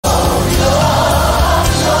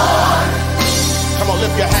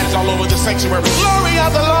sanctuary. Glory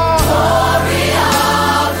of the Lord. Glory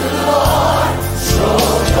of the Lord. Show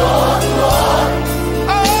your glory.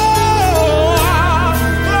 Oh,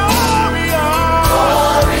 glory of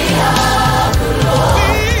the Lord. We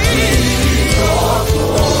need your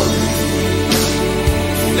glory.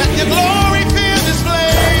 Let your glory fill this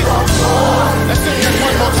place. Let's sing that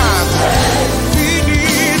one more time. We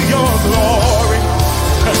need your glory.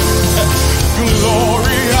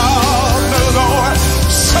 Glory of the Lord.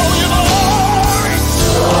 Show your glory.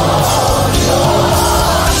 Show your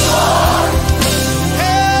glory.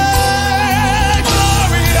 Hey,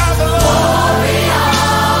 glory of the Lord. Glory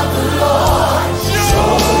of the Lord.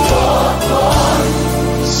 Show your glory.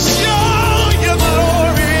 Show your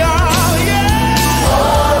glory. Oh, yeah.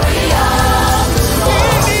 Glory of the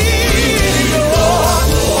Lord. We need your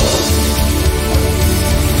glory.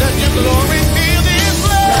 Let your glory fill this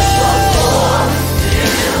place.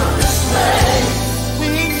 We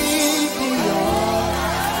need the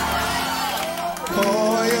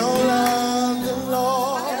oil of the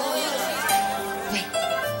Lord.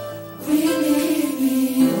 We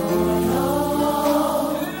need the oil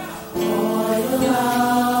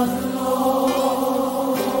of the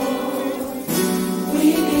Lord. We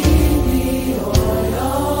need the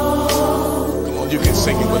oil. Come on, you can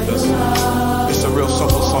sing it with us. It's a real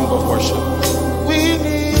simple song of worship. We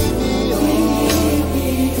need the oil.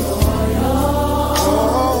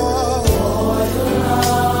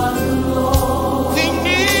 We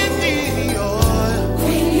need the oil.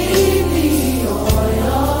 We need the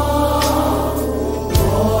oil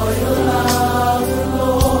of the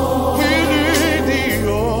Lord. We need the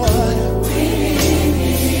oil. We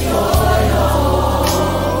need the oil.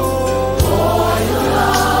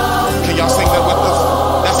 Can y'all sing that with us?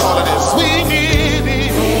 That's all it is. We need the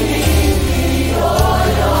oil.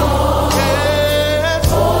 Yes.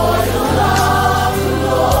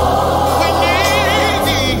 We need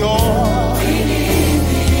the oil. We need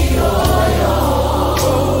the oil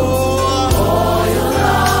of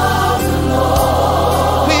the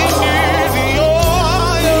Lord. We need the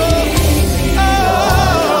oil.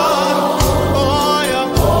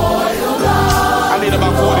 I need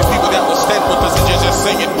about 40 people that will stand with us and just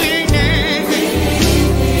sing it. We need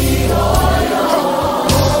the oil.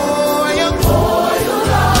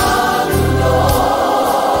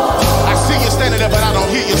 I see you standing there, but I don't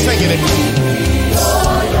hear you singing it.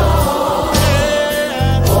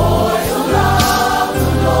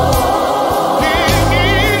 We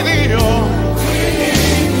need the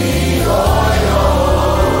oil.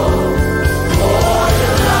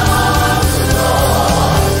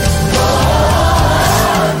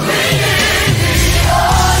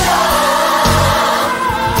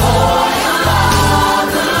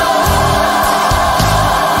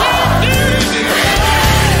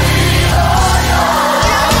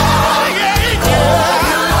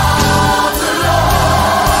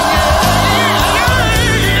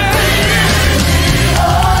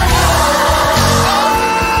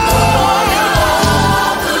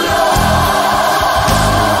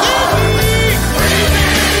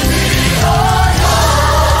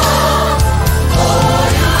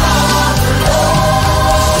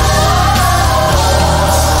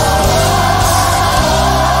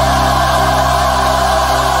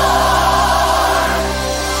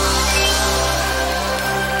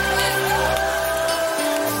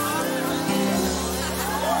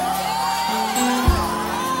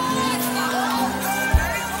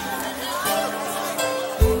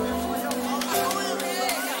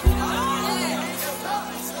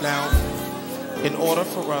 Now, in order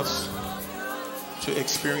for us to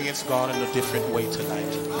experience God in a different way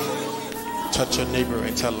tonight, touch your neighbor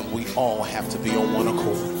and tell them we all have to be on one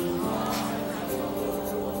accord.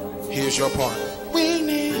 Here's your part. We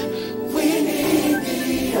need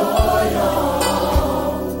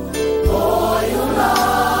The oil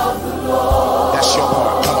of the Lord. That's your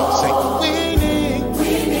part. Come on, sing. We need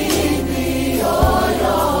the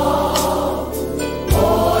oil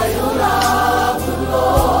of the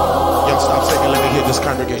Lord. Y'all stop singing. Let me hear this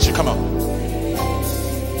congregation. Come on.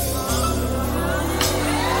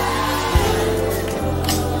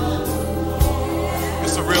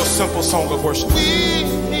 It's a real simple song of worship. We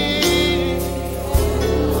need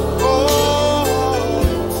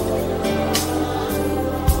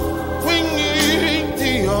we need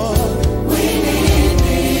the oil. We need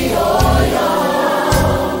the oil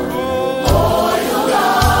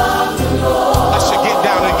of the Lord. That should get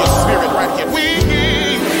down in your spirit right here. We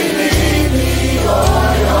need The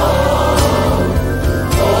oil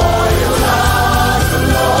of the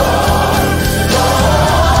Lord.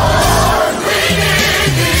 We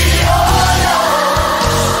need the oil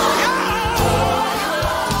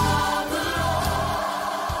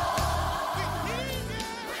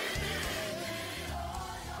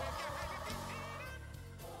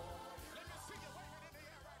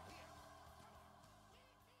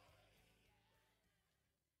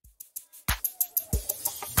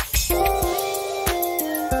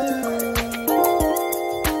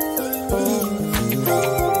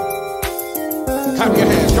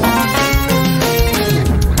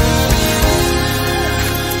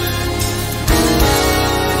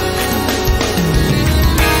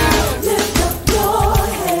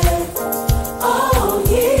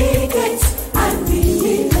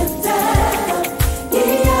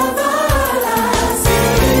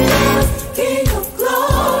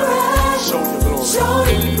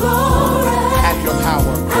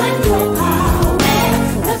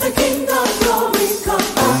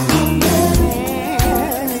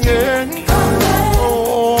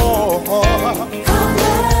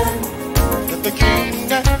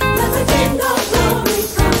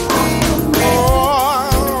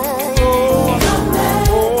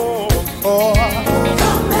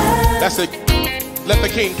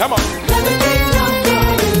king. Come on. Let the King of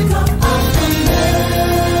glory come upon me.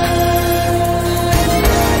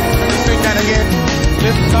 Sing that again.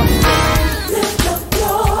 Lift up. Lift up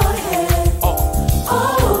your head,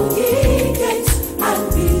 all ye gates, and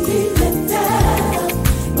be ye lifted up,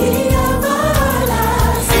 ye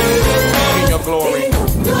everlasting. King of glory. King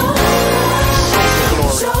of glory,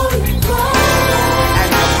 show your glory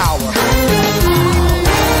And your power.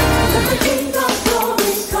 Let the King of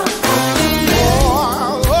glory come upon me.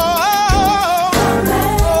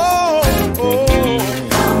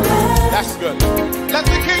 That's good. Let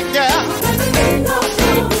the king, yeah. Let the King of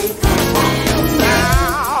glory come upon me.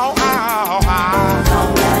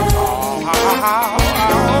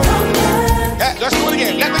 Yeah, let's do it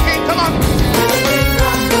again. Let the king come on. Let the King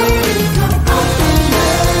of glory come upon me.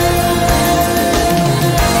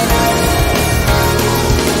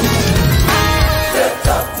 Lift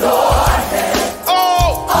up your head,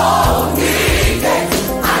 Oh, all ye gates,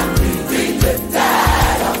 and be ye lifted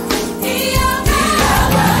up, ye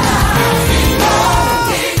everlasting.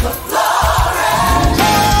 King of glory,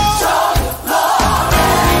 show your glory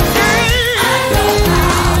and your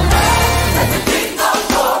power. Let the King of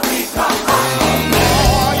glory come upon me.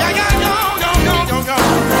 yeah, yeah, no.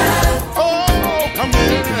 Oh, come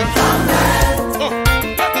in.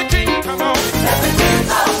 Let the king come on. Let the King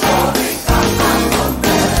of glory come upon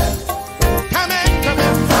me. Come in.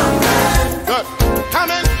 Good.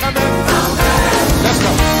 Come in. Let's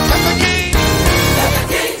go. Let the king. Let the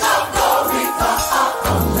King of glory come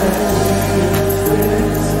upon me.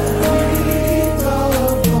 The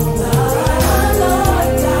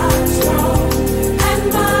Lord God strong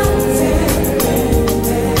and mighty.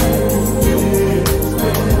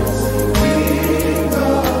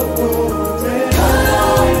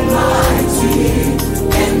 Almighty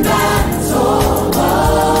in battle.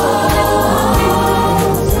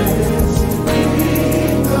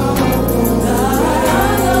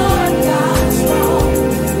 Lord God strong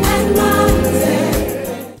and mighty.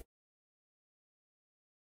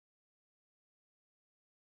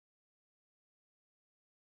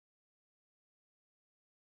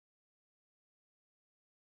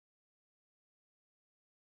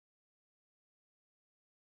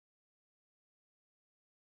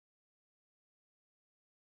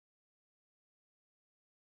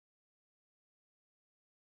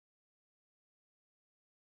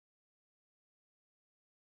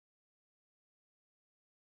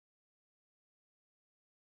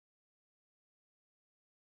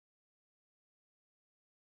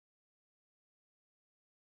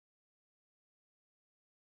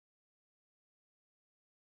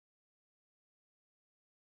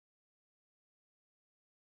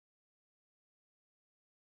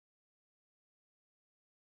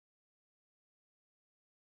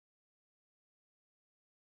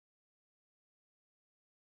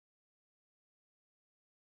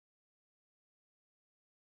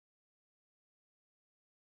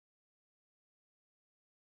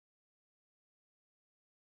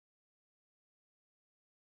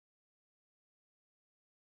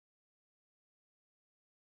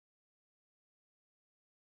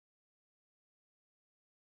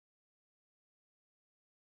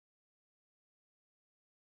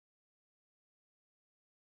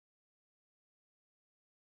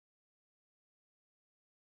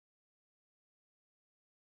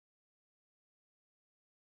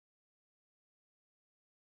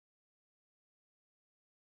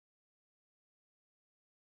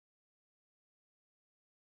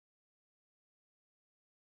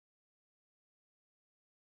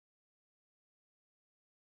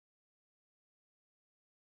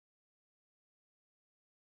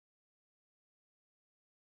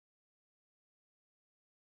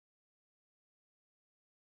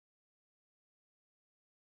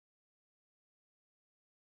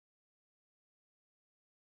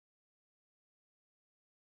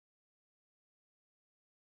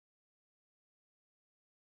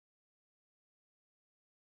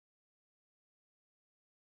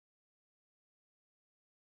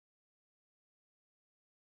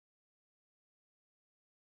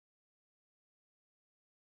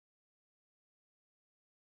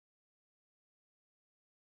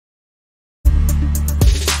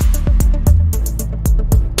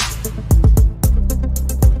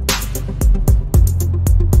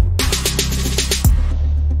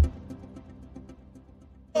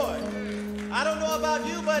 I don't know about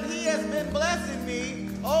you, but he has been blessing me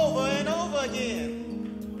over and over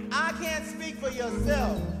again. I can't speak for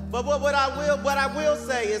yourself, but what I will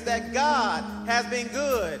say is that God has been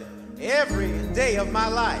good every day of my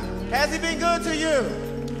life. Has he been good to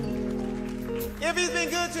you? If he's been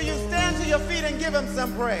good to you, stand to your feet and give him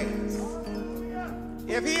some praise.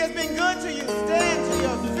 If he has been good to you, stand to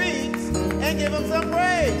your feet and give him some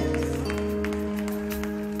praise.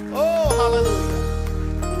 Oh, hallelujah.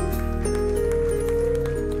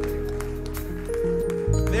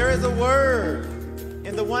 There is a word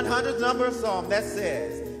in the 100th number of Psalm that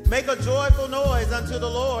says, make a joyful noise unto the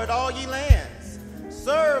Lord, all ye lands.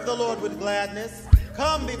 Serve the Lord with gladness.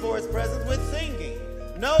 Come before his presence with singing.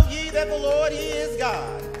 Know ye that the Lord, he is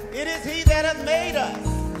God. It is he that hath made us,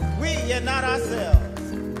 we and not ourselves.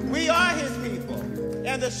 We are his people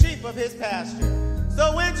and the sheep of his pasture.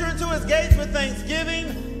 So enter into his gates with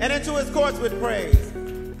thanksgiving and into his courts with praise.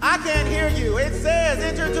 I can't hear you. It says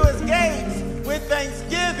enter into his gates with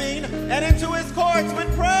thanksgiving and into his courts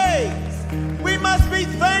with praise. We must be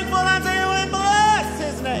thankful unto him and bless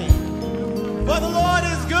his name. For the Lord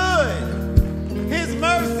is good. His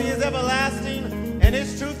mercy is everlasting, and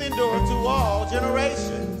his truth endureth to all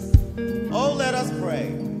generations. Oh, let us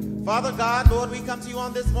pray. Father God, Lord, we come to you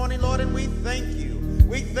on this morning, Lord, and we thank you.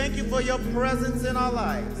 We thank you for your presence in our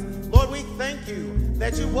lives. Lord, we thank you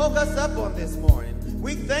that you woke us up on this morning.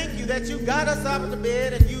 We thank you that you got us out of the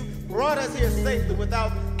bed and you brought us here safely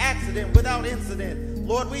without accident, without incident.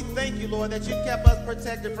 Lord, we thank you, Lord, that you kept us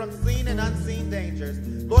protected from seen and unseen dangers.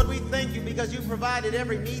 Lord, we thank you because you provided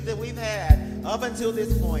every need that we've had up until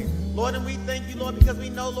this point. Lord, and we thank you, Lord, because we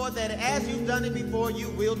know, Lord, that as you've done it before, you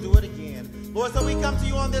will do it again. Lord, so we come to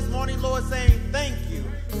you on this morning, Lord, saying thank you,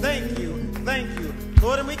 thank you, thank you.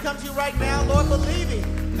 Lord, and we come to you right now, Lord,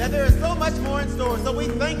 believing that there is so much more in store. So we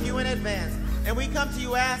thank you in advance. And we come to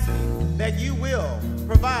you asking that you will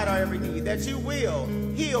provide our every need, that you will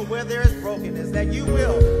heal where there is brokenness, that you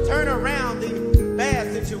will turn around the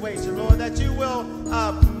bad situation, Lord, that you will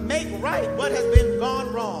make right what has been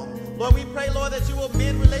gone wrong. Lord, we pray, Lord, that you will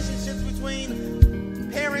mend relationships between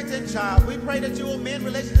parent and child. We pray that you will mend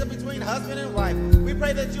relationships between husband and wife. We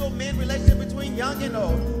pray that you will mend relationships between young and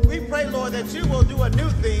old. We pray, Lord, that you will do a new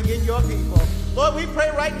thing in your people. Lord, we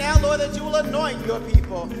pray right now, Lord, that you will anoint your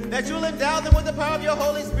people, that you will endow them with the power of your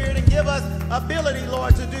Holy Spirit and give us ability,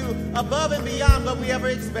 Lord, to do above and beyond what we ever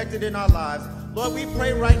expected in our lives. Lord, we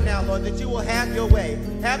pray right now, Lord, that you will have your way.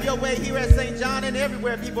 Have your way here at St. John and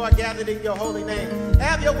everywhere people are gathered in your holy name.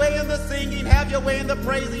 Have your way in the singing. Have your way in the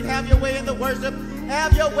praising. Have your way in the worship.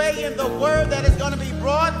 Have your way in the word that is going to be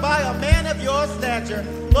brought by a man of your stature.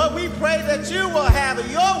 Lord, we pray that you will have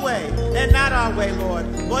your way and not our way, Lord.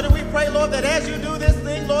 Lord, and we pray, Lord, that as you do this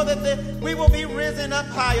thing, Lord, that we will be risen up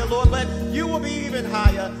higher, Lord, but you will be even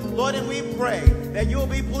higher. Lord, and we pray that you will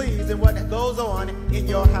be pleased in what goes on in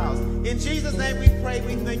your house. In Jesus' name we pray,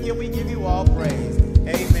 we thank you, we give you all praise.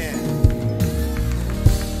 Amen.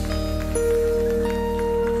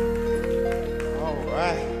 All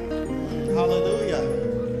right. Hallelujah.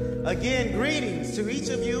 Again, greetings to each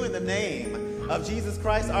of you in the name of Jesus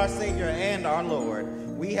Christ, our Savior and our Lord.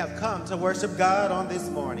 We have come to worship God on this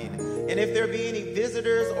morning. And if there be any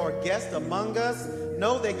visitors or guests among us,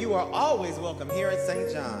 know that you are always welcome here at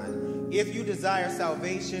St. John. If you desire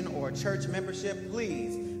salvation or church membership,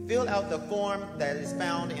 please fill out the form that is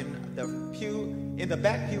found in the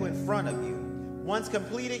back pew in front of you. Once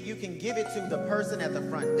completed, you can give it to the person at the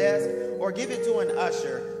front desk or give it to an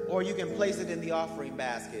usher, or you can place it in the offering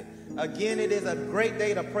basket. Again, it is a great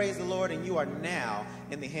day to praise the Lord, and you are now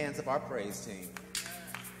in the hands of our praise team.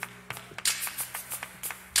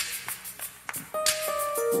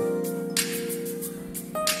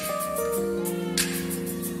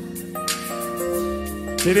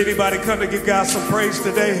 Did anybody come to give God some praise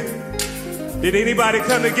today? Did anybody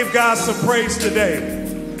come to give God some praise today?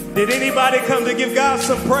 Did anybody come to give God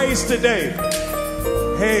some praise today?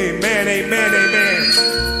 Amen, amen, amen.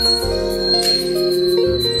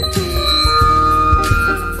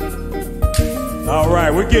 All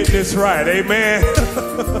right, we're getting this right, amen.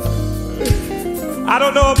 I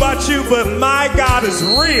don't know about you, but my God is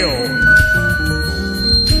real.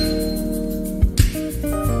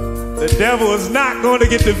 The devil is not going to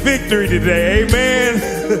get the victory today, amen.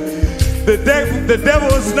 The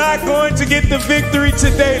devil is not going to get the victory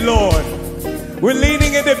today, Lord. We're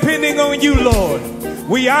leaning and depending on you, Lord.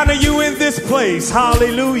 We honor you in this place.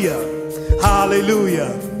 Hallelujah.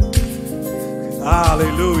 Hallelujah.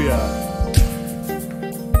 Hallelujah.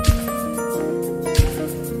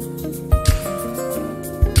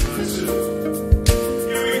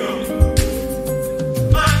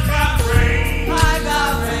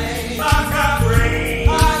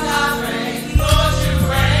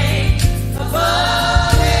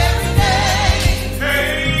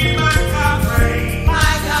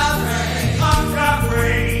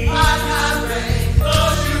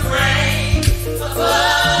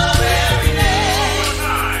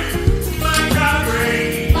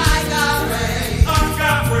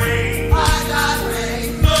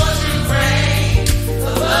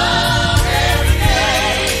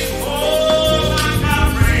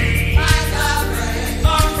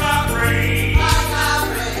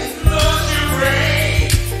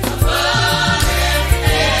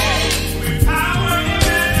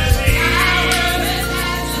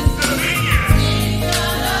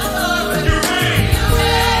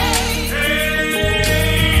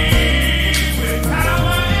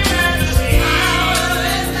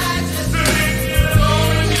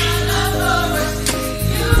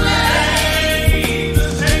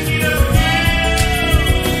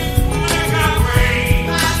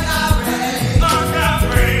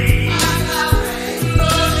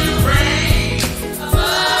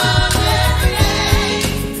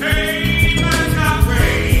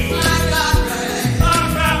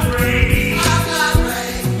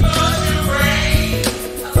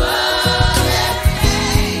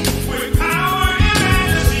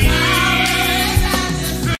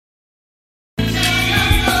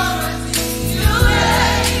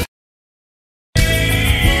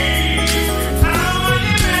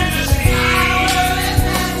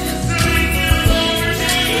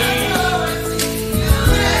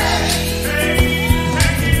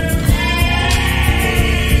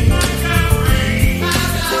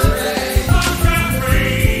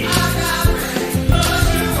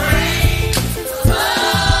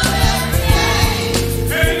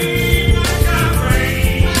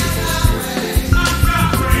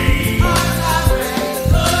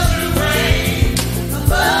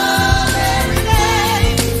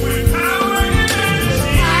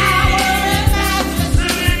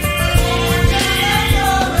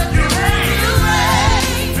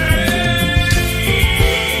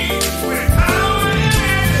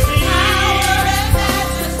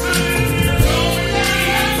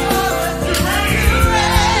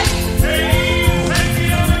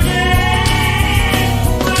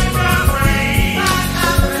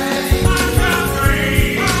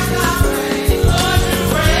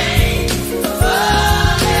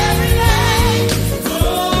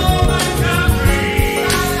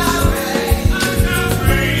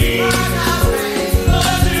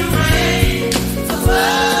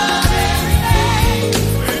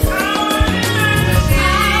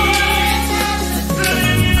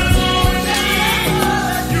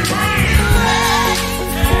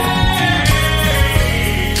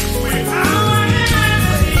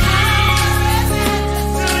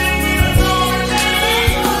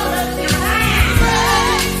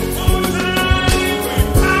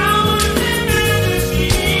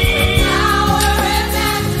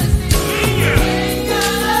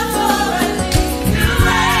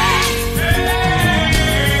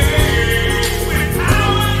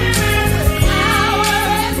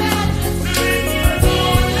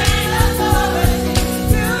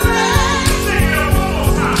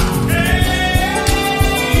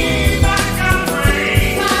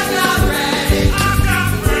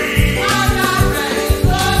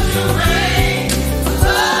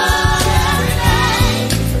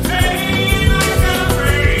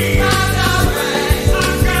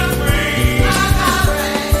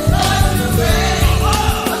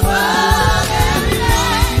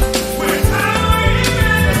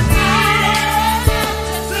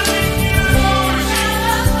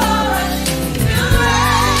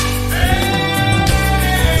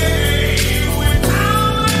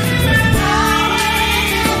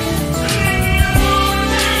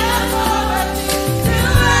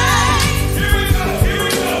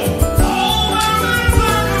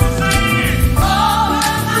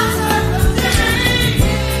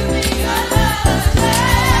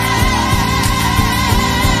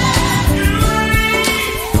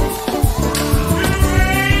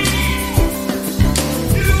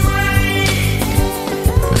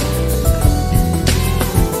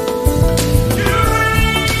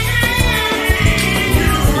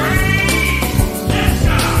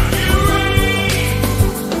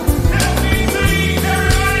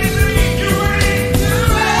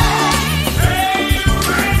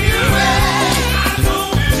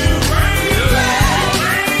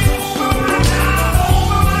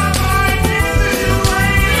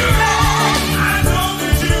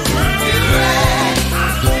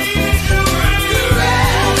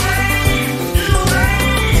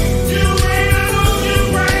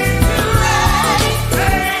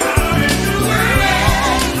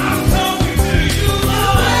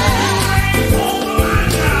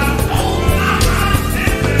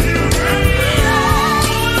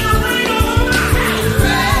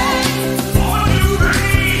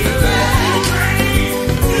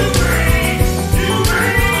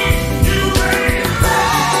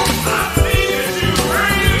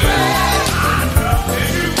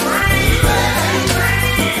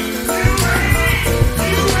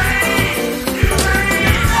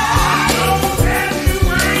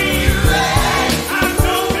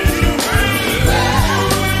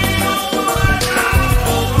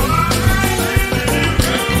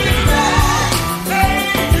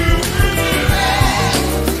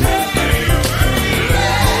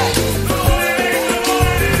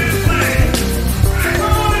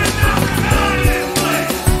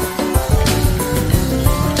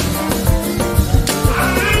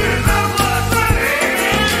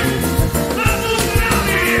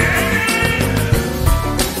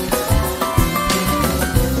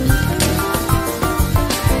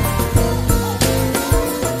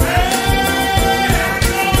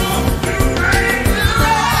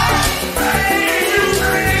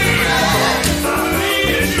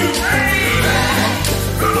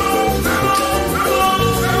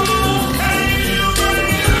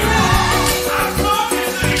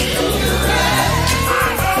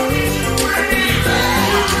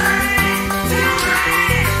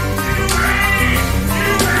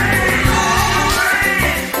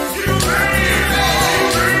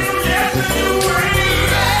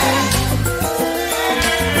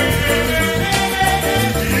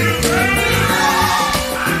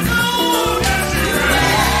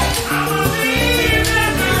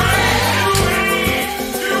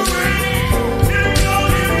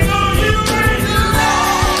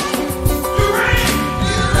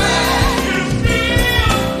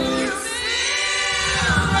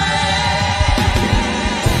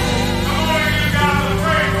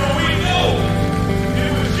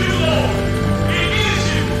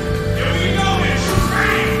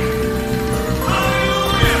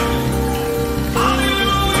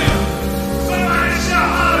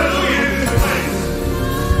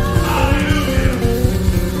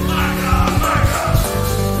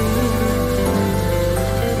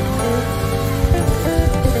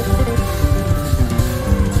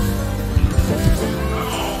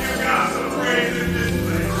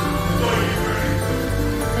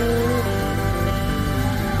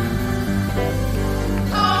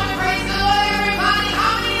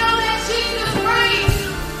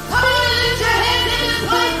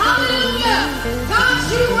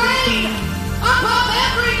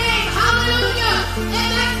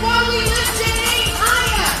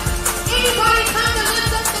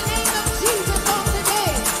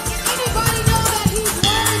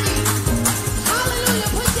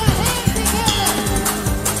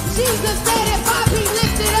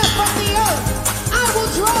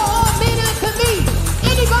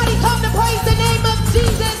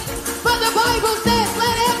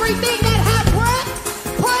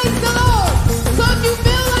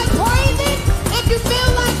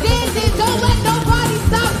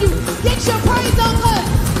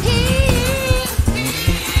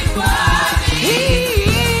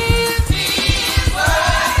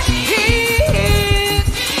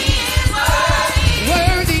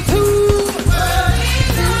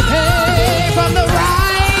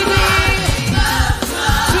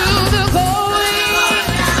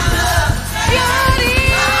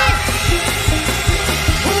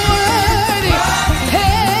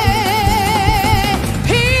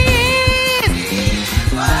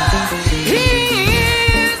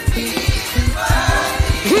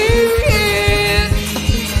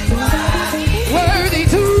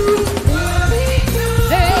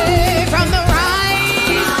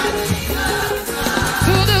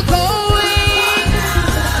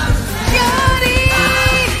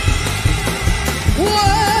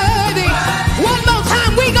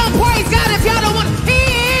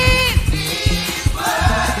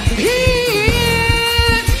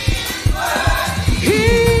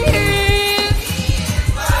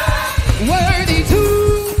 worthy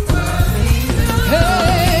to.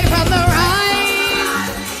 Hey, from the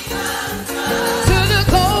rise to the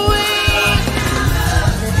going,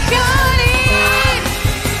 God is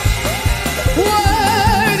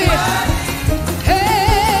worthy.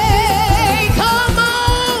 Hey, come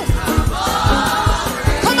on,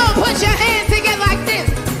 put your hands together like this.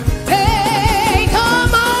 Hey,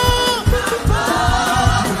 come on.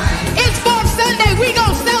 It's 4th Sunday. We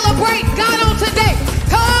gonna celebrate God on today.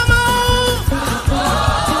 Come on.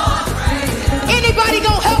 Anybody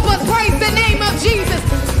gonna help us praise the name of Jesus?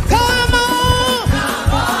 Come on.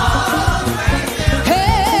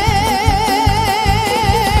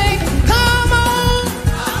 Hey, come on.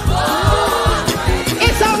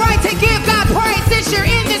 It's all right to give God praise since you're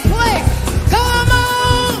in this place. Come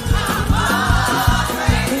on.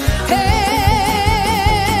 Hey,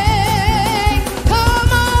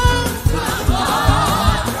 come on.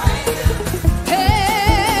 Hey,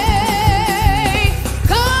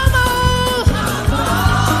 come on.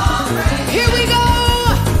 Here we go.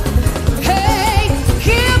 Hey,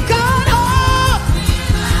 give God all.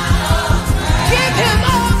 Give him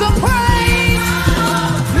all the praise.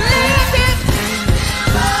 Lift him.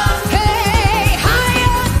 Hey,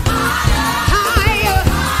 higher, higher.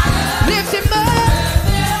 Lift him up.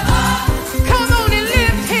 Come on and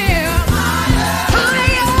lift him.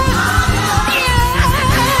 Higher. Yeah.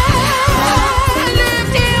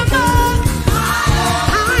 Lift him up.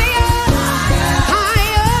 Higher,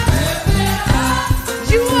 higher.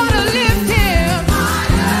 You want to lift him.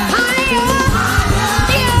 Higher.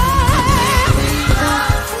 Yeah.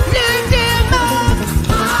 Lift him up.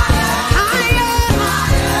 Higher,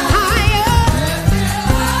 higher.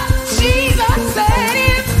 Jesus said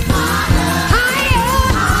it. Higher.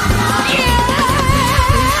 Yeah.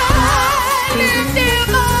 Lift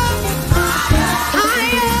him up.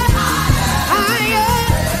 Higher, higher.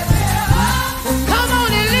 Come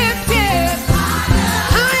on and lift him.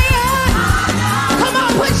 Higher. Come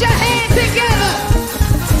on, put your hands together.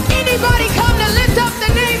 Anybody come to lift up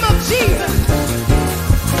the name of Jesus?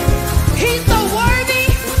 He's so worthy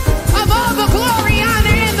of all the glory,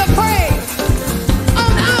 honor, and the praise.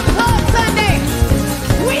 On Unplugged Sunday,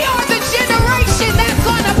 we are the generation that's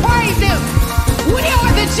going to praise him. We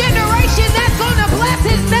are the generation that's going to bless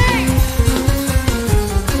his name.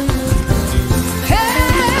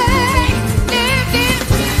 Hey, lift him.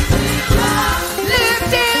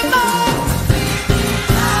 Lift him up.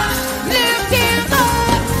 Lift him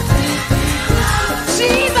up.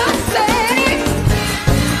 Jesus said it.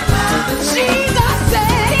 Jesus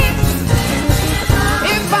said it.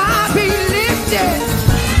 If I be lifted,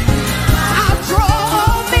 I'll draw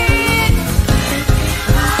all men.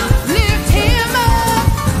 Lift him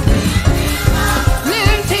up.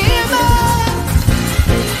 Lift him up.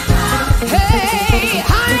 Hey,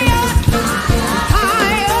 higher,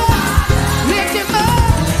 higher. Lift him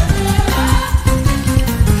up.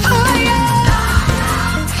 Higher.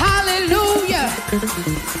 Hallelujah.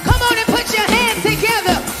 Come on and put your hands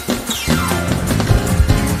together.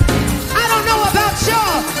 I don't know about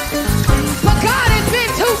y'all, but God has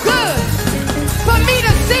been too good for me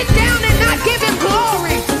to sit down and not give him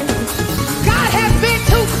glory. God has been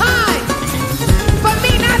too kind for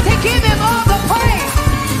me not to give him all the praise.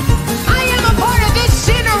 I am a part of this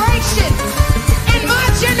generation. In my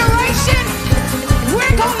generation,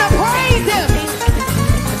 we're gonna praise him.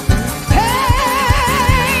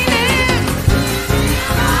 Hey,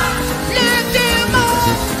 lift him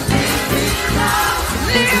up.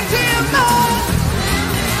 Lift him up.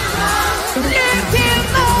 Lift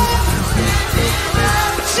him up.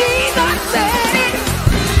 Jesus said it.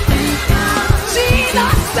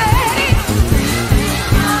 Jesus said it.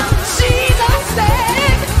 Jesus said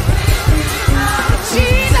it.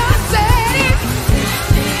 Jesus said it.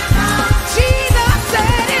 Jesus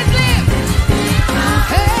said it. Lift.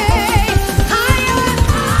 Hey, higher,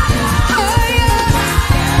 higher.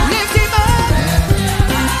 Lift him up.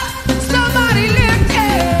 Somebody lift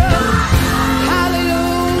him.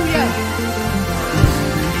 Hallelujah.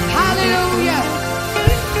 Hallelujah.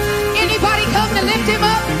 Anybody come to lift him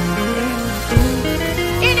up?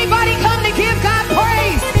 Anybody come to give God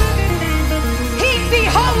praise? He's the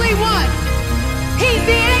Holy One. He's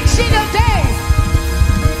the Ancient of Days.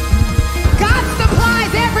 God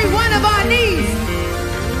supplies every one of our needs.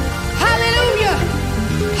 Hallelujah.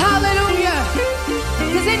 Hallelujah.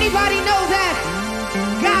 Does anybody know that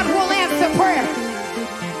God will answer prayer?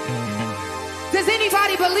 Does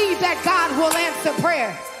anybody believe that God will answer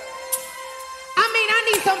prayer? I mean,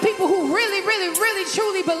 I need some people who really, really, really,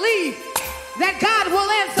 truly believe that God will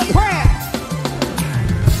answer prayer.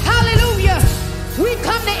 Hallelujah. We've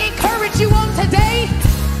come to encourage you on today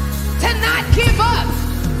to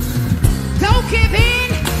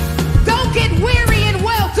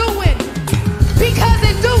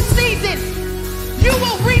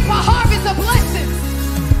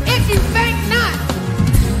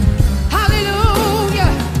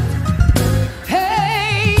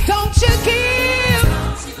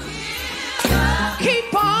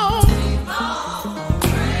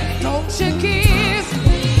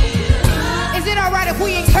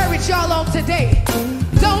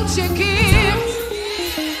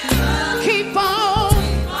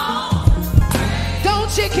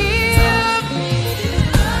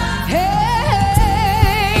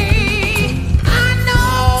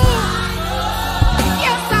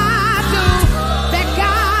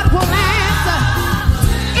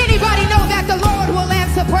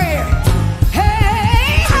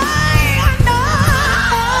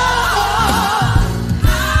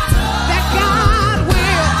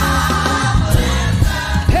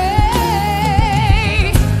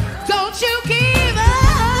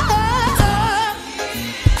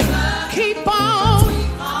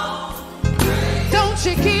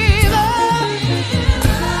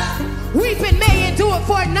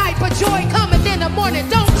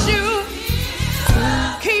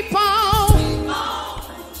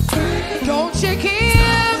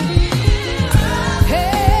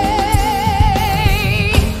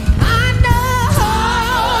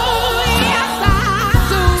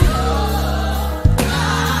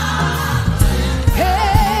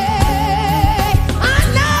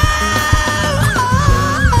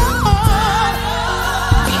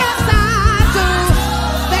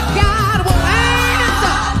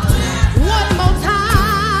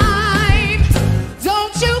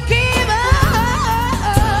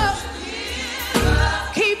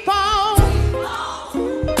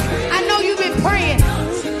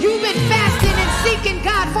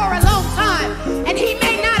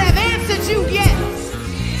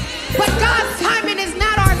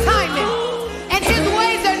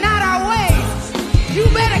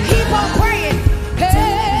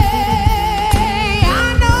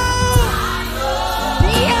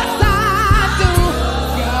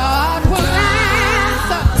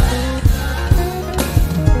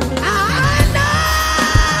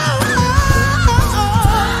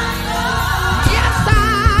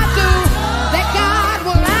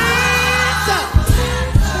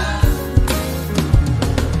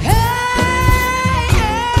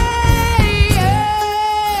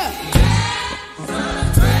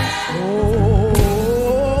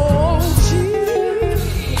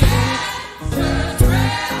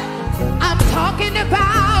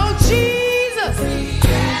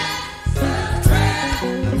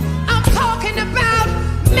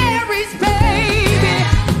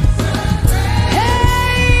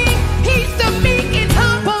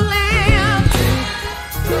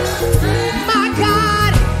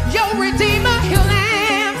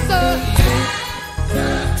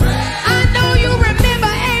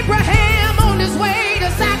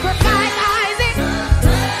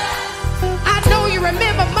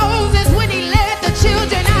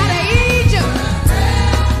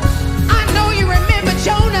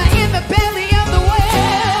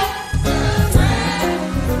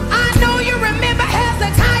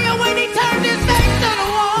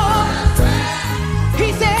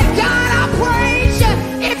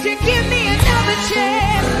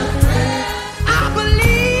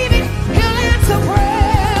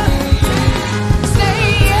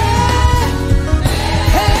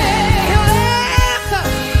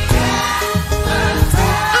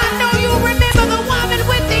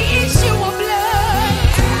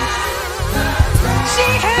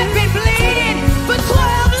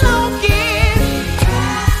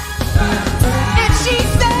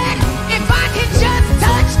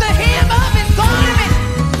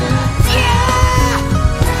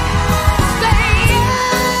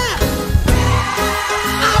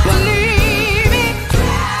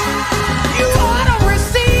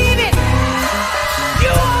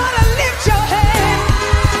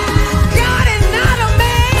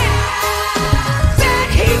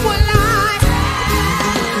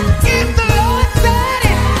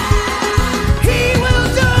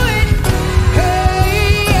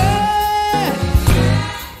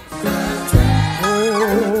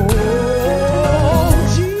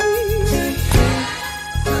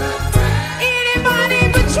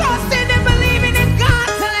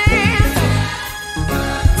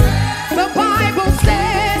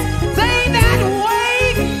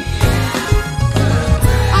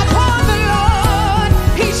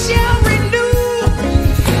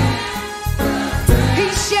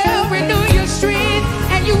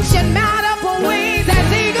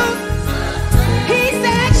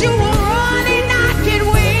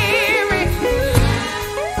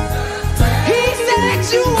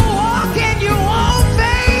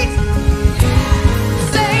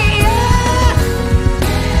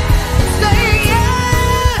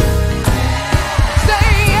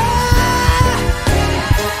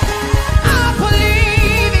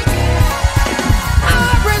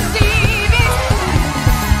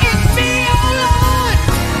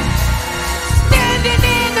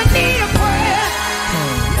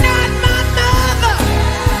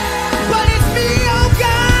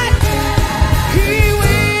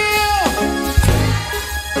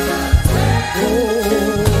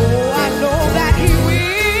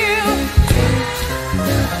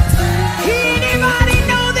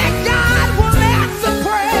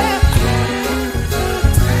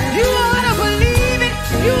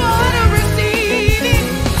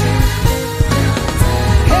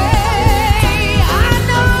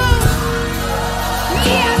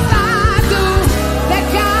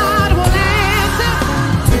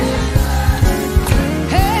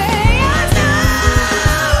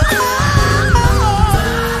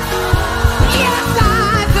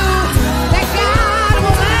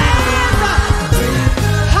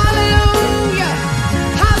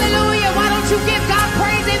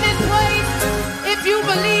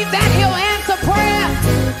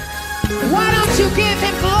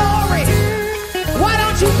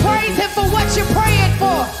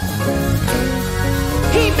for.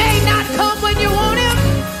 He may not come when you want him,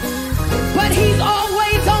 but he's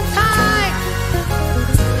always on time.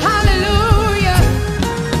 Hallelujah.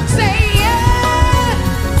 Say yes.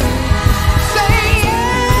 Say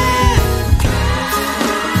yes.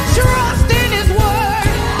 Trust in his word.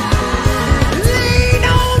 Lean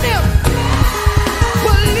on him.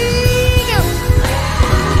 Believe him.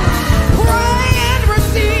 Pray and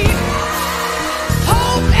receive.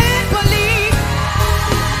 Hope and believe.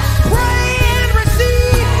 Pray and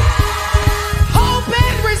receive. Hope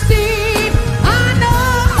and receive. I know,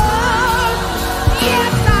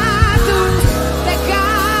 yes I do, that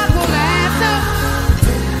God will answer.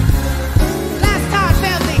 Last time,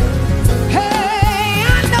 family. Hey,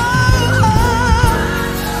 I know,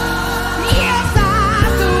 yes I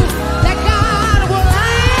do, that God will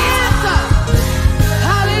answer.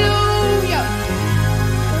 Hallelujah.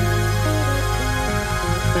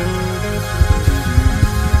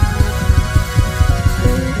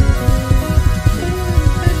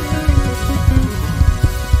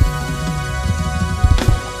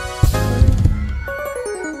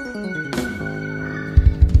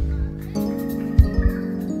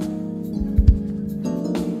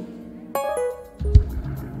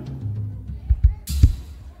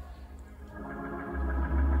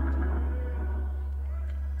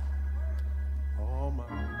 Oh my.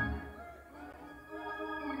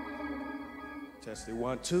 Testing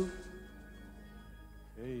 1, 2.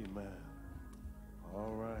 Amen.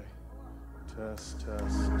 All right. Test.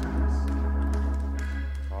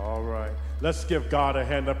 All right. Let's give God a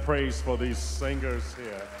hand of praise for these singers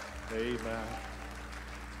here. Amen.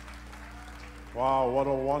 Wow, what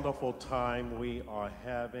a wonderful time we are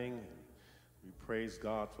having. We praise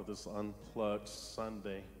God for this Unplugged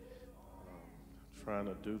Sunday. Trying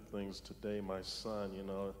to do things today. My son,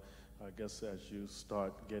 I guess as you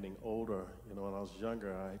start getting older, when I was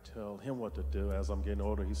younger, I tell him what to do. As I'm getting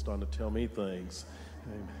older, he's starting to tell me things.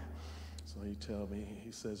 Amen. So he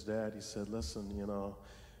says, Dad, listen,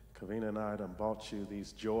 Kavina and I done bought you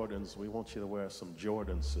these Jordans. We want you to wear some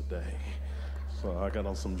Jordans today. So I got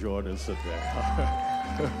on some Jordans today.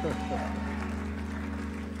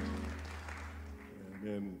 And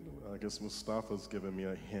then I guess Mustafa's giving me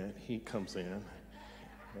a hint. He comes in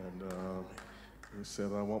and he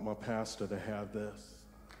said, I want my pastor to have this.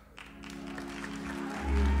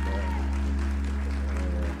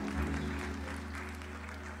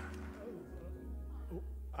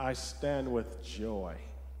 I stand with joy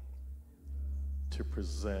to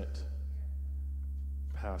present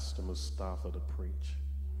Pastor Mustafa to preach.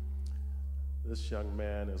 This young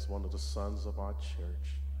man is one of the sons of our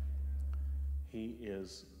church. He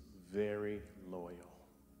is very loyal.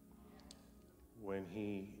 When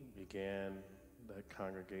he began that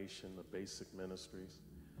congregation, the Basic Ministries,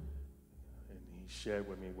 and he shared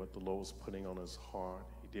with me what the Lord was putting on his heart,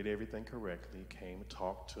 he did everything correctly. He came and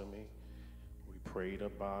talked to me. We prayed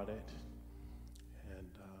about it. And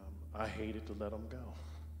I hated to let him go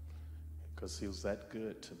because he was that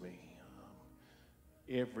good to me.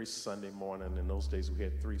 Every Sunday morning, in those days we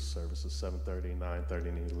had 3 services, 7:30, 9:30,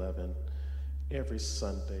 and 11. Every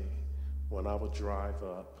Sunday when I would drive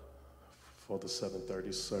up for the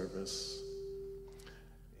 7:30 service,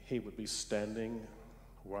 he would be standing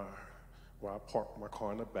where I parked my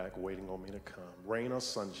car in the back waiting on me to come. Rain or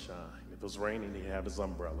sunshine. If it was raining, he'd have his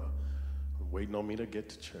umbrella waiting on me to get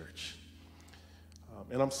to church.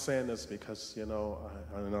 And I'm saying this because, and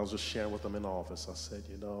I was just sharing with them in the office. I said,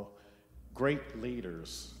 great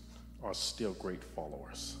leaders are still great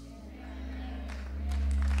followers.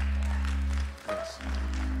 Yes.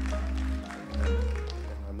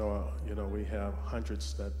 I know, we have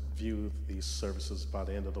hundreds that view these services by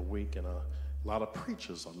the end of the week, and a lot of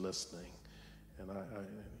preachers are listening. And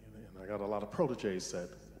I got a lot of proteges that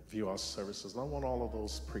view our services. And I want all of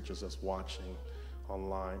those preachers that's watching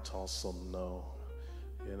online to also know,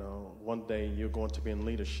 one day you're going to be in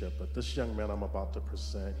leadership, but this young man I'm about to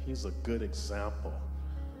present, he's a good example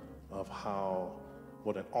of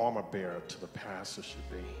what an armor bearer to the pastor should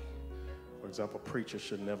be. For example, preachers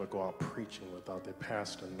should never go out preaching without their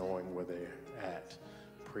pastor knowing where they're at.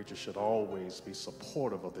 Preachers should always be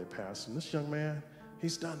supportive of their pastor. And this young man,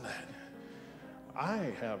 he's done that.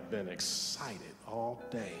 I have been excited all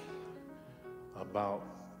day about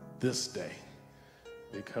this day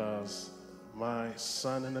because my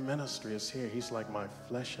son in the ministry is here. He's like my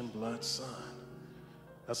flesh and blood son.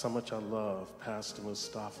 That's how much I love Pastor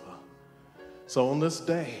Mustafa. So on this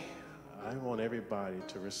day, I want everybody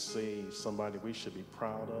to receive somebody we should be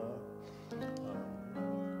proud of.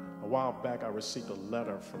 A while back, I received a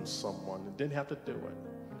letter from someone that didn't have to do it.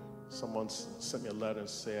 Someone sent me a letter and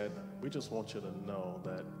said, we just want you to know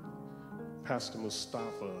that Pastor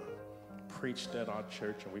Mustafa preached at our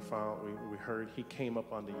church, and we heard he came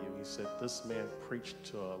up under you. He said, this man preached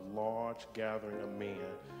to a large gathering of men,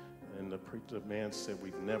 and the man said,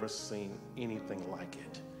 we've never seen anything like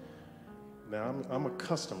it. Now, I'm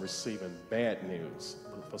accustomed receiving bad news,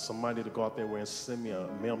 but for somebody to go out there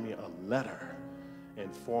and mail me a letter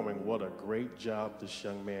informing what a great job this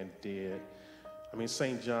young man did. I mean,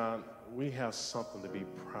 St. John, we have something to be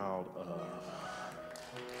proud of.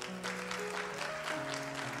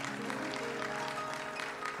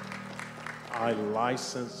 I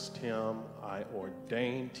licensed him, I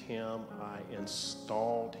ordained him, I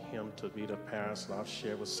installed him to be the pastor. I've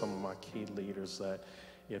shared with some of my key leaders that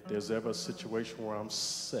if there's ever a situation where I'm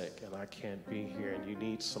sick and I can't be here and you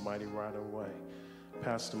need somebody right away,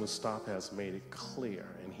 Pastor Mustafa has made it clear,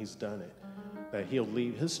 and he's done it, that he'll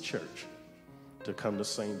leave his church to come to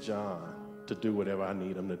St. John to do whatever I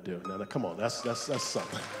need him to do. Now come on, that's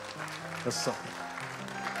something. That's something.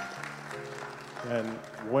 And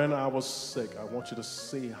when I was sick, I want you to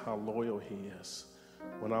see how loyal he is.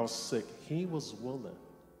 When I was sick, he was willing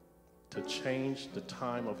to change the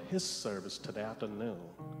time of his service to the afternoon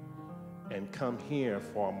and come here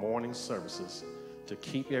for our morning services to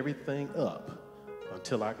keep everything up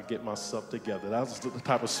until I could get myself together. That was the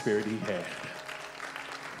type of spirit he had.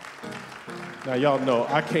 Now, y'all know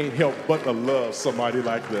I can't help but to love somebody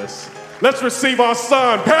like this. Let's receive our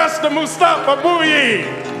son, Pastor Mustafa Bouye.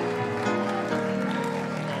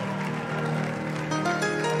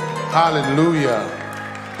 Hallelujah.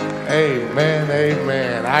 Amen,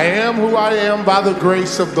 amen. I am who I am by the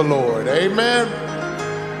grace of the Lord. Amen.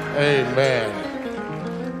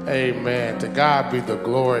 Amen. Amen. To God be the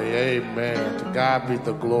glory. Amen. To God be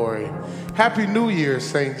the glory. Happy New Year,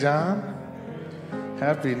 St. John.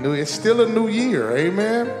 Happy New Year. It's still a new year.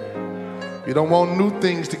 Amen. You don't want new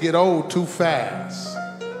things to get old too fast.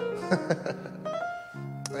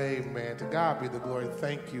 Amen. To God be the glory.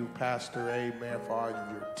 Thank you, Pastor. Amen. For all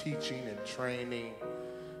of your teaching and training.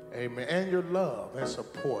 Amen. And your love and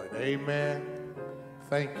support. Amen.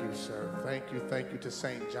 Thank you, sir. Thank you. Thank you to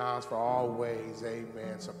St. John's for always,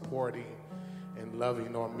 amen, supporting and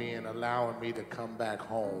loving on me and allowing me to come back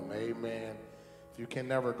home. Amen. If you can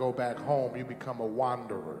never go back home, you become a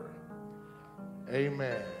wanderer.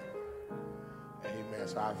 Amen. Amen.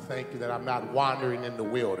 So I thank you that I'm not wandering in the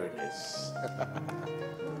wilderness.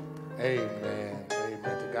 Amen. Amen.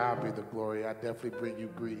 To God be the glory. I definitely bring you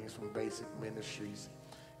greetings from Basic Ministries.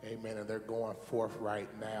 Amen. And they're going forth right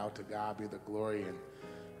now. To God be the glory. And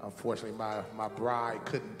unfortunately, my bride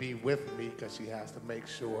couldn't be with me because she has to make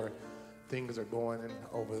sure things are going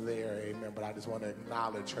over there. Amen. But I just want to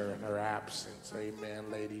acknowledge her in her absence. Amen.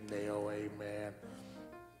 Lady Nail. Amen.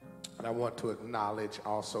 And I want to acknowledge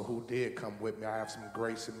also who did come with me. I have some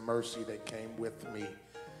grace and mercy that came with me.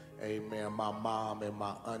 Amen. My mom and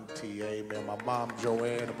my auntie. Amen. My mom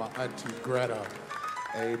Joanne and my auntie Greta.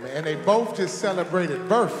 Amen. And they both just celebrated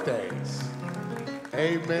birthdays.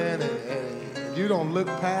 Amen. And you don't look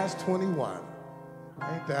past 21.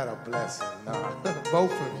 Ain't that a blessing? Nah.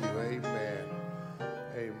 Both of you. Amen.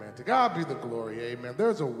 Amen. To God be the glory. Amen.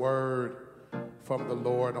 There's a word from the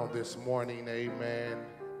Lord on this morning. Amen.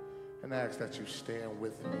 And I ask that you stand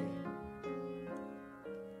with me.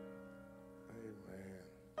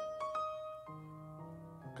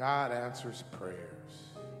 God answers prayers.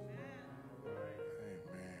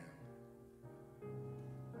 Amen.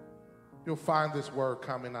 You'll find this word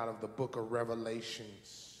coming out of the book of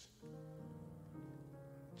Revelations,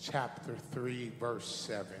 chapter 3, verse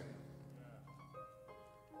 7.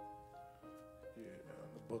 Yeah,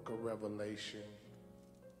 the book of Revelation,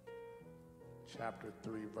 chapter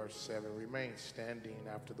 3, verse 7. Remain standing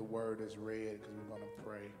after the word is read because we're going to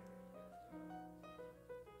pray.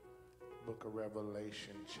 Book of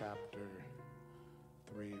Revelation, chapter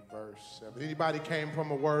 3, verse 7. Anybody came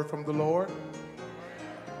from a word from the Lord?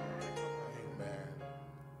 Amen.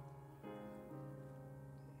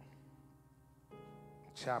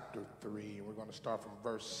 Chapter 3, we're going to start from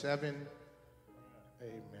verse 7.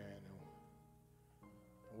 Amen.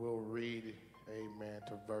 We'll read, amen,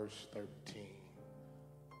 to verse 13.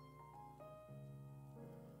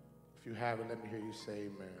 If you haven't, let me hear you say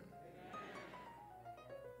amen.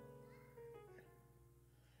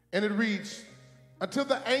 And it reads, until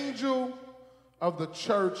the angel of the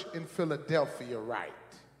church in Philadelphia write,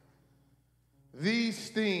 these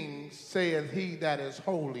things saith he that is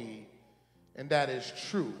holy and that is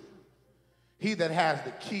true, he that has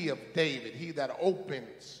the key of David, he that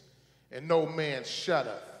opens and no man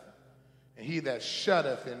shutteth, and he that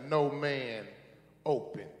shutteth and no man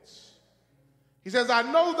opens. He says, I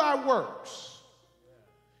know thy works,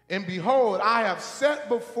 and behold, I have set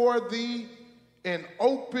before thee an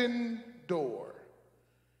open door,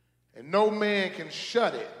 and no man can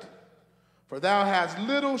shut it. For thou hast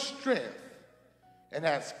little strength, and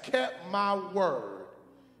hast kept my word,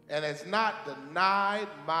 and hast not denied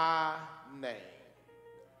my name.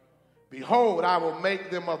 Behold, I will make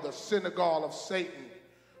them of the synagogue of Satan,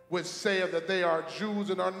 which saith that they are Jews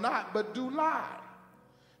and are not, but do lie.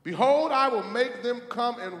 Behold, I will make them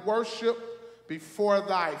come and worship before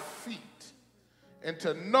thy feet, and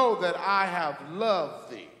to know that I have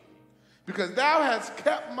loved thee. Because thou hast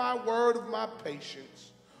kept my word of my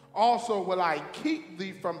patience, also will I keep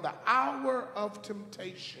thee from the hour of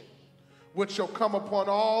temptation, which shall come upon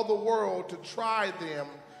all the world to try them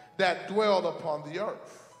that dwell upon the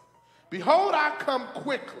earth. Behold, I come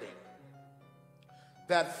quickly.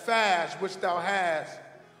 That fast which thou hast,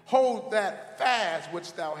 hold that fast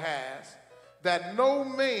which thou hast, that no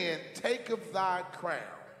man taketh thy crown.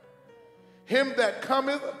 Him that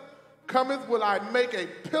cometh will I make a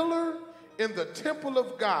pillar in the temple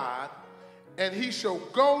of God, and he shall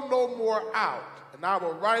go no more out. And I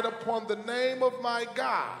will write upon the name of my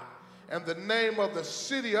God and the name of the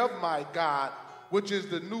city of my God, which is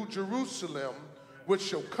the New Jerusalem, which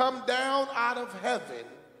shall come down out of heaven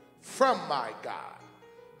from my God.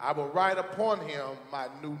 I will write upon him my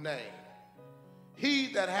new name. He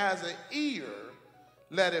that has an ear,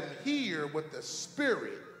 let him hear what the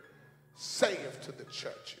Spirit saith to the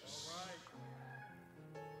churches.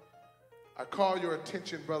 I call your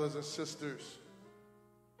attention, brothers and sisters,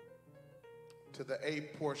 to the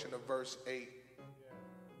 8th portion of verse 8.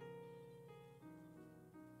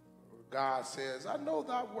 Where God says, I know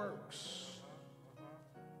thy works.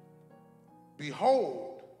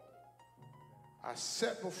 Behold, I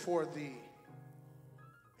set before thee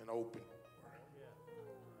an open door.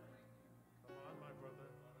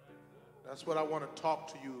 That's what I want to talk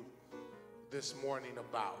to you this morning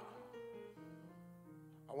about.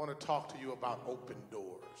 I want to talk to you about open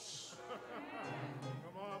doors.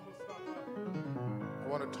 I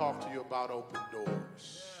want to talk to you about open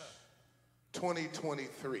doors.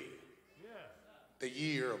 2023, the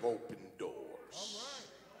year of open doors.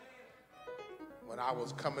 When I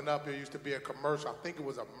was coming up, there used to be a commercial. I think it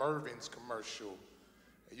was a Mervyn's commercial.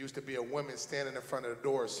 It used to be a woman standing in front of the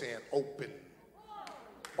door saying, open,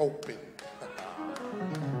 open,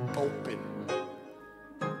 open,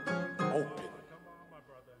 open.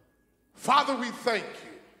 Father, we thank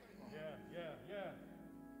you.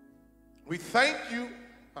 We thank you.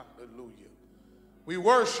 Hallelujah. We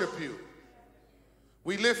worship you.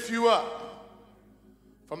 We lift you up.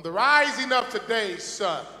 From the rising of today's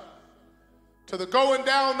sun to the going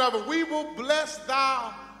down of it, we will bless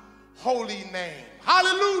thy holy name.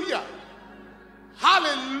 Hallelujah.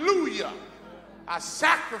 Hallelujah. I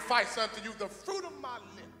sacrifice unto you the fruit of my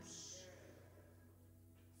lips.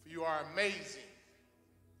 For you are amazing.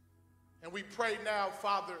 And we pray now,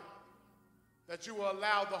 Father, that you will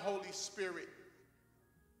allow the Holy Spirit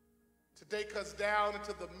to take us down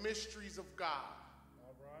into the mysteries of God.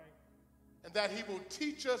 All right. And that he will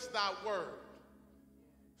teach us thy word,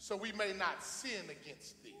 so we may not sin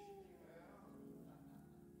against thee.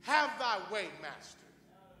 Have thy way, Master.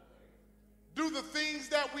 Do the things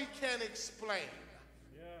that we can't explain.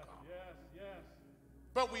 Yes.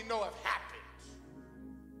 But we know have happened.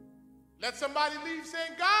 Let somebody leave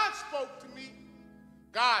saying, God spoke to me.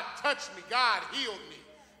 God touched me. God healed me.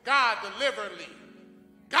 God delivered me.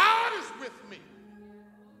 God is with me.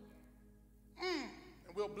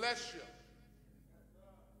 And we'll bless you.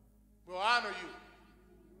 We'll honor you.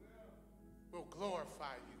 We'll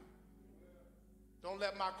glorify you. Don't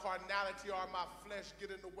let my carnality or my flesh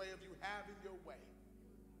get in the way of you having your way.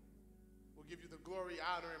 We'll give you the glory,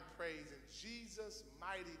 honor, and praise in Jesus'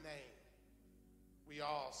 mighty name. We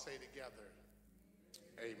all say together,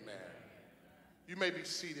 amen. You may be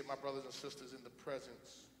seated, my brothers and sisters, in the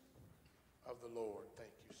presence of the Lord.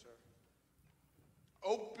 Thank you, sir.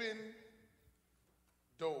 Open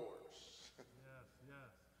doors. Yes.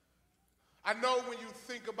 I know when you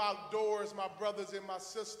think about doors, my brothers and my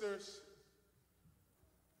sisters,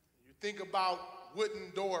 you think about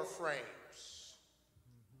wooden door frames.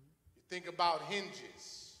 You think about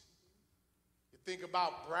hinges. You think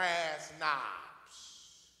about brass knobs.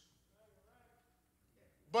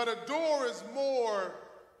 But a door is more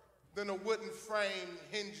than a wooden frame,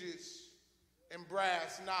 hinges, and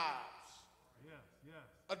brass knobs. Yes.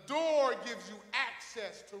 A door gives you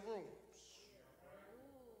access to rooms.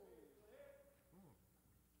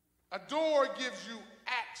 A door gives you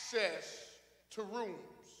access to rooms.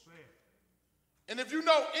 And if you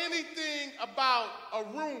know anything about a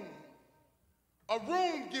room, A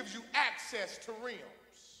room gives you access to realms.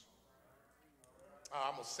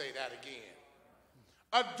 I'm going to say that again.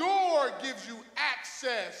 A door gives you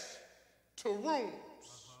access to rooms.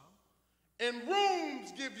 And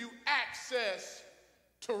rooms give you access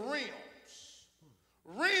to realms.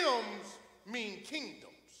 Realms mean kingdoms.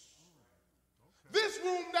 This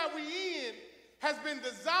room that we in has been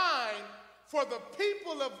designed for the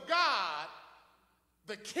people of God,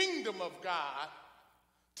 the kingdom of God,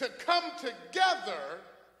 to come together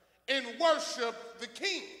and worship the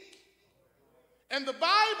King. And the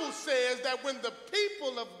Bible says that when the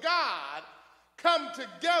people of God come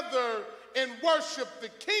together and worship the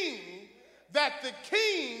King, that the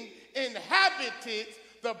King inhabited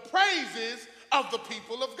the praises of the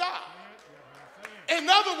people of God. In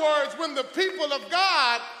other words, when the people of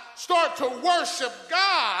God start to worship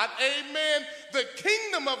God, amen, the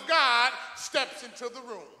kingdom of God steps into the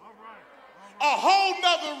room. A whole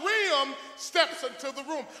nother realm steps into the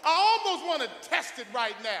room. I almost want to test it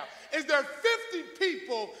right now. Is there 50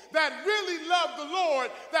 people that really love the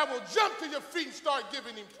Lord that will jump to your feet and start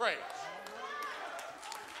giving him praise?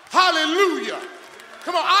 Hallelujah.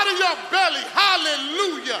 Come on, out of your belly,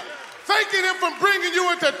 hallelujah. Thanking him for bringing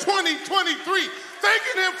you into 2023.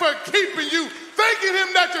 Thanking him for keeping you. Thanking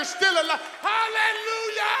him that you're still alive.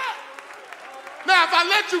 Hallelujah. Now, if I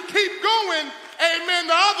let you keep going, amen,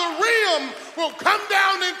 the other realm will come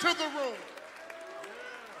down into the room.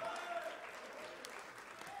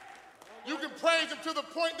 You can praise him to the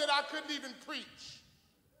point that I couldn't even preach.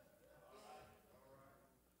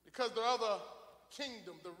 Because the other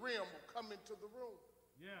kingdom, the realm, will come into the room.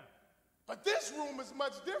 Yeah. But this room is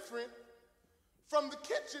much different from the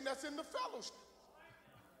kitchen that's in the fellowship.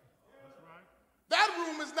 That's right. That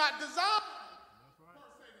room is not designed. That's right.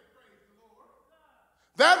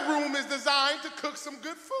 That room is designed to cook some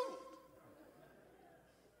good food.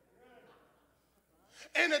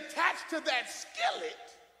 And attached to that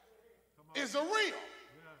skillet is a realm.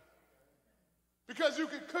 Because you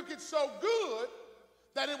can cook it so good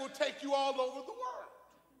that it will take you all over the world.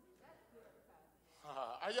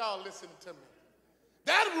 Are y'all listening to me?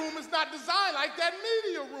 That room is not designed like that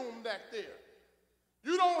media room back there.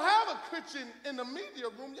 You don't have a kitchen in the media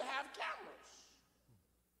room, you have cameras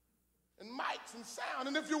and mics and sound.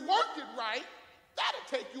 And if you work it right, that'll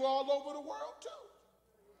take you all over the world too.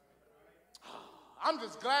 I'm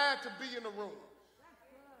just glad to be in the room.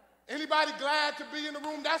 Anybody glad to be in the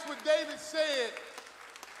room? That's what David said.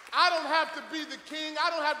 I don't have to be the king. I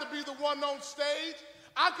don't have to be the one on stage.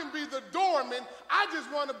 I can be the doorman. I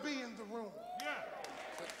just want to be in the room. Yeah.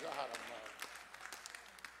 Good God Almighty.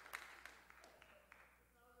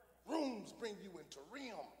 Rooms bring you into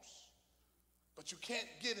realms, but you can't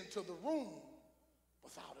get into the room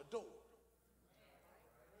without a door.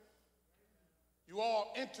 You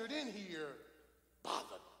all entered in here by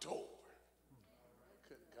the door.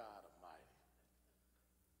 Good God Almighty.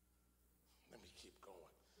 Let me keep going.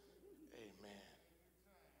 Amen.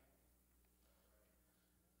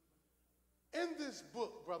 In this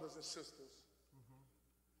book, brothers and sisters,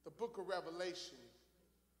 the book of Revelation,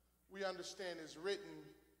 we understand is written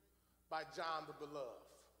by John the Beloved.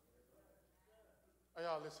 Are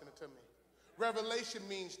y'all listening to me? Revelation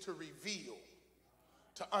means to reveal,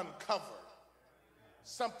 to uncover.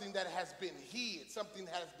 Something that has been hid, something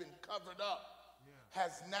that has been covered up,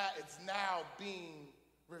 it's now being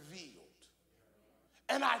revealed.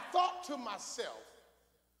 And I thought to myself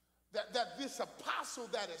that this apostle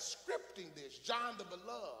that is scripting this, John the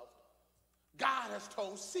Beloved, God has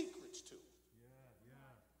told secrets to.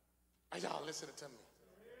 Are y'all listening to me?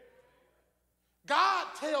 God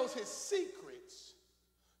tells his secrets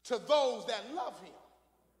to those that love him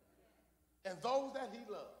and those that he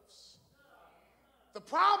loves. The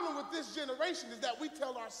problem with this generation is that we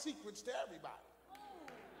tell our secrets to everybody.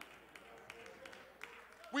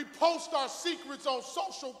 We post our secrets on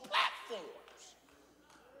social platforms.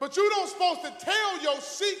 But you don't supposed to tell your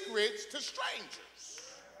secrets to strangers.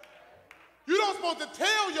 You don't supposed to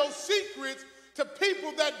tell your secrets to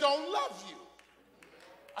people that don't love you.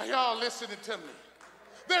 Are y'all listening to me?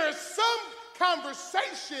 There is some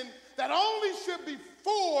conversation that only should be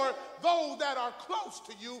for those that are close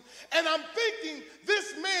to you. And I'm thinking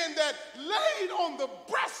this man that laid on the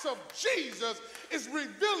breast of Jesus is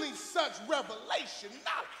revealing such revelation.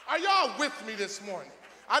 Now, are y'all with me this morning?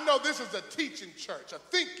 I know this is a teaching church, a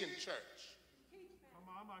thinking church. Come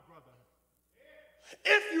on, my brother.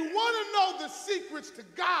 If you want to know the secrets to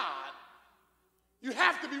God, you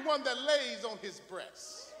have to be one that lays on his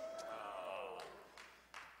breast.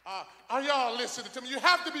 Are y'all listening to me? You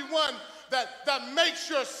have to be one that makes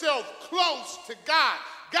yourself close to God.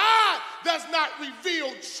 God does not reveal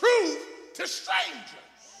truth to to strangers.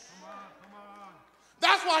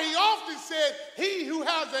 That's why he often said, he who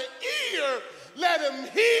has an ear, let him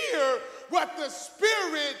hear what the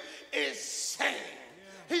Spirit is saying.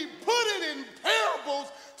 He put it in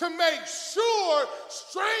parables to make sure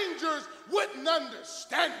strangers wouldn't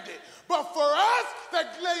understand it. But for us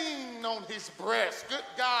that lean on his breast, good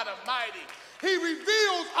God Almighty, he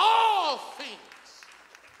reveals all things.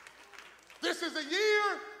 This is a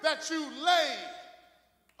year that you lay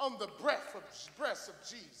on the breast of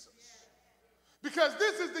Jesus. Because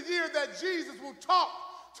this is the year that Jesus will talk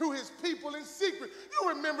to his people in secret. You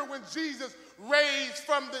remember when Jesus raised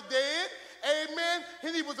from the dead, amen,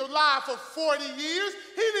 and he was alive for 40 years.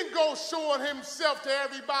 He didn't go showing himself to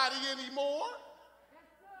everybody anymore.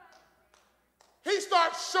 He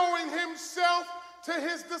starts showing himself to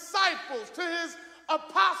his disciples, to his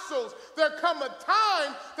apostles. There come a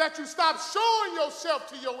time that you stop showing yourself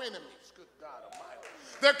to your enemies. Good God Almighty.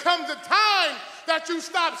 There comes a time that you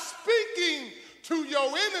stop speaking to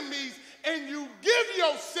your enemies and you give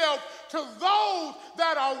yourself to those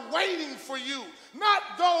that are waiting for you, not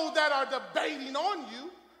those that are debating on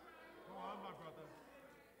you.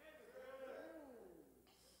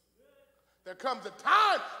 There comes a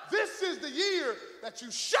time, this is the year that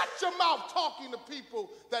you shut your mouth talking to people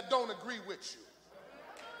that don't agree with you.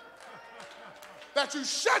 That you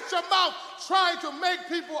shut your mouth trying to make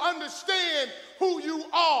people understand who you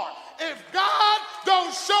are. If God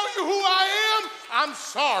don't show you who I am, I'm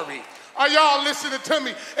sorry. Are y'all listening to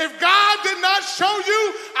me? If God did not show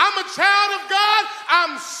you I'm a child of God,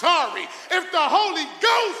 I'm sorry. If the Holy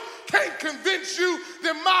Ghost can't convince you,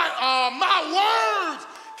 then my words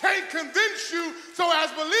can't convince you. So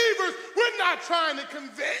as believers, we're not trying to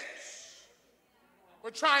convince. We're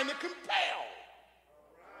trying to compel.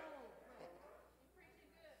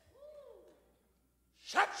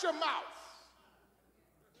 Shut your mouth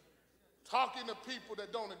talking to people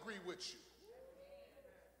that don't agree with you.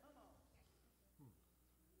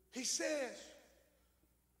 He says,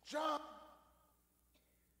 John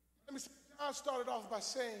started off by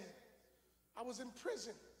saying, I was in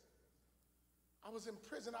prison. I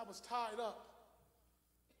was tied up.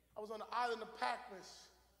 I was on the island of Patmos.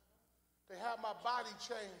 They had my body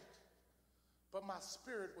chained, but my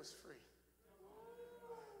spirit was free.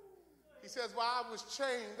 He says, while I was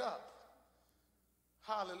chained up,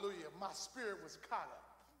 hallelujah, my spirit was caught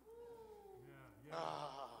up.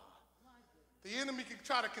 The enemy could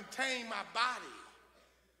try to contain my body.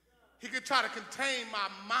 He could try to contain my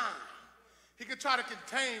mind. He could try to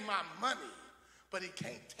contain my money, but he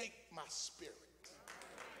can't take my spirit.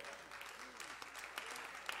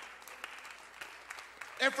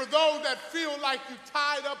 And for those that feel like you're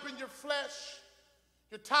tied up in your flesh,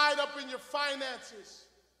 you're tied up in your finances,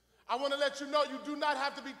 I want to let you know you do not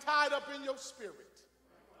have to be tied up in your spirit.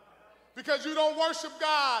 Because you don't worship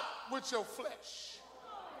God with your flesh.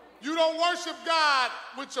 You don't worship God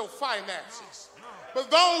with your finances.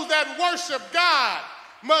 But those that worship God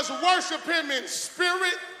must worship him in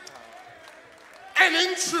spirit and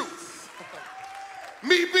in truth.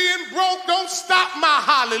 Me being broke don't stop my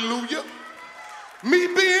hallelujah. Me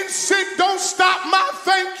being sick don't stop my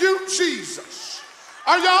thank you, Jesus.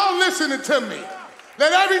 Are y'all listening to me?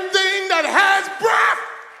 Let everything that has breath.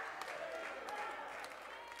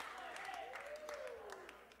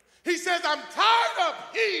 He says, I'm tied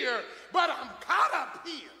up here, but I'm caught up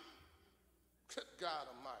here. Good God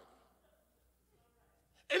Almighty.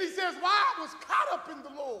 And he says, while I was caught up in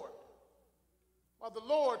the Lord, while the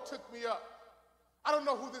Lord took me up. I don't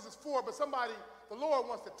know who this is for, but somebody, the Lord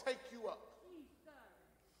wants to take you up.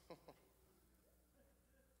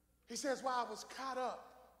 He says, while I was caught up,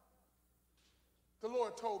 the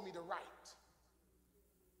Lord told me to write.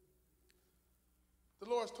 The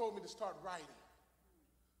Lord's told me to start writing.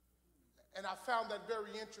 And I found that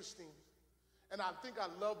very interesting. And I think I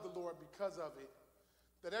love the Lord because of it,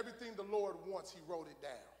 that everything the Lord wants, he wrote it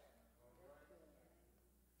down.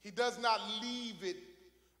 He does not leave it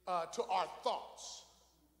to our thoughts.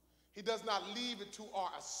 He does not leave it to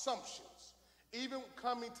our assumptions. Even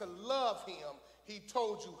coming to love him, he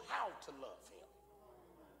told you how to love him.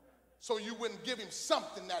 So you wouldn't give him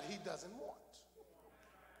something that he doesn't want.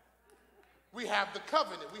 We have the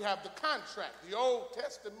covenant, we have the contract, the Old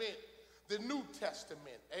Testament, the New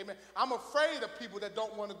Testament. Amen. I'm afraid of people that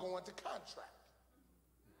don't want to go into contract.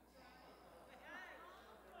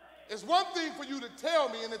 It's one thing for you to tell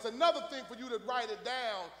me, and it's another thing for you to write it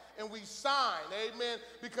down and we sign. Amen.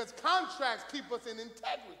 Because contracts keep us in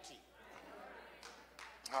integrity.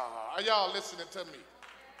 Are y'all listening to me?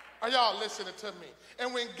 Are y'all listening to me?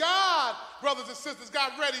 And when God, brothers and sisters,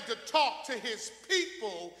 got ready to talk to his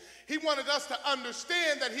people, he wanted us to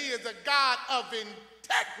understand that he is a God of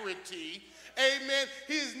integrity. Amen.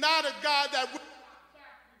 He is not a God that will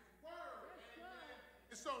back his word. Amen.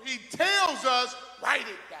 And so he tells us, write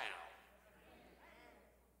it down.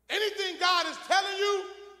 Anything God is telling you,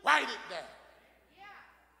 write it down.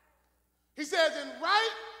 He says, and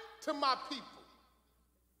write to my people.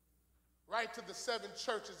 Write to the 7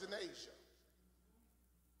 churches in Asia.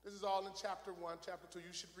 This is all in chapter 1. Chapter 2,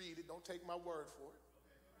 you should read it. Don't take my word for it.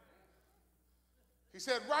 He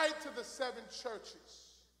said, write to the 7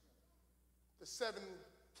 churches, the 7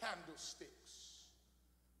 candlesticks,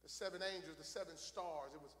 the 7 angels, the 7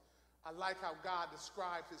 stars. I like how God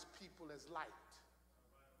described his people as light.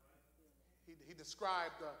 He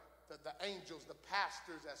described the angels, the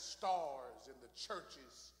pastors as stars, and the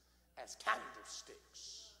churches as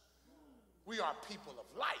candlesticks. We are people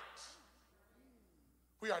of light.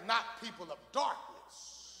 We are not people of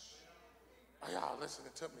darkness. Are y'all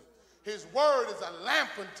listening to me? His word is a lamp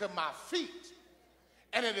unto my feet,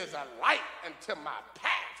 and it is a light unto my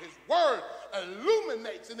path. His word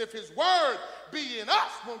illuminates, and if his word be in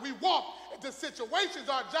us, when we walk into situations,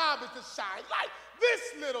 our job is to shine light. This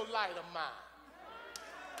little light of mine,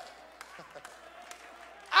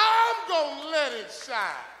 I'm going to let it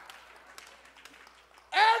shine.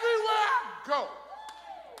 Everywhere I go,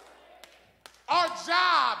 our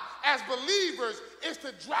job as believers is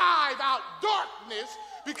to drive out darkness,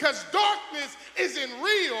 because darkness isn't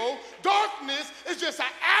real. Darkness is just an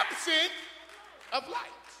absence of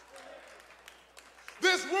light.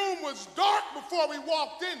 This room was dark before we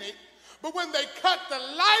walked in it, but when they cut the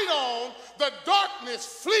light on, the darkness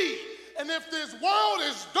flees. And if this world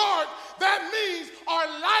is dark, that means our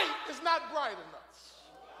light is not bright enough.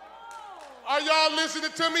 Are y'all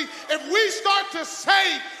listening to me? If we start to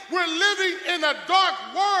say we're living in a dark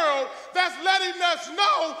world, that's letting us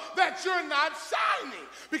know that you're not shining.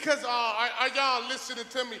 Because, are y'all listening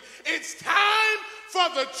to me? It's time for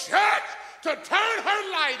the church to turn her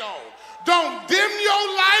light on. Don't dim your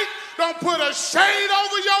light. Don't put a shade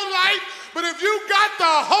over your light. But if you got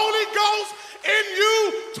the Holy Ghost in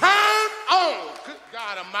you, turn on. Good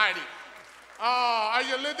God Almighty.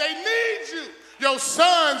 They need you. Your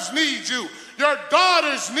sons need you. Your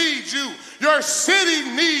daughters need you. Your city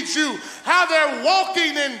needs you. How they're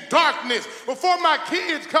walking in darkness. Before my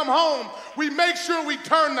kids come home, we make sure we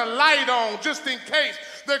turn the light on just in case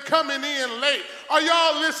they're coming in late. Are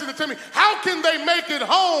y'all listening to me? How can they make it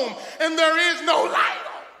home and there is no light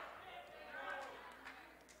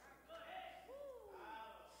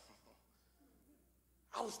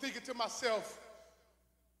on? I was thinking to myself,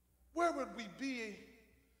 where would we be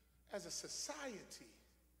as a society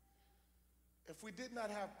if we did not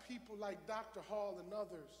have people like Dr. Hall and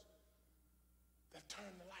others that turn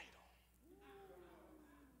the light on?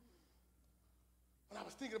 When I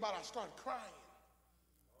was thinking about it, I started crying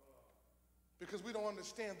because we don't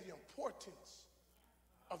understand the importance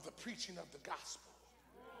of the preaching of the gospel.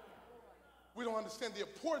 We don't understand the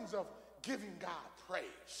importance of giving God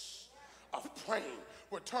praise, of praying.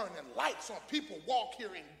 We're turning lights on. People walk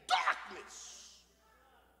here in darkness.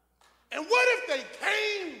 And what if they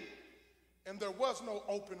came and there was no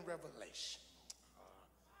open revelation?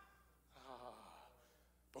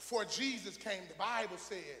 Before Jesus came, the Bible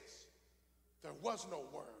says there was no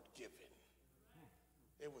word given.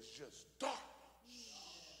 It was just darkness.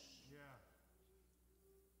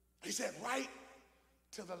 He said, right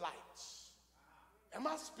to the lights. Am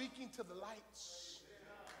I speaking to the lights?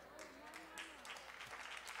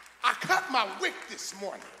 I cut my wick this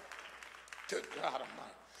morning. Good God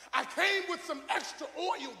Almighty. I came with some extra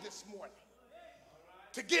oil this morning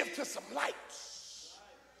to give to some lights.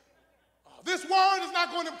 This word is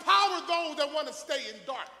not going to empower those that want to stay in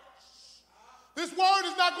darkness. This word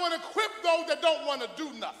is not going to equip those that don't want to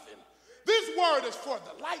do nothing. This word is for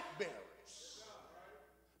the light bearers.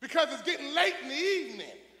 Because it's getting late in the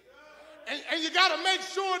evening. And you got to make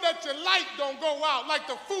sure that your light don't go out like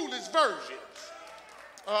the foolish virgins.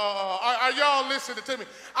 Are y'all listening to me?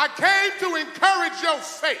 I came to encourage your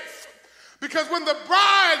faith. Because when the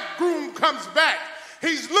bridegroom comes back,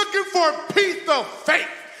 he's looking for a piece of faith.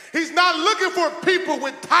 He's not looking for people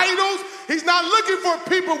with titles. He's not looking for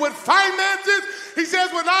people with finances. He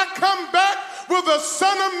says, when I come back, will the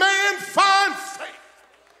Son of Man find faith?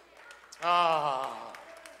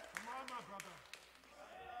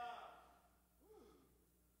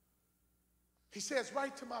 He says,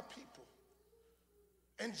 write to my people.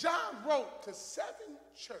 And John wrote to 7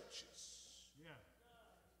 churches.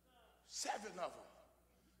 7 of them,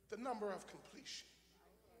 the number of completion.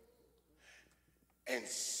 in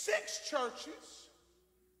 6 churches,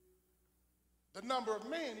 the number of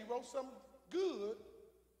men, he wrote something good,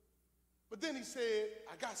 but then he said,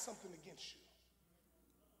 I got something against you.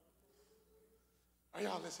 Are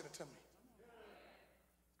y'all listening to me?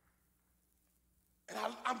 And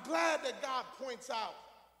I'm glad that God points out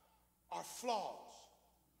our flaws.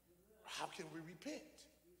 How can we repent?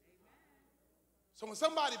 So when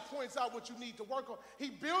somebody points out what you need to work on, he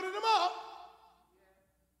building them up.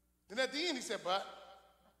 Then at the end he said, but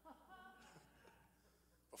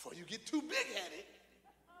before you get too big-headed,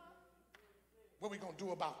 what are we going to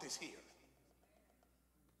do about this here?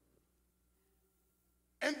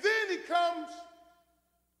 And then he comes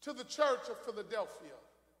to the church of Philadelphia,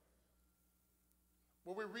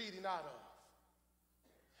 where we're reading out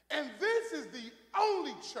of. And this is the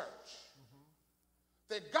only church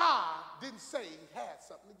that God didn't say he had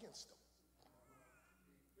something against them.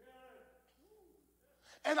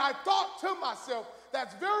 And I thought to myself,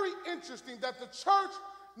 that's very interesting that the church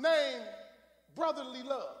named Brotherly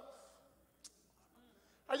Love.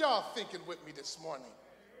 Are y'all thinking with me this morning?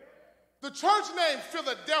 The church named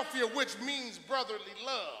Philadelphia, which means brotherly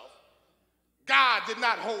love, God did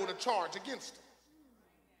not hold a charge against them.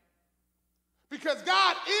 Because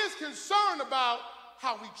God is concerned about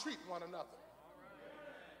how we treat one another.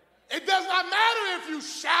 It does not matter if you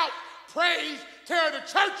shout, praise, tear the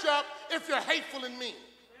church up if you're hateful and mean.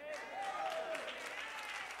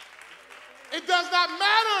 It does not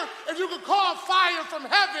matter if you can call fire from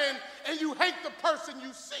heaven and you hate the person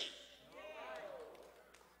you see.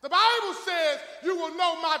 The Bible says you will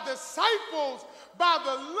know my disciples by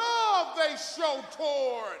the love they show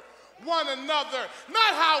toward one another.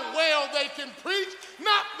 Not how well they can preach,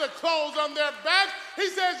 not the clothes on their back. He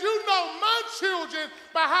says you know my children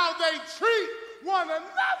by how they treat one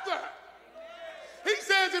another. He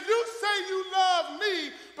says if you say you love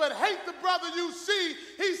me but hate the brother you see,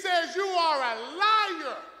 he says you are a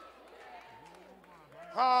liar.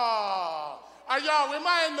 Am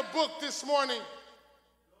I in the book this morning?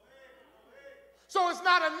 So it's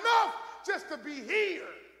not enough just to be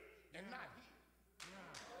here and not here.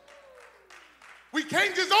 We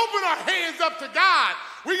can't just open our hands up to God.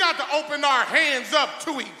 We got to open our hands up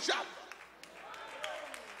to each other.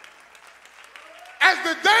 As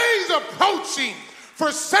the days approaching,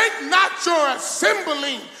 forsake not your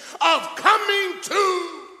assembling of coming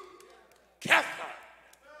together.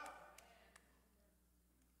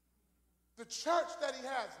 The church that he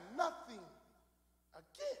has nothing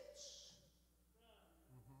against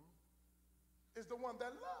is the one that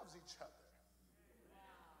loves each other.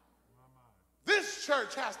 This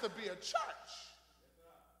church has to be a church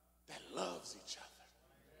that loves each other,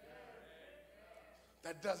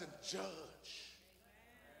 that doesn't judge.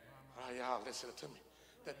 Oh, y'all listen to me.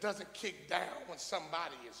 That doesn't kick down when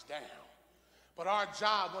somebody is down. But our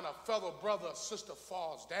job when a fellow brother or sister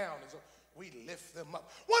falls down is we lift them up.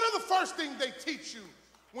 One of the first things they teach you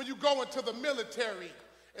when you go into the military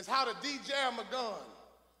is how to de-jam a gun.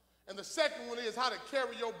 And the second one is how to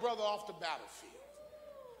carry your brother off the battlefield.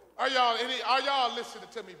 Are y'all listening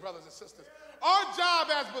to me, brothers and sisters? Our job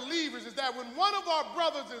as believers is that when one of our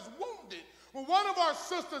brothers is wounded, when one of our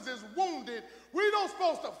sisters is wounded, we don't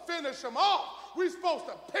supposed to finish them off. We're supposed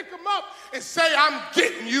to pick them up and say, I'm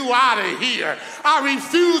getting you out of here. I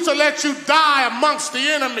refuse to let you die amongst the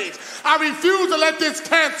enemies. I refuse to let this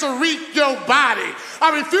cancer reach your body.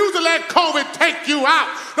 I refuse to let COVID take you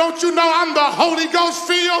out. Don't you know I'm the Holy Ghost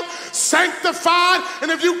filled, sanctified,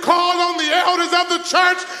 and if you call on the elders of the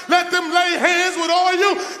church, let them lay hands with all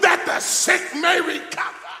you, that the sick may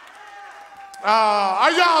recover.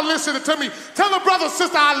 Are y'all listening to me? Tell a brother,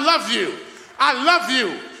 sister, I love you. I love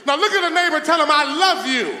you. Now look at the neighbor and tell him, I love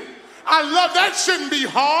you. That shouldn't be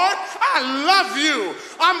hard. I love you.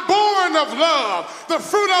 I'm born of love. The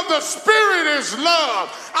fruit of the Spirit is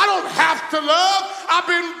love. I don't have to love. I've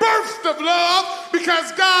been birthed of love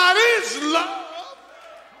because God is love.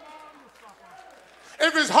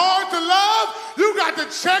 If it's hard to love, you got to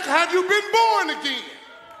check, have you been born again?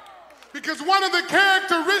 Because one of the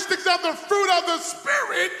characteristics of the fruit of the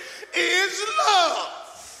Spirit is love.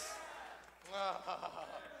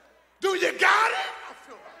 Do you got it? I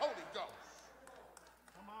feel the Holy Ghost.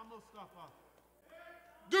 Come on, Mustafa.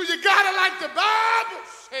 Do you got it like the Bible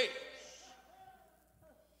says?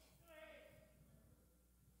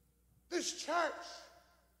 This church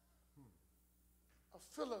of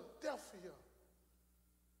Philadelphia,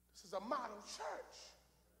 this is a model church.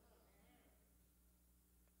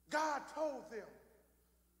 God told them,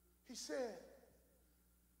 he said,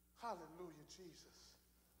 hallelujah, Jesus.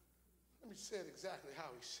 Let me say it exactly how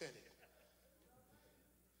he said it.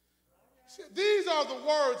 He said, these are the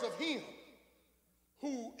words of him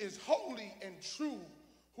is holy and true,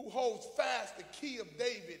 who holds fast the key of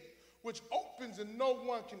David, which opens and no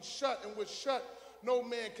one can shut, and which shut no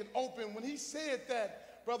man can open. When he said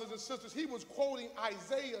that, brothers and sisters, he was quoting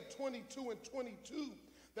Isaiah 22 and 22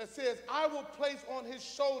 that says, I will place on his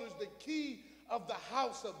shoulders the key of the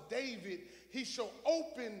house of David. He shall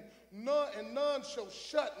open, and none shall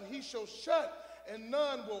shut, and he shall shut, and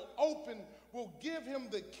none will open. Will give him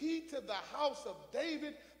the key to the house of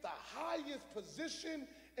David, the highest position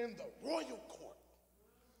in the royal court.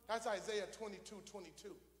 That's Isaiah 22, 22.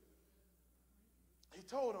 He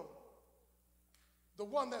told him, the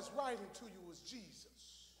one that's writing to you is Jesus.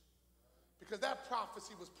 Because that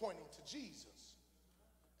prophecy was pointing to Jesus.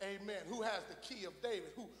 Amen. Who has the key of David?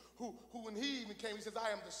 Who when he even came, he says,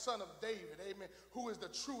 I am the son of David. Amen. Who is the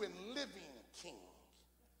true and living king.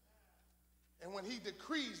 And when he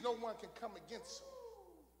decrees, no one can come against him.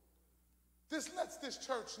 This lets this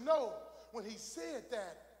church know when he said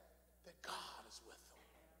that God is with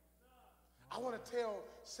him. I want to tell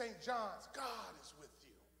St. John's, God is with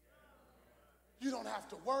you. You don't have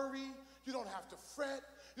to worry. You don't have to fret.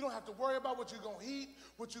 You don't have to worry about what you're going to eat,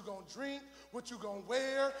 what you're going to drink, what you're going to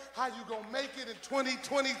wear, how you're going to make it in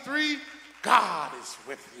 2023. God is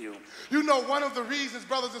with you. You know, one of the reasons,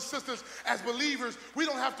 brothers and sisters, as believers, we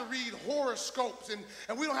don't have to read horoscopes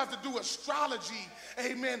and we don't have to do astrology,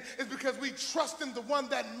 amen, is because we trust in the one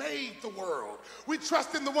that made the world. We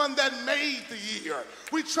trust in the one that made the year.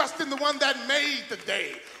 We trust in the one that made the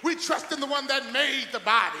day. We trust in the one that made the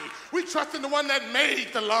body. We trust in the one that made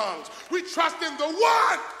the lungs. We trust in the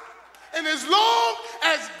one. And as long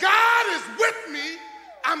as God is with me,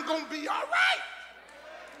 I'm going to be all right.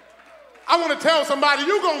 I want to tell somebody,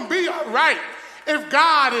 you're going to be all right if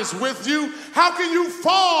God is with you. How can you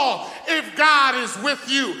fall if God is with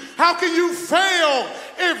you? How can you fail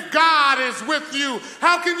if God is with you?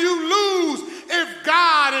 How can you lose if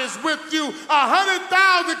God is with you?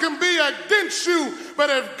 100,000 can be against you, but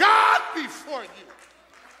if God be for you,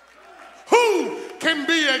 who can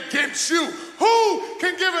be against you? Who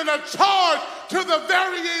can give in a charge to the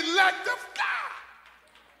very elect of God?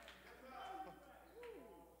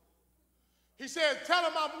 He said, tell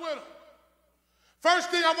them I'm with them.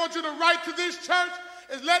 First thing I want you to write to this church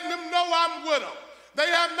is letting them know I'm with them. They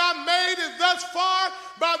have not made it thus far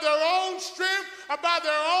by their own strength or by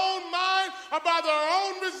their own mind or by their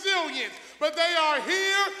own resilience, but they are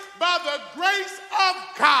here by the grace of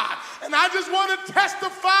God. And I just want to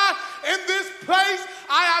testify in this place,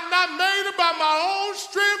 I have not made it by my own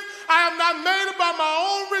strength. I have not made it by my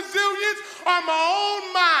own resilience or my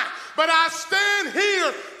own mind, but I stand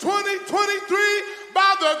here 2023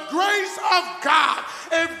 by the grace of God.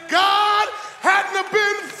 If God hadn't have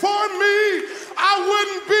been for me, I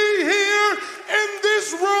wouldn't be here in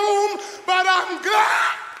this room, but I'm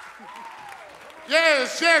glad.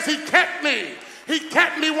 Yes, he kept me. He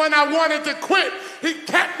kept me when I wanted to quit. He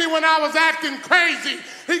kept me when I was acting crazy.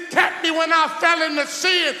 He kept me when I fell into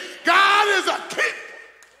sin. God is a keeper.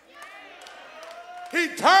 He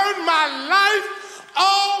turned my life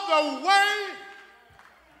all the way.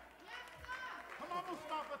 Come on,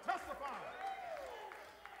 Mustafa, testify.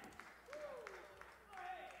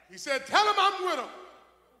 He said, tell them I'm with them.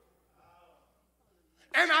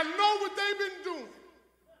 And I know what they've been doing.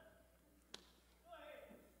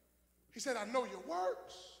 He said, I know your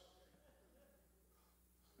works.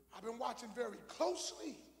 I've been watching very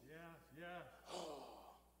closely.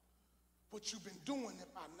 What you've been doing in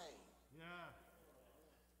my name.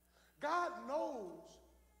 God knows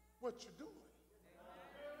what you're doing.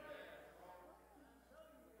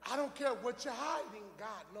 I don't care what you're hiding,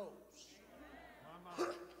 God knows.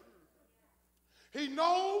 He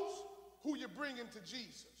knows who you're bringing to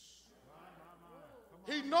Jesus.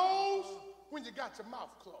 He knows when you got your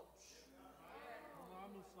mouth closed.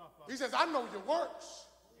 He says, I know your works.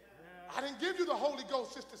 I didn't give you the Holy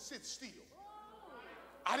Ghost just to sit still.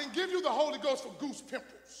 I didn't give you the Holy Ghost for goose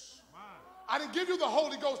pimples. I didn't give you the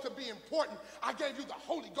Holy Ghost to be important. I gave you the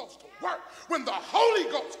Holy Ghost to work. When the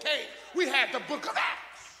Holy Ghost came, we had the book of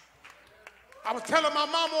Acts. I was telling my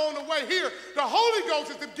mama on the way here, the Holy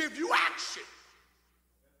Ghost is to give you action.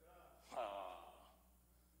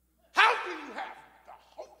 How can you have the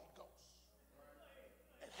Holy Ghost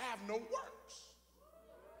and have no works?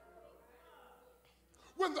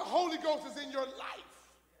 When the Holy Ghost is in your life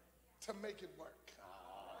to make it work.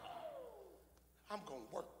 I'm going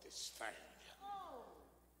to work this thing.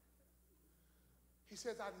 He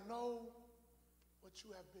says, I know what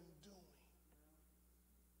you have been doing.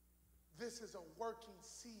 This is a working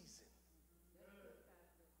season.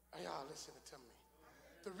 Are y'all listening to me?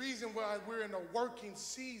 The reason why we're in a working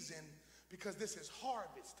season, because this is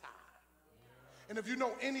harvest time. And if you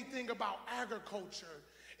know anything about agriculture,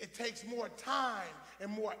 it takes more time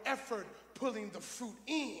and more effort pulling the fruit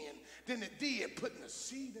in than it did putting the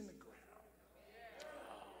seed in the ground.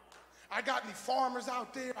 I got any farmers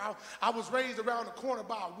out there? I was raised around the corner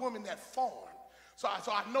by a woman that farmed. So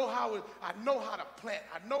I know how to plant.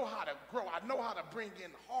 I know how to grow. I know how to bring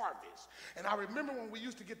in harvest. And I remember when we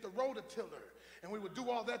used to get the rototiller and we would do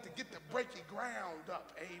all that to get the breaky ground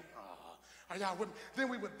up. Amen. Then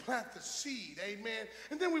we would plant the seed, amen.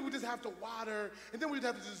 And then we would just have to water, and then we'd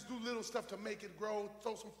have to just do little stuff to make it grow,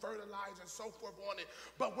 throw some fertilizer and so forth on it.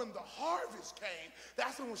 But when the harvest came,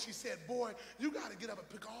 that's when she said, boy, you got to get up and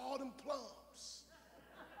pick all them plums.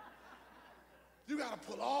 You got to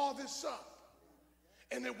pull all this up.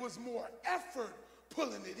 And it was more effort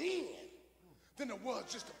pulling it in than it was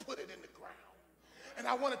just to put it in the ground. And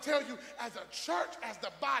I want to tell you, as a church, as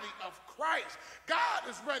the body of Christ, God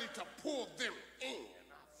is ready to pull them in.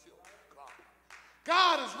 I feel God.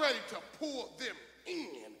 God is ready to pull them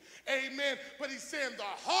in. Amen. But he's saying the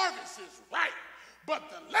harvest is ripe, but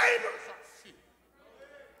the laborers are few.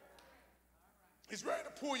 He's ready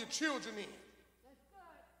to pull your children in.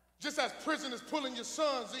 Just as prison is pulling your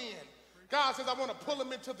sons in. God says, I want to pull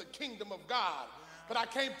them into the kingdom of God. But I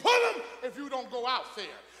can't pull them if you don't go out there.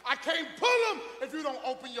 I can't pull them if you don't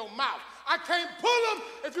open your mouth. I can't pull them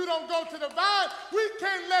if you don't go to the vine. We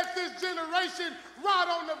can't let this generation rot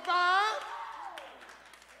on the vine.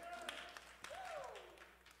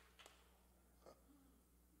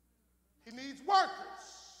 He needs workers.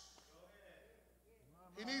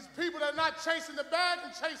 He needs people that are not chasing the bag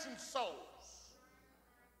and chasing souls.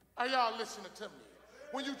 Are y'all listening to me?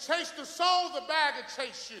 When you chase the soul, the bag will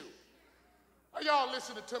chase you. Are y'all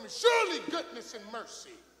listening to me? Surely goodness and mercy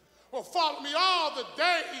will follow me all the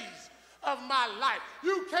days of my life.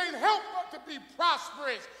 You can't help but to be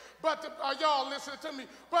prosperous, are y'all listening to me?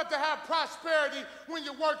 But to have prosperity when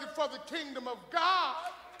you're working for the kingdom of God.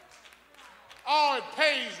 Oh, it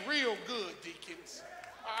pays real good, deacons.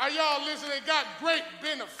 Are y'all listening? It got great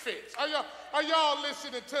benefits. Are y'all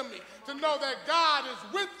listening to me? To know that God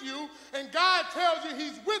is with you, and God tells you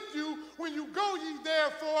he's with you when you go ye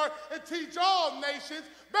therefore and teach all nations,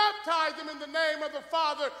 baptize them in the name of the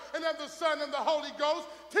Father and of the Son and the Holy Ghost,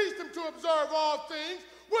 teach them to observe all things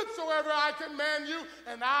whatsoever I command you,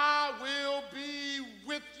 and I will be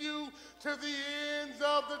with you to the ends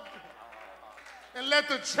of the... And let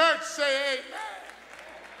the church say amen.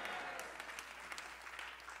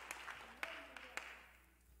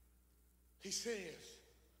 He says,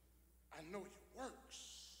 I know your works.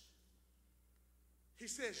 He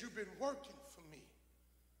says, you've been working for me.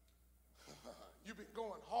 You've been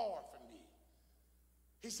going hard for me.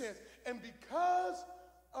 He says, and because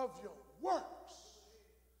of your works,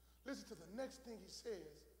 listen to the next thing he says,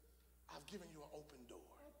 I've given you an open door.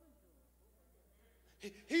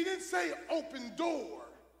 He didn't say open door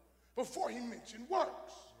before he mentioned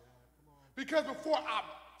works. Because before I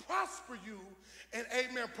prosper you and,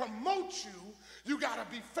 amen, promote you, you got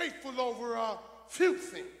to be faithful over a few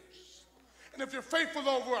things. And if you're faithful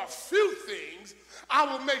over a few things, I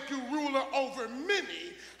will make you ruler over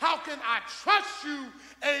many. How can I trust you,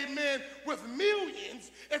 amen, with millions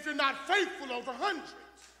if you're not faithful over hundreds?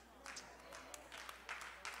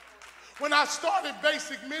 When I started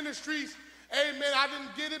Basic Ministries, amen, I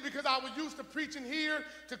didn't get it because I was used to preaching here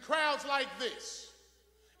to crowds like this.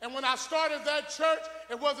 And when I started that church,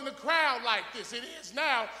 it wasn't a crowd like this. It is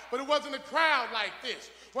now, but it wasn't a crowd like this.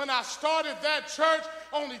 When I started that church,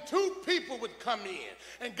 only 2 people would come in.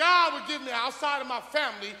 And God would give me, outside of my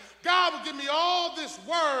family, God would give me all this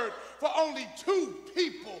word for only 2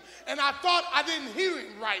 people. And I thought I didn't hear it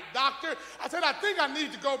right, doctor. I said, I think I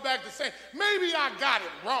need to go back to saying, maybe I got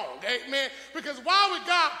it wrong, amen. Because why would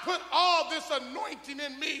God put all this anointing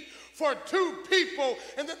in me for 2 people?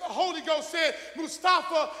 And then the Holy Ghost said,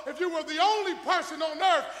 Mustafa, if you were the only person on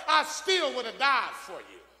earth, I still would have died for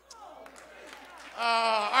you.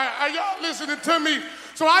 Are y'all listening to me?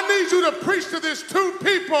 So I need you to preach to this 2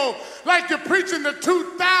 people like you're preaching to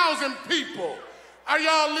 2,000 people. Are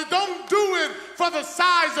y'all, don't do it for the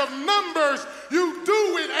size of numbers. You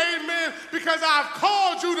do it, amen, because I've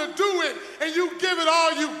called you to do it, and you give it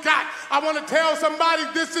all you got. I want to tell somebody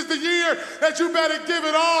this is the year that you better give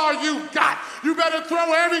it all you got. You better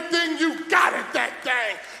throw everything you got at that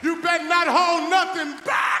thing. You better not hold nothing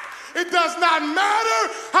back. It does not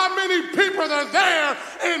matter how many people are there.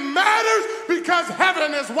 It matters because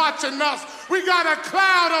heaven is watching us. We got a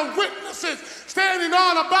cloud of witnesses standing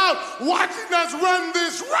all about watching us run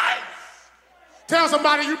this race. Tell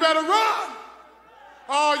somebody you better run.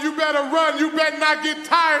 Oh, you better run. You better not get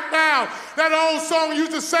tired now. That old song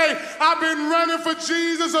used to say, I've been running for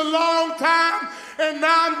Jesus a long time, and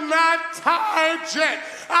I'm not tired yet.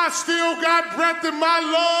 I still got breath in my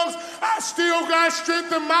lungs. I still got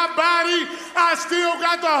strength in my body. I still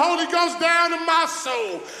got the Holy Ghost down in my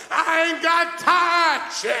soul. I ain't got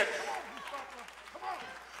tired yet.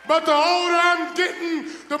 But the older I'm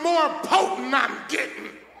getting, the more potent I'm getting.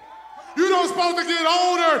 You don't supposed to get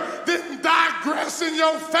older, then digress in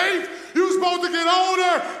your faith. You're supposed to get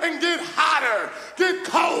older and get hotter, get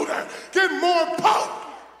colder, get more potent.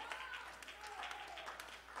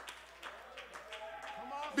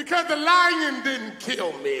 Because the lion didn't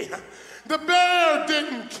kill me. The bear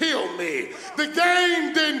didn't kill me. The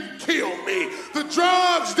game didn't kill me. The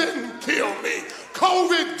drugs didn't kill me.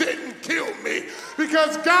 COVID didn't kill me.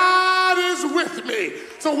 Because God is with me.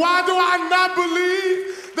 So why do I not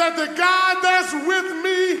believe that the God that's with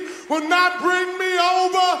me will not bring me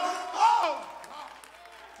over? Oh,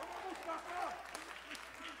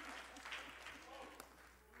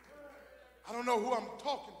 I don't know who I'm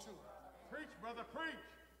talking to. Preach, brother, preach.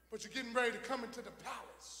 But you're getting ready to come into the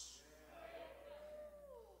palace.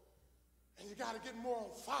 And you got to get more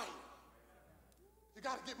on fire. You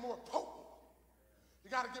got to get more potent. You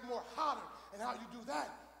got to get more hotter. And how you do that,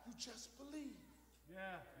 you just believe.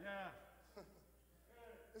 Yeah.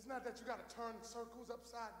 It's not that you got to turn circles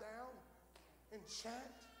upside down and chant.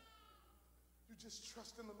 You just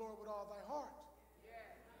trust in the Lord with all thy heart.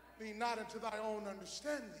 Lean not into thy own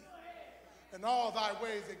understanding. In all thy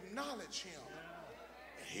ways acknowledge him.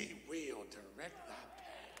 And he will direct thy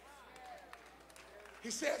path. He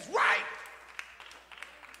says, right.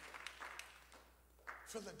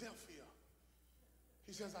 Philadelphia.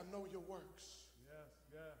 He says, I know your works.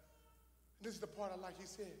 Yes. And this is the part I like. He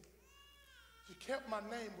said, you kept my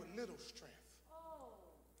name with little strength.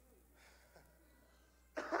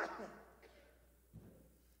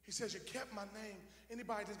 He says, you kept my name.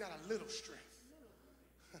 Anybody just got a little strength.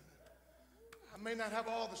 I may not have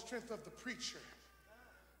all the strength of the preacher.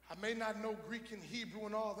 I may not know Greek and Hebrew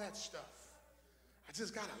and all that stuff. I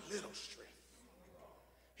just got a little strength.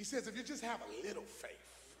 He says, if you just have a little faith,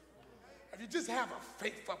 if you just have a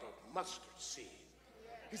faith of a mustard seed,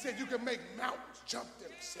 he said you can make mountains jump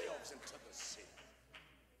themselves into the sea.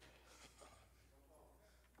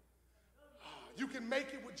 You can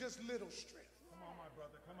make it with just little strength. Come on, my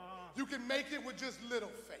brother, come on. You can make it with just little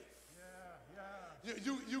faith.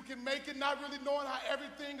 You can make it not really knowing how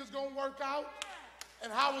everything is going to work out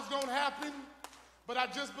and how it's going to happen, but I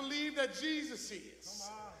just believe that Jesus is.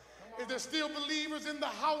 Come on. If there's still believers in the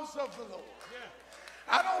house of the Lord.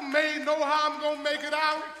 I don't know how I'm going to make it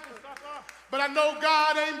out, but I know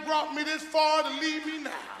God ain't brought me this far to leave me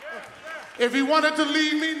now. If he wanted to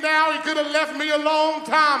leave me now, he could have left me a long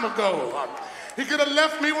time ago. He could have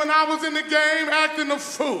left me when I was in the game acting a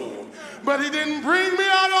fool, but he didn't bring me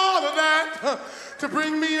out all of that to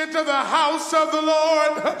bring me into the house of the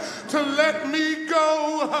Lord, to let me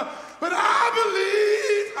go. But I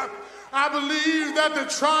believe that the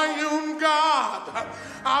triune God,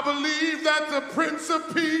 I believe that the Prince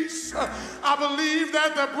of Peace, I believe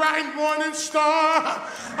that the bright morning star,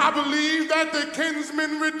 I believe that the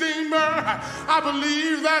kinsman redeemer, I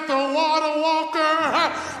believe that the water walker,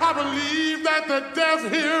 I believe that the deaf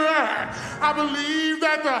hearer, I believe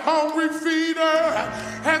that the hungry feeder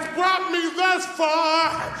has brought me thus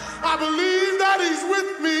far. I believe that he's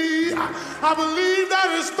with me. I believe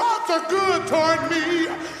that his thoughts are good toward me.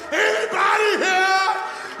 Anybody here,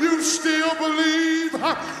 you still believe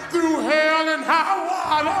through hell and high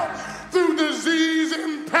water, through disease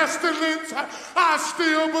and pestilence, I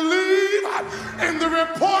still believe in the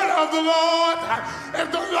report of the Lord.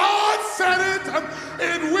 If the Lord said it,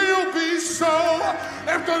 it will be so.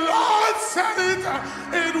 If the Lord said it,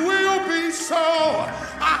 it will be so.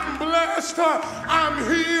 I'm blessed, I'm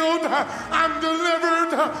healed, I'm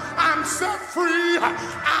delivered, I'm set free,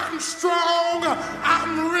 I'm strong,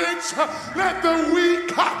 I'm rich. Let the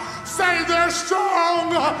weak say they're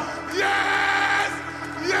strong. Yes,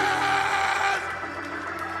 yes.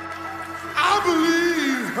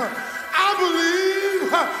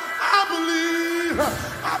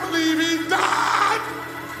 I believe he died.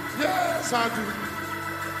 Yes, I do.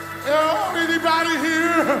 Anybody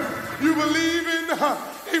here, you believe in,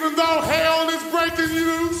 even though hell is breaking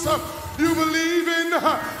loose, you believe in,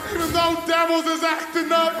 even though devils is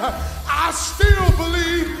acting up, I still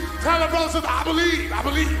believe. Tell the brother, I believe.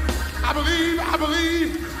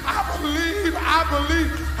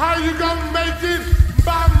 How you gonna make it?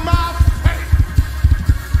 By my faith.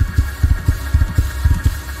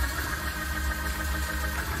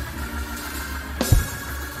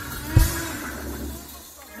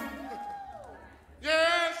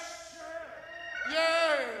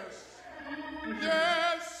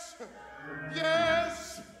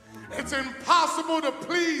 It's impossible to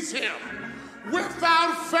please him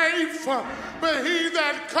without faith, but he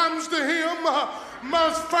that comes to him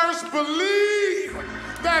must first believe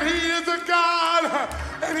that he is a God,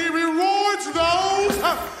 and he rewards those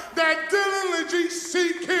that diligently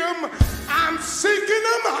seek him. I'm seeking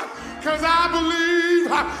him because I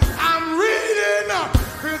believe. I'm reading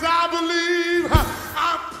because I believe.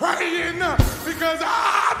 I'm praying because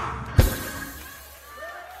I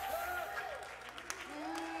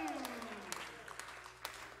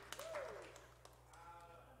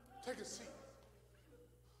Take a seat.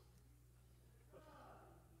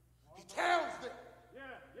 He tells them,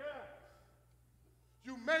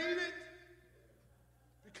 you made it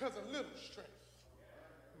because of little strength.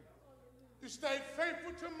 You stayed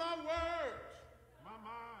faithful to my word.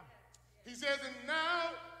 He says, and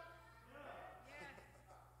now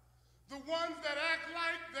the ones that act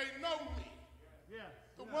like they know me,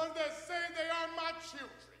 the ones that say they are my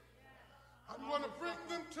children, I'm going to bring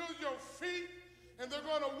them to your feet, and they're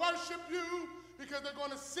going to worship you because they're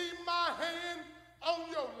going to see my hand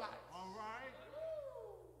on your life. All right.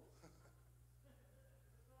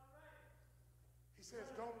 He says,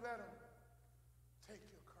 don't let them take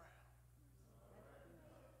your crown.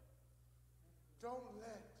 Don't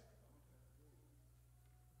let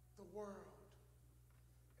the world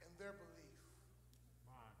and their belief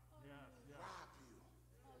rob you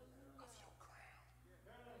of your crown.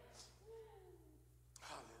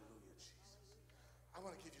 Hallelujah, Jesus. I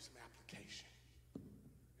want to give you some application, and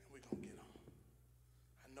we're going to get on.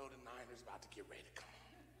 I know the Niners about to get ready to come on.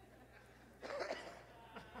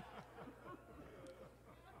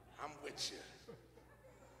 I'm with you.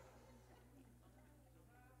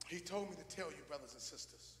 He told me to tell you, brothers and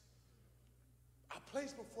sisters, I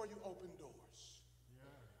place before you open doors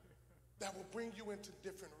that will bring you into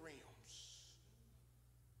different realms.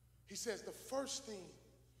 He says the first thing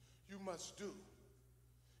you must do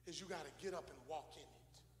is you got to get up and walk in it.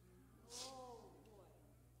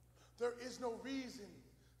 There is no reason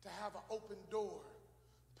to have an open door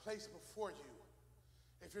placed before you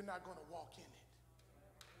if you're not going to walk in it.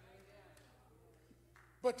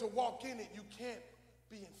 But to walk in it, you can't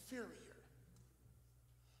be inferior.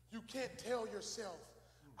 You can't tell yourself,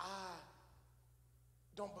 I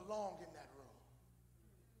don't belong in that room.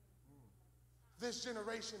 This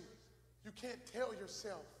generation, you can't tell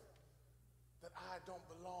yourself that I don't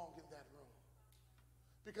belong in that room.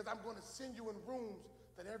 Because I'm going to send you in rooms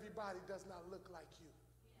that everybody does not look like you.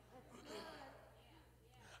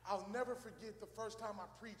 I'll never forget the first time I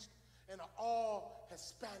preached in an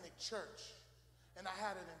all-Hispanic church, and I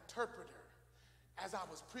had an interpreter. As I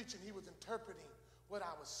was preaching, he was interpreting what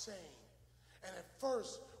I was saying. And at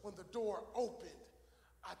first, when the door opened,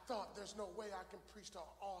 I thought there's no way I can preach to an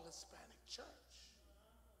all-Hispanic church.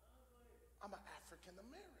 I'm an African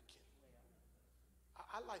American.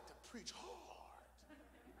 I like to preach hard.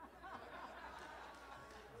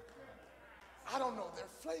 I don't know their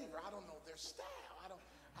flavor. I don't know their style. I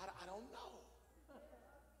don't know.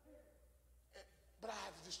 But I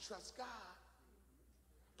had to just trust God.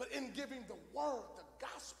 But in giving the word, the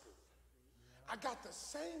gospel, I got the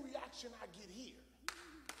same reaction I get here.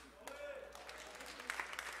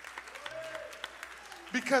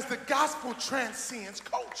 Because the gospel transcends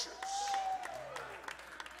cultures.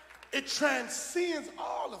 It transcends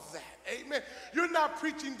all of that. Amen. You're not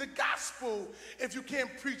preaching the gospel if you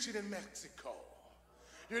can't preach it in Mexico.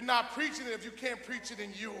 You're not preaching it if you can't preach it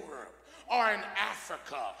in Europe or in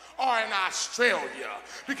Africa or in Australia.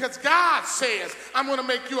 Because God says, I'm going to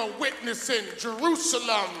make you a witness in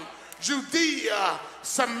Jerusalem, Judea,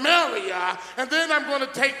 Samaria, and then I'm going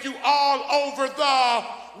to take you all over the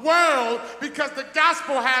world, because the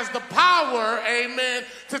gospel has the power, amen,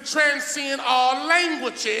 to transcend all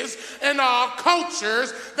languages and all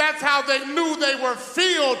cultures. That's how they knew they were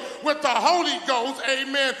filled with the Holy Ghost,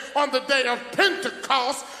 amen, on the day of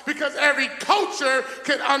Pentecost, because every culture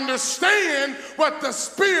could understand what the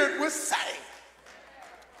Spirit was saying.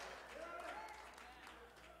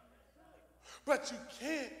 But you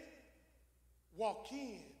can't walk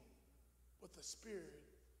in with the spirit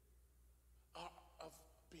of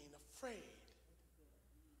being afraid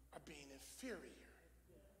or being inferior.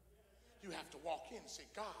 You have to walk in and say,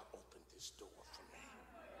 God, open this door for me.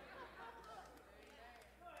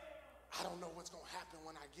 I don't know what's going to happen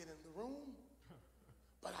when I get in the room,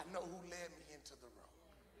 but I know who led me into the room.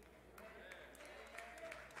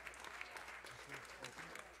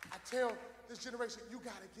 I tell this generation, you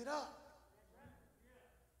got to get up.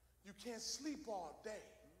 You can't sleep all day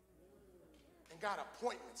and got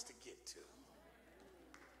appointments to get to.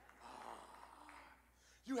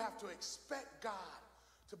 You have to expect God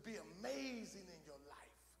to be amazing in your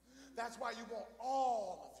life. That's why you want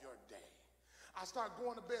all of your day. I start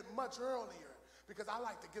going to bed much earlier because I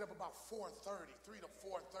like to get up about 4:30, 3 to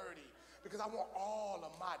 4:30, because I want all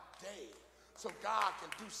of my day so God can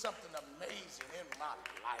do something amazing in my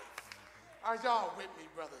life. Are y'all with me,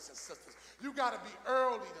 brothers and sisters? You got to be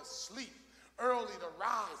early to sleep, early to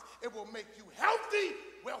rise. It will make you healthy,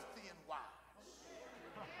 wealthy, and wise.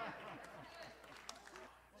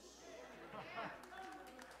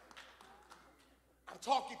 I'm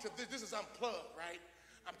talking to this is unplugged, right?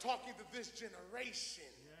 I'm talking to this generation.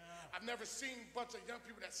 I've never seen a bunch of young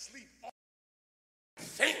people that sleep all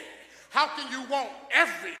thing. How can you want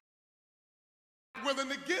every willing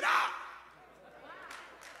to get up?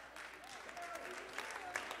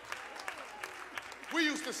 We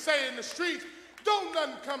used to say in the streets, don't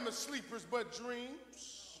nothing come to sleepers but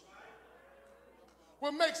dreams.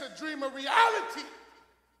 What makes a dream a reality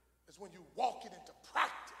is when you walk it into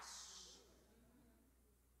practice.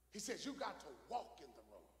 He says, you got to walk in the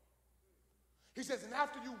room. He says, and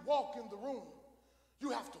after you walk in the room, you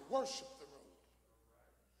have to worship the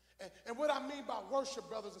room. And what I mean by worship,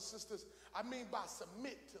 brothers and sisters, I mean by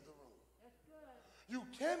submit to the room. You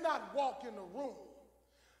cannot walk in a room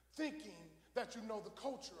thinking that you know the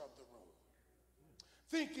culture of the room,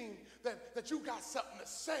 thinking that you got something to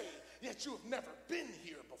say, yet you have never been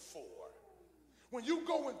here before. When you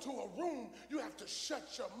go into a room, you have to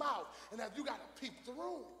shut your mouth and you got to peep the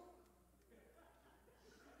room.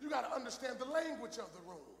 You got to understand the language of the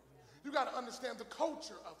room. You got to understand the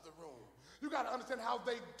culture of the room. You got to understand how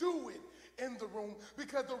they do it in the room,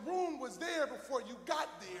 because the room was there before you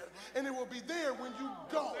got there, and it will be there when you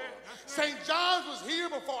go. St. John's was here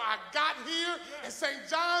before I got here, and St.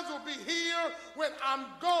 John's will be here when I'm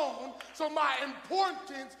gone. So my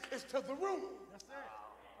importance is to the room.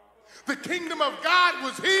 The kingdom of God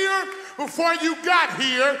was here before you got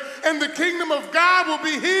here, and the kingdom of God will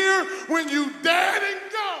be here when you dead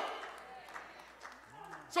and gone.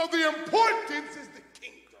 So the importance is the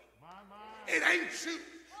kingdom. It ain't you.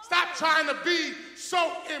 Stop trying to be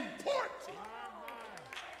so important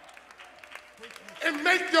and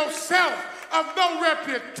make yourself of no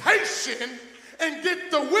reputation and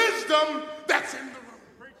get the wisdom that's in the room.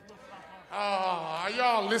 Oh, are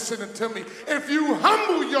y'all listening to me? If you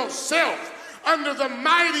humble yourself under the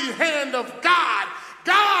mighty hand of God,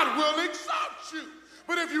 God will exalt you.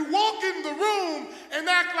 But if you walk in the room and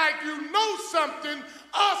act like you know something,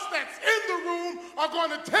 us that's in the room are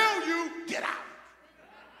going to tell you, get out.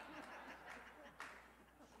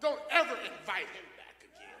 Don't ever invite him back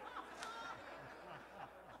again.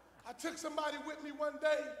 I took somebody with me one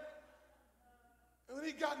day, and when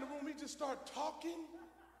he got in the room, he just started talking.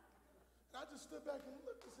 And I just stood back and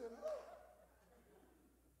looked and said, oh.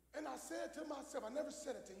 And I said to myself, I never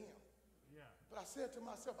said it to him, but I said to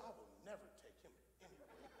myself, I will never take him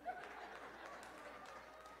anywhere.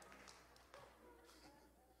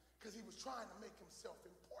 Because he was trying to make himself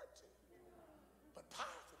important. But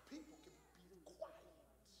powerful people can be quiet.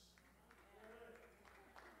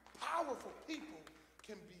 Powerful people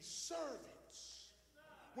can be servants.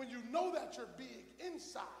 When you know that you're big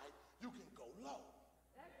inside, you can go low.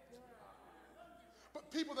 But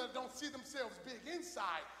people that don't see themselves big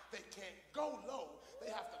inside, they can't go low. They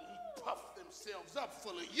have to puff themselves up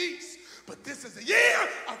full of yeast. But this is a year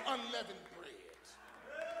of unleavened bread.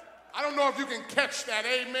 I don't know if you can catch that,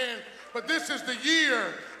 amen. But this is the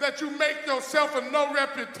year that you make yourself of no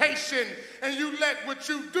reputation and you let what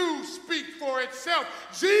you do speak for itself.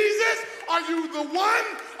 Jesus, are you the one,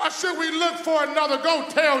 or should we look for another? Go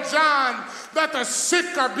tell John that the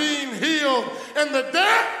sick are being healed and the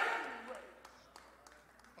dead.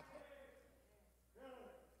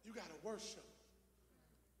 You got to worship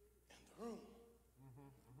in the room.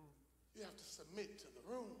 You have to submit to the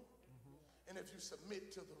room. And if you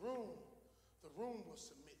submit to the room will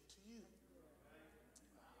submit to you.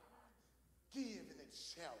 Give and it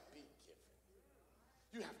shall be given.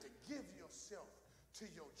 You have to give yourself to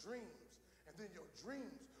your dreams, and then your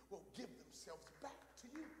dreams will give themselves back to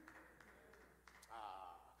you.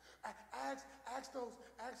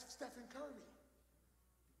 Ask Stephen Curry.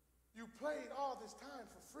 You played all this time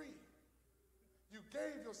for free. You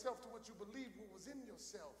gave yourself to what you believed what was in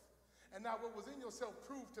yourself. And now what was in yourself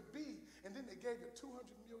proved to be, and then they gave you $200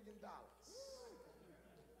 million.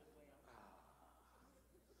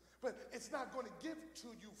 But it's not going to give to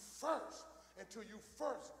you first until you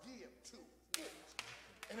first give to it.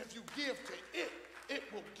 And if you give to it, it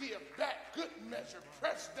will give back. Good measure,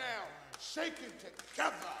 pressed down, shaken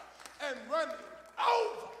together, and running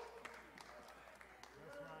over.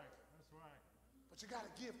 That's right. But you got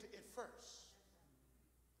to give to it first.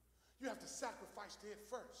 You have to sacrifice to it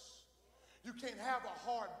first. You can't have a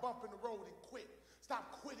hard bump in the road and quit.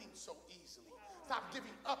 Stop quitting so easily. Stop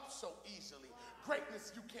giving up so easily.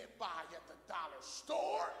 Greatness you can't buy at the dollar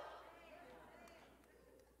store.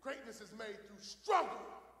 Greatness is made through struggle.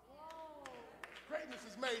 Greatness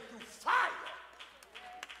is made through fire.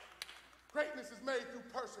 Greatness is made through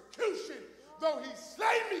persecution. Though he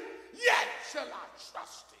slay me, yet shall I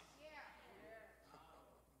trust him.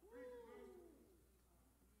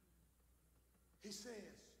 He says,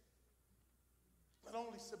 not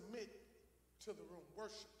only submit to the room,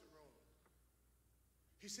 worship the room.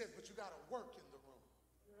 He says, but you got to work in the room.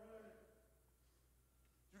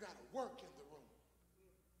 You got to work in the room.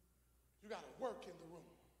 You got to work in the room.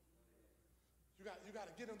 You got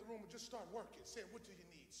to get in the room and just start working. Say, what do you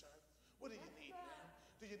need, sir? What do you need, man?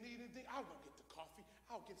 Do you need anything? I'll go get the coffee.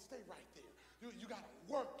 Stay right there. You got to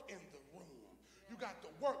work in the room. You got to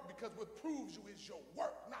work because what proves you is your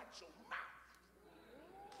work, not your mouth.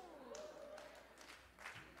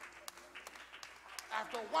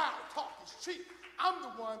 After a while, talk is cheap. I'm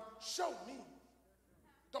the one, show me.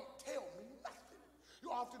 Don't tell me nothing.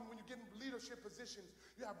 You often, when you get in leadership positions,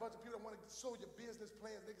 you have a bunch of people that want to show your business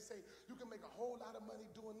plans. They can say, you can make a whole lot of money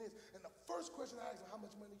doing this. And the first question I ask them, how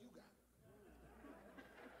much money you got?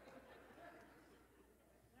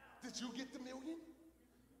 Did you get the million?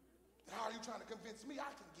 How are you trying to convince me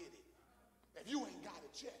I can get it if you ain't got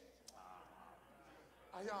it yet?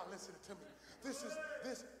 Are y'all listening to me? This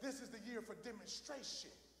is the year for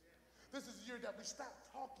demonstration. This is the year that we stop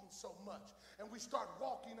talking so much and we start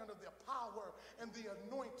walking under the power and the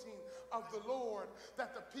anointing of the Lord,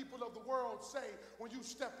 that the people of the world say, when you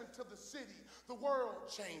step into the city, the world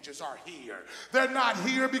changers are here. They're not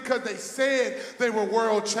here because they said they were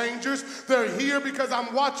world changers. They're here because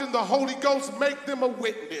I'm watching the Holy Ghost make them a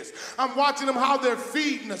witness. I'm watching them how they're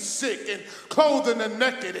feeding the sick and clothing the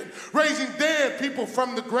naked and raising dead people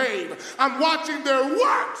from the grave. I'm watching their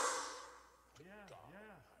works.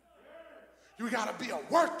 We got to be a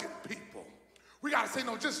working people. We got to say,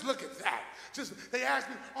 no, just look at that. They asked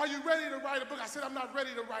me, are you ready to write a book? I said, I'm not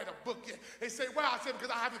ready to write a book yet. They say, well, I said,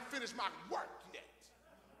 because I haven't finished my work yet.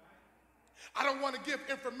 I don't want to give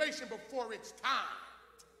information before it's time.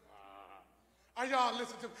 Are y'all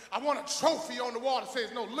listening to me? I want a trophy on the wall that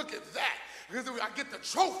says, no, look at that. Because if I get the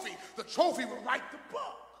trophy will write the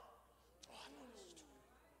book. Oh, I know this is true.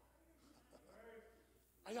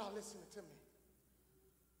 Are y'all listening to me?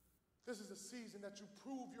 This is a season that you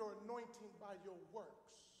prove your anointing by your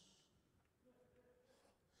works.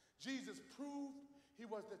 Jesus proved he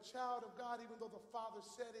was the child of God, even though the Father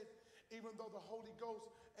said it, even though the Holy Ghost,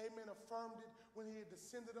 amen, affirmed it when he had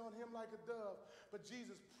descended on him like a dove. But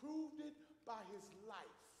Jesus proved it by his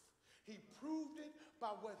life. He proved it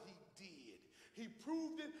by what he did. He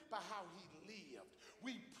proved it by how he lived.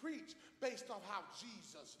 We preach based off how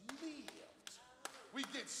Jesus lived. We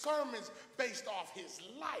get sermons based off his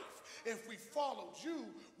life. If we followed you,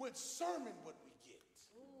 what sermon would we get?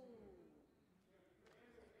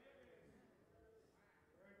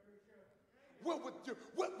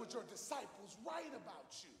 What would your disciples write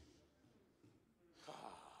about you?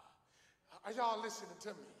 Are y'all listening to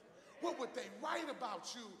me? What would they write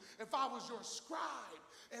about you if I was your scribe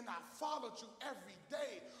and I followed you every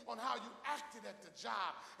day on how you acted at the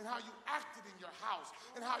job and how you acted in your house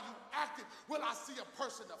and how you acted? Will I see a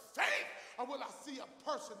person of faith or will I see a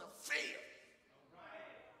person of fear?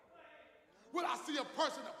 Will I see a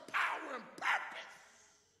person of power and purpose?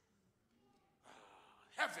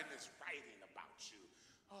 Heaven is writing about you.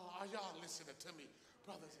 Are y'all listening to me,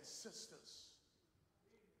 brothers and sisters?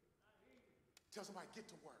 Tell somebody, get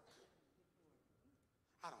to work.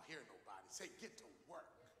 I don't hear nobody. Say, get to work.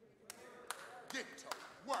 Get to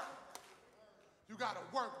work. You got to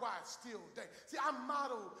work while it's still day. See, I'm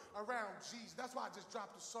modeled around Jesus. That's why I just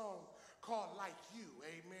dropped a song called Like You,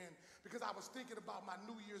 amen, because I was thinking about my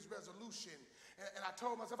New Year's resolution, and I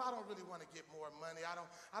told myself, I don't really want to get more money. I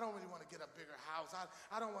don't really want to get a bigger house.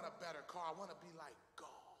 I don't want a better car. I want to be like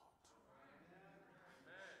God.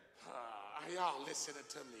 Are y'all listening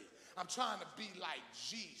to me? I'm trying to be like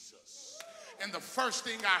Jesus. And the first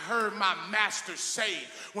thing I heard my master say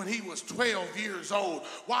when he was 12 years old,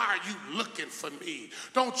 why are you looking for me?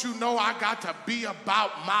 Don't you know I got to be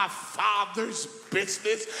about my Father's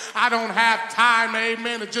business? I don't have time,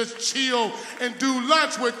 amen, to just chill and do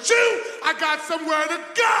lunch with you. I got somewhere to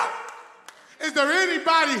go. Is there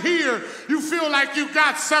anybody here you feel like you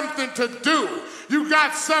got something to do? You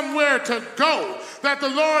got somewhere to go, that the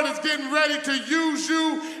Lord is getting ready to use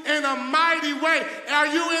you in a mighty way. Are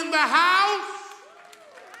you in the house?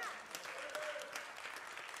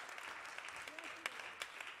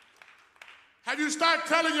 Have you started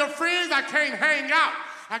telling your friends, I can't hang out.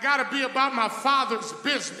 I got to be about my Father's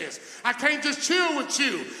business. I can't just chill with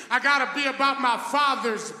you. I got to be about my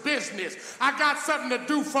Father's business. I got something to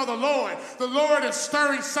do for the Lord. The Lord is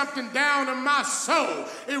stirring something down in my soul.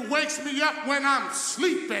 It wakes me up when I'm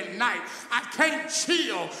asleep at night. I can't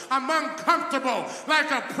chill. I'm uncomfortable like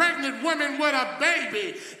a pregnant woman with a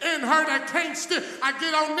baby in her that can't still. I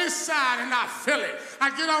get on this side and I feel it. I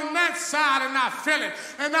get on that side and I feel it.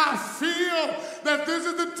 And I feel that this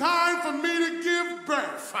is the time for me to give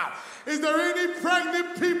birth. Is there any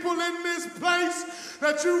pregnant people in this place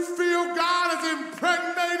that you feel God has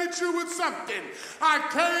impregnated you with something? I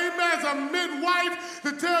came as a midwife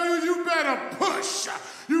to tell you, you better push.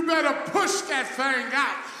 You better push that thing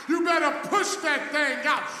out. You better push that thing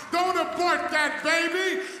out. Don't abort that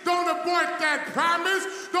baby. Don't abort that promise.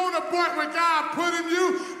 Don't abort what God put in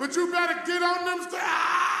you. But you better get on them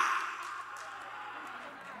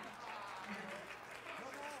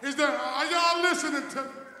Are y'all listening to me?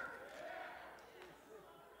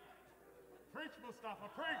 Preach, Mustafa,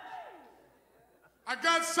 preach. I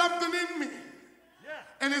got something in me. Yeah.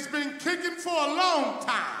 And it's been kicking for a long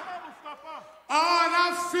time. Come on, Mustafa. Oh, and I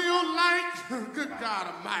feel like, good God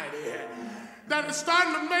Almighty, that it's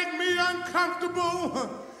starting to make me uncomfortable.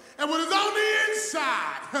 And what is on the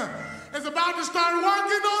inside is about to start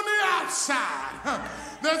working on the outside.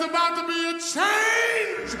 There's about to be a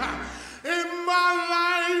change in my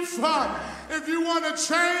life. If you want a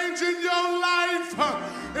change in your life,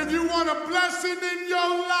 if you want a blessing in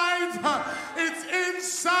your life, it's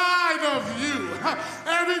inside of you.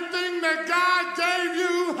 Everything that God gave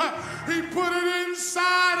you, He put it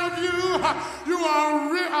inside of you. You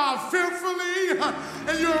are fearfully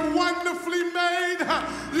and you're wonderfully made.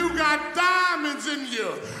 You got diamonds in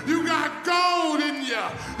you. You got gold in you.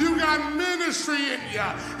 You got ministry in you.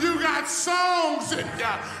 You got songs in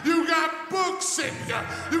you. You got books in you.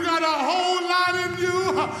 You got a whole lot in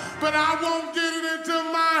you, but I won't get it into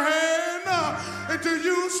my hand until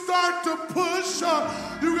you start to push.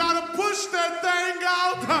 You got to push that thing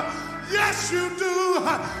out. Yes, you do.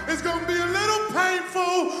 It's going to be a little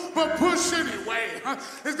painful, but push anyway.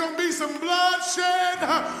 It's going to be some bloodshed,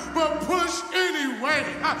 but push anyway.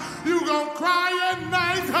 You're going to cry at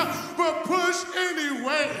night, but push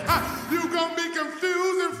anyway. You're going to be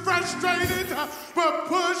confused and frustrated, but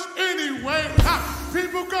push anyway.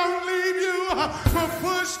 People going to leave you, but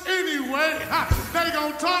push anyway. They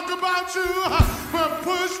going to talk about you, but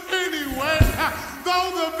push anyway.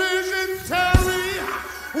 Though the vision tarry,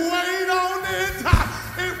 wait on it,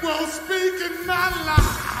 it will speak and not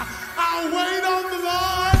lie. I'll wait on the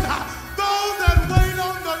Lord. Those that wait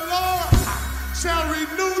on the Lord shall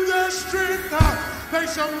renew their strength. They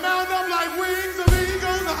shall mount up like wings of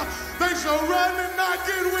eagles. They shall run and not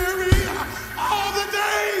get weary. All the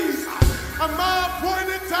days of my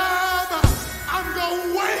appointed time, I'm going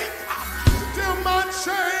to wait till my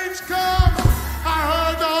change comes. I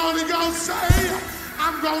heard the Holy Ghost say,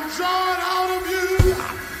 I'm going to draw it out of you.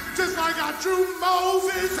 Just like I drew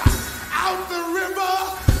Moses out the river.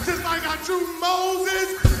 Just like I drew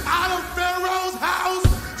Moses out of Pharaoh's house.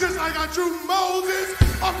 Just like I drew Moses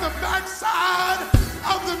off the backside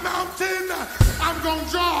of the mountain. I'm going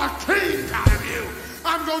to draw a king out of you.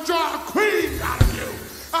 I'm going to draw a queen out of you.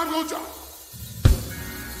 I'm going to draw.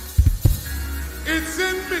 It's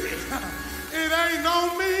in me. It ain't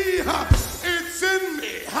on me. It's in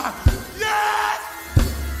me. Yes!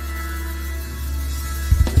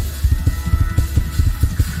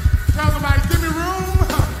 Tell somebody, give me room.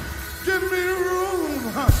 Give me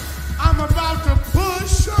room. I'm about to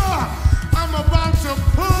push. I'm about to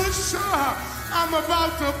push. I'm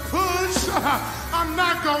about to push. I'm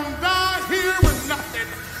not going to die here with nothing.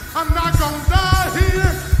 I'm not going to die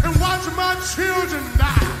here and watch my children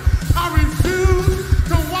die. I refuse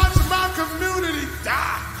to watch my community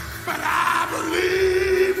die. But I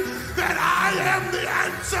believe that I am the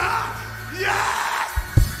answer. Yes!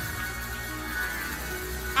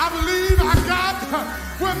 I believe I got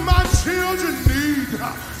what my children need.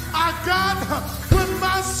 I got what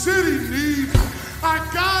my city needs. I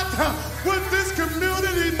got what this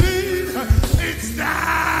community needs. It's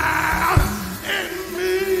down in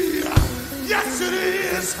me. Yes, it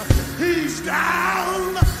is. He's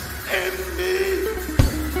down in me.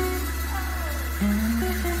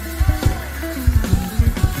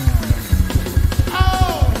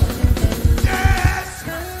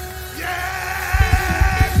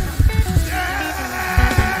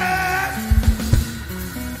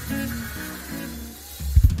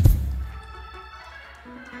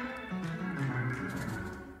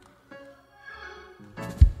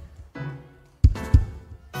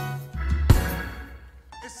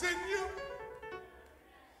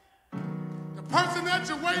 that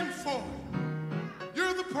you're waiting for,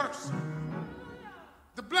 you're the person.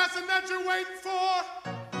 The blessing that you're waiting for,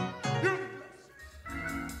 you're the blessing.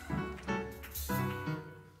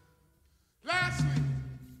 Lastly,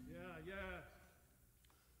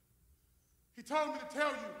 he told me to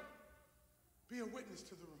tell you, be a witness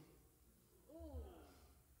to the room.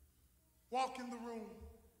 Walk in the room,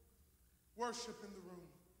 worship in the room,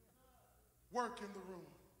 work in the room,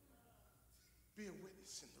 be a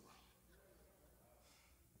witness in the room.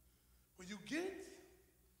 When you get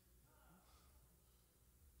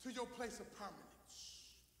to your place of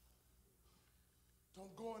permanence,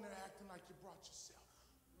 don't go in there acting like you brought yourself.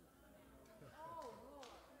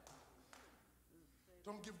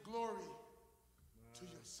 Don't give glory to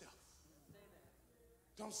yourself.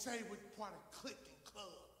 Don't say what part of clique and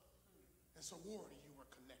club and sorority you were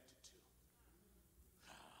connected to.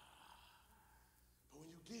 But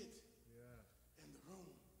when you get in the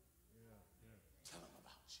room, tell them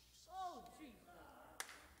about Jesus.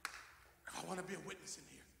 I want to be a witness in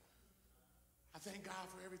here. I thank God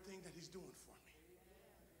for everything that he's doing for me.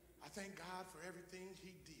 I thank God for everything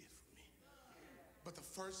he did for me. But the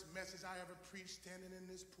first message I ever preached standing in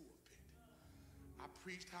this pulpit, I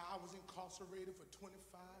preached how I was incarcerated for 25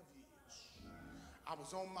 years. I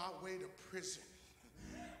was on my way to prison.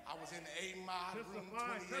 I was in A-Mod room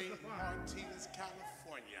 28 in Martinez,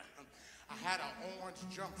 California. I had an orange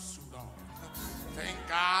jumpsuit on. Thank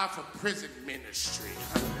God for prison ministry.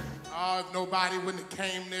 Oh, if nobody wouldn't have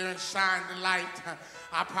came there and shined the light,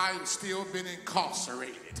 I probably would still been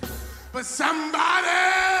incarcerated. But somebody,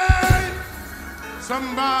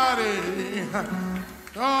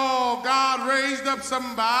 oh, God raised up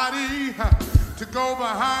somebody to go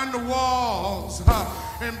behind the walls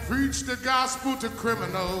and preach the gospel to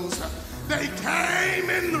criminals. They came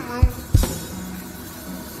in the room.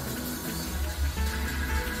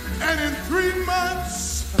 And in 3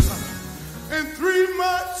 months,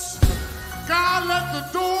 God let the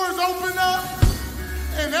doors open up,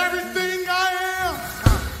 and everything I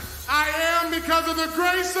am because of the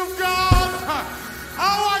grace of God.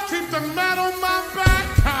 Oh, I keep the mat on my back.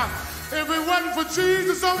 If it wasn't for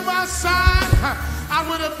Jesus on my side, I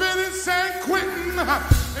would have been in San Quentin.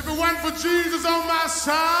 If it wasn't for Jesus on my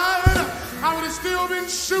side, I would have still been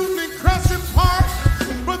shooting in Crescent Park.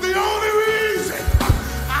 But the only reason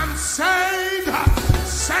I'm saved,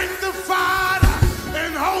 sanctified,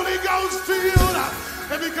 and Holy Ghost filled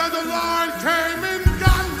is because the Lord came and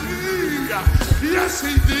got me. Yes,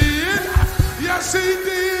 he did. Yes, he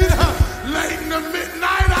did. Late in the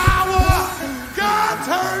midnight hour, God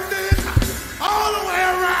turned it all the way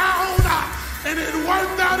around, and it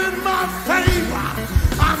worked out in my favor.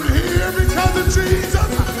 I'm here because of Jesus.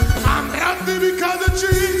 I'm healthy because of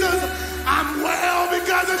Jesus. I'm well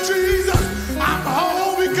because of Jesus. I'm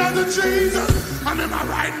whole because of Jesus. I'm in my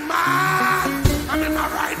right mind. I'm in my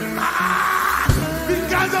right mind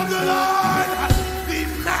because of the Lord,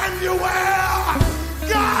 Emmanuel,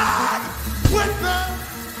 God with us.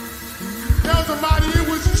 Tell somebody it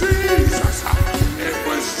was Jesus. It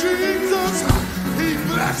was Jesus. He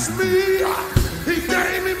blessed me. He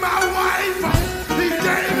gave me my wife. He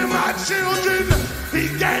gave me my children. He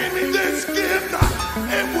gave me this gift.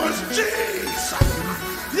 It was Jesus.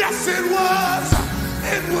 Yes, it was.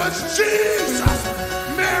 It was Jesus.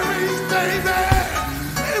 Mary's baby.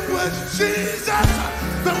 It was Jesus.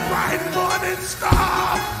 The bright morning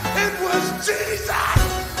star. It was Jesus.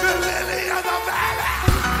 The lily of the valley.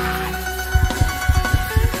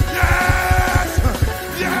 Yes,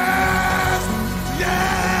 yes,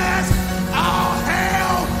 yes. All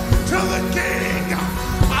hail to the King.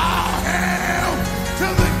 All hail to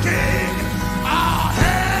the King. All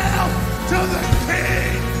hail to the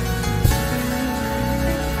King.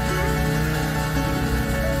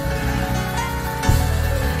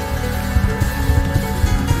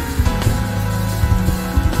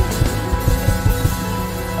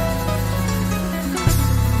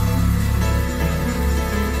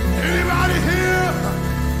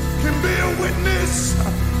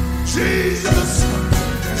 Jesus,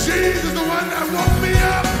 Jesus, the one that woke me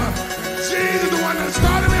up. Jesus, the one that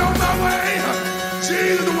started me on my way.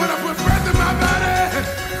 Jesus, the one that put breath in my body.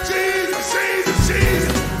 Jesus, Jesus,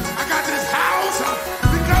 Jesus. I got this house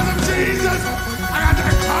because of Jesus. I got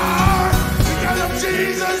that car because of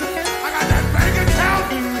Jesus. I got that bank account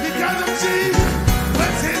because of Jesus.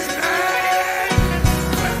 What's his name?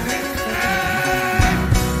 What's his name?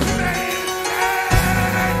 Say his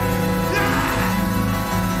name. Yeah.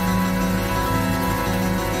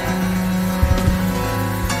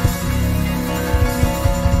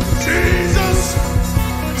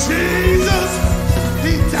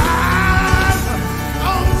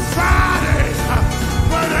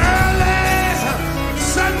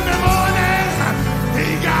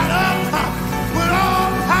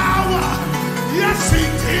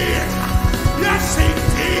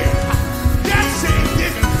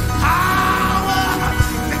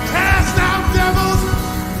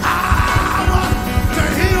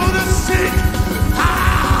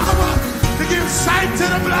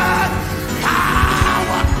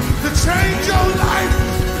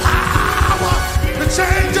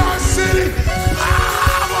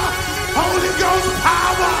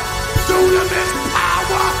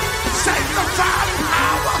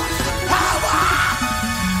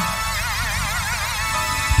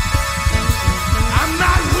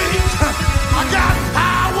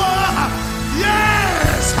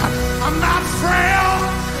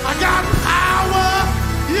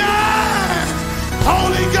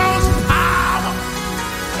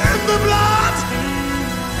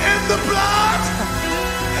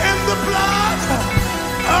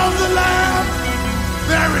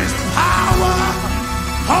 is power,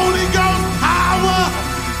 Holy Ghost power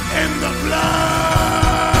in the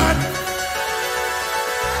blood.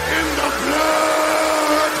 In the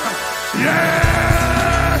blood.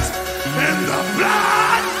 Yes. In the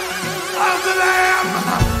blood of the Lamb.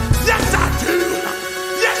 Yes, I do.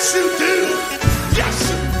 Yes, you do. Yes,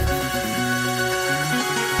 you do.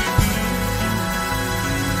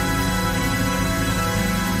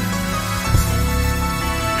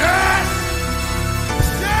 Yes. Yes.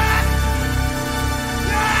 Yes.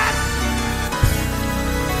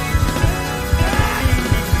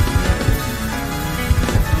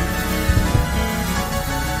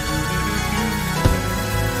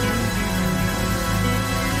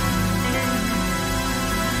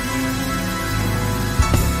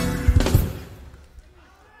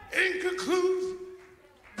 In conclusion,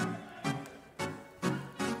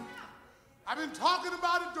 I've been talking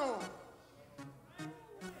about a door,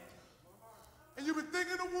 and you've been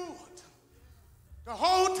thinking of wood the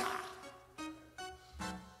whole time,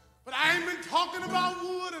 but I ain't been talking about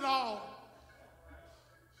wood at all.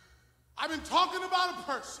 I've been talking about a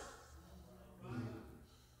person,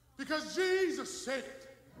 because Jesus said,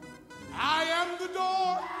 I am the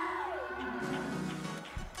door.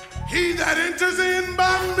 He that enters in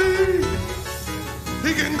by me,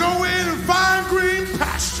 he can go in and find green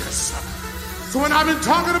pastures. So when I've been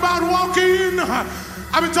talking about walking,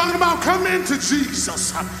 I've been talking about coming to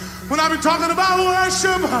Jesus. When I've been talking about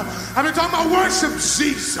worship, I've been talking about worship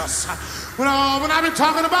Jesus. When I've been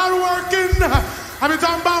talking about working, I've been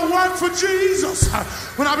talking about work for Jesus.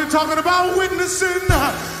 When I've been talking about witnessing,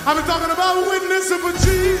 I've been talking about witnessing for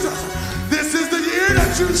Jesus. This is the year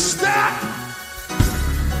that you step.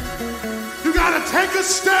 You gotta take a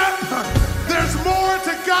step. There's more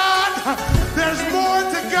to God. There's more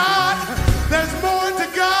to God. There's more to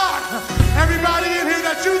God. Everybody in here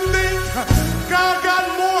that you think God got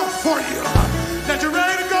more for you, that you're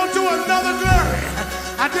ready to go to another glory,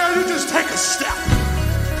 I dare you just take a step.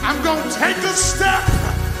 I'm gonna take a step.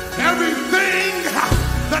 Everything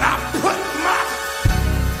that I put my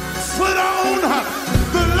foot on,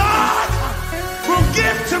 the Lord will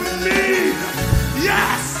give to me.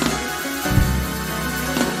 Yes.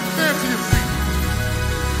 Stand to your feet.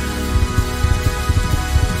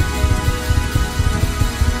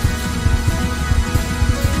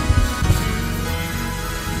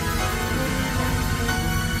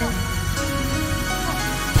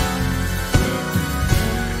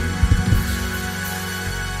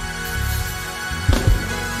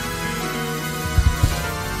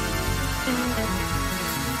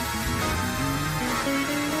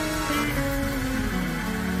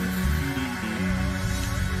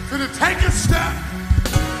 To take a step,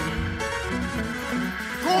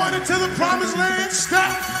 going into the promised land,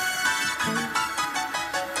 step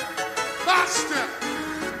by step.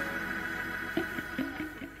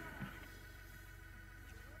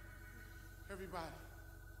 Everybody,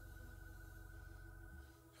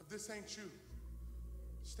 if this ain't you,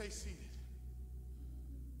 stay seated.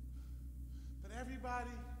 But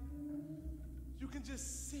everybody, you can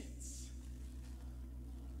just sense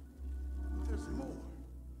there's more.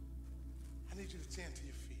 I need you to stand to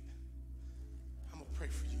your feet. I'm going to pray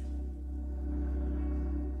for you.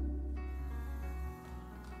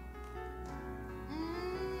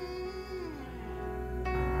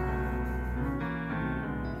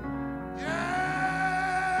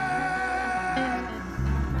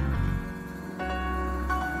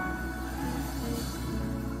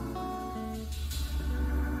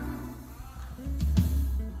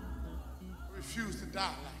 I refuse to die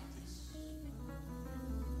like this.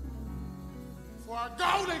 Before I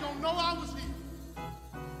go, they gonna know I was here.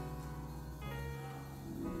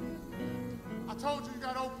 I told you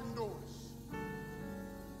got open doors.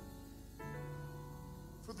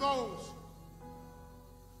 For those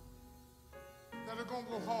that are gonna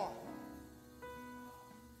go hard.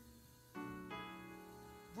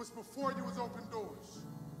 What's before you is open doors.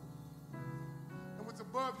 And what's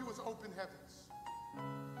above you is open heavens.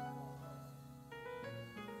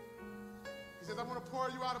 He says, I'm gonna pour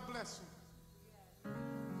you out a blessing.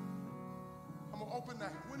 I'm going to open the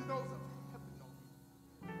windows of heaven over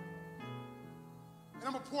you. And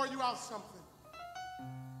I'm going to pour you out something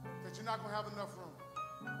that you're not going to have enough room.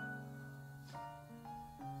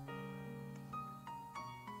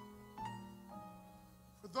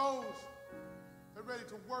 For those that are ready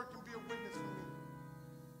to work and be a witness for me,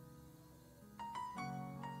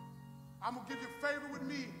 I'm going to give you favor with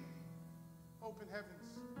me, open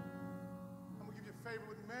heavens. I'm going to give you favor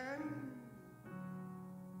with man,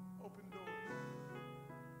 open doors.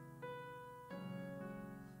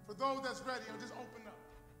 For those that's ready, I'll just open up.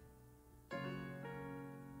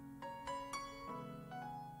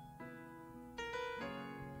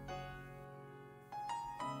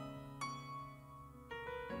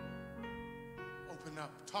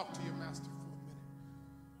 up. Talk to your master for a minute.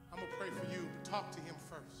 I'm going to pray for you, but talk to him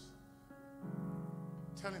first.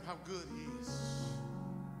 Tell him how good he is.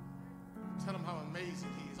 Tell him how amazing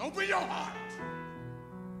he is. Open your heart.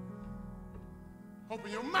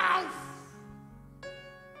 Open your mouth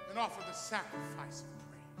and offer the sacrifice of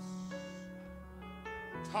praise.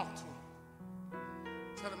 Talk to him.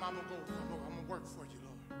 Tell him I'm going to work for you,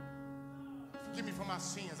 Lord. Forgive me for my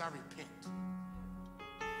sins. I repent.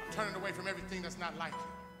 I'm turning away from everything that's not like you.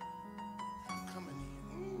 I'm coming in.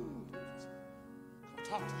 Come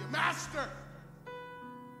talk to your master.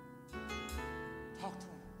 Talk to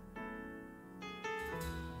him.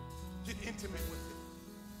 Get intimate with him.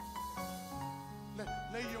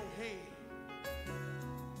 Lay your head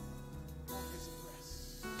on his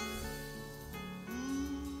breast.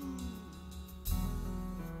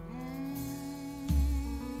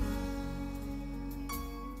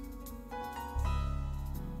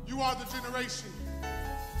 You are the generation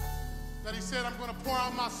that he said, I'm going to pour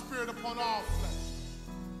out my spirit upon all flesh.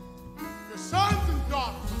 Your sons and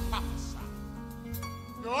daughters will prophesy.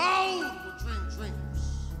 Your old will dream dreams.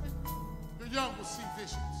 Your young will see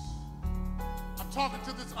visions. I'm talking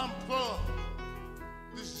to this unplugged,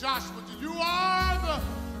 this Joshua. You are the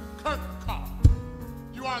curtain call.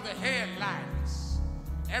 You are the headlines.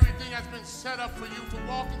 Everything has been set up for you to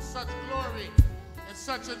walk in such glory and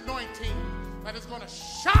such anointing that is going to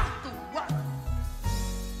shock the world.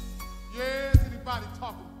 Yes, anybody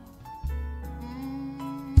talking?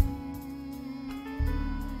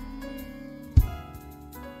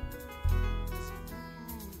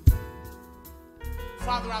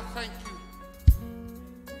 Father, I thank you.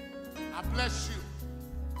 I bless you.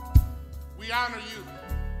 We honor you.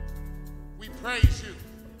 We praise you.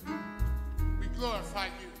 We glorify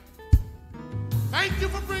you. Thank you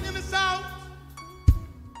for bringing us out.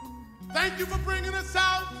 Thank you for bringing us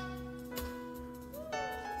out.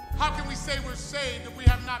 How can we say we're saved if we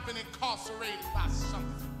have not been incarcerated by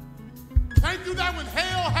something? Thank you that when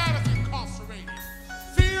hell had us incarcerated,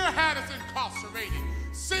 fear had us incarcerated,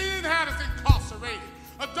 sin had us incarcerated,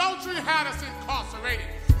 adultery had us incarcerated,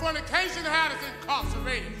 fornication had us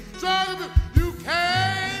incarcerated, drug abuse, you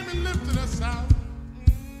came and lifted us out.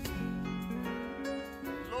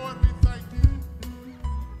 Lord, we thank you.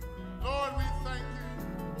 Lord, we thank you.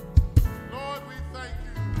 Lord, we thank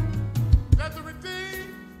you. Let the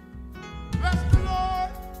redeemed bless the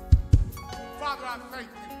Lord. Father, I thank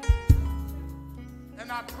you.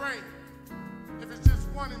 And I pray, if it's just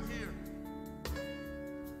one in here,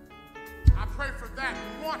 I pray for that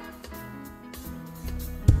one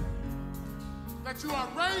that you are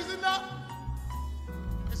raising up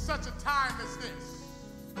in such a time as this,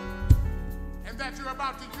 and that you're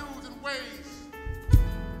about to use in ways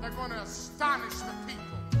that are going to astonish the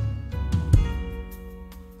people,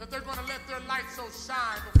 that they're going to let their light so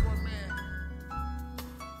shine before men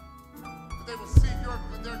that they will see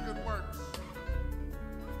their good works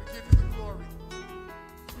and give you the glory.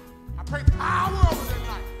 I pray power over their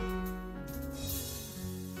life.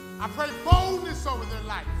 I pray boldness over their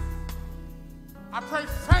life. I pray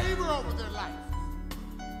favor over their life.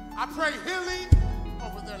 I pray healing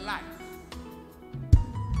over their life.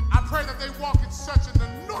 I pray that they walk in such an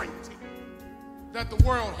anointing that the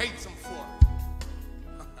world hates them for.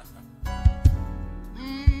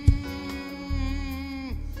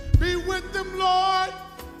 Be with them, Lord.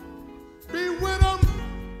 Be with them.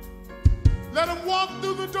 Let them walk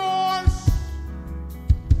through the doors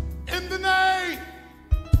in the name,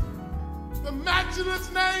 the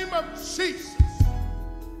matchless name of Jesus.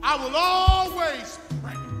 I will always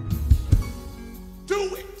pray.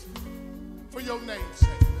 Do it for your name's sake.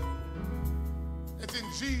 It's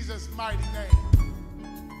in Jesus' mighty name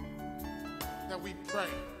that we pray.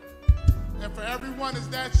 And for everyone, is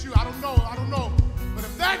that you? I don't know. But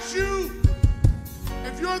if that's you,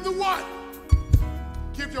 if you're the one,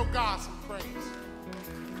 give your God some praise.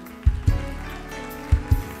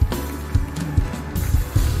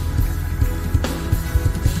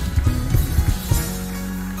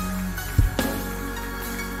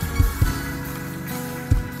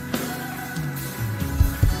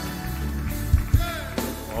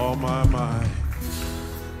 Oh, my.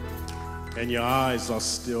 And your eyes are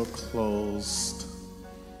still closed.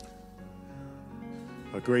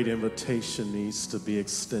 A great invitation needs to be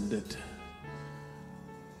extended.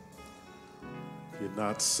 If you're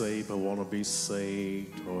not saved but want to be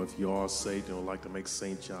saved, or if you are saved and would like to make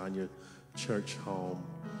St. John your church home,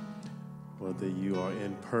 whether you are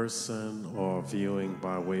in person or viewing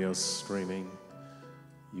by way of streaming,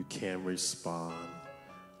 you can respond.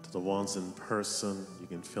 To the ones in person, you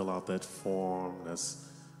can fill out that form that's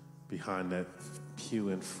behind that pew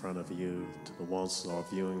in front of you, to the ones who are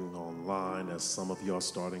viewing online, as some of you are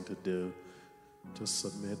starting to do, just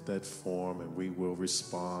submit that form and we will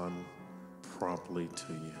respond promptly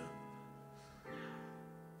to you.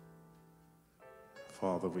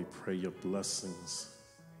 Father, we pray your blessings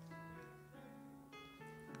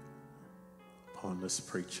upon this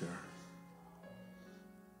preacher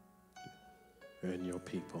and your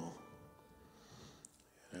people.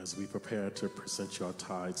 As we prepare to present your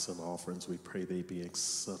tithes and offerings, we pray they be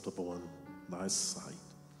acceptable in thy sight.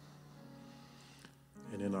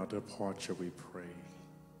 And in our departure, we pray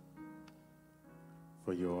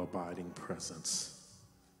for your abiding presence.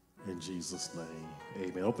 In Jesus' name,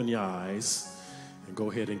 amen. Open your eyes and go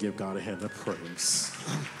ahead and give God a hand of praise.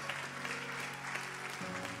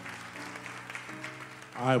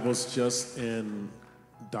 I was just in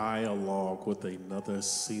dialogue with another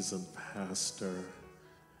seasoned pastor,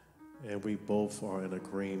 and we both are in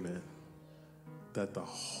agreement that the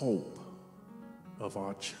hope of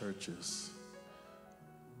our churches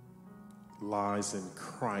lies in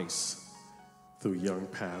Christ through young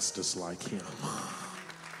pastors like him.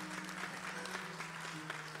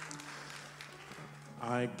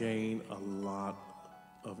 I gain a lot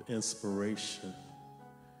of inspiration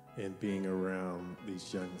in being around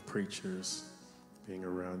these young preachers, being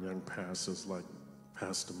around young pastors like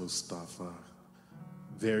Pastor Mustafa.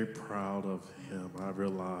 Very proud of him. I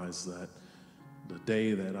realize that the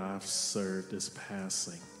day that I've served is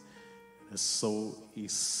passing. It's so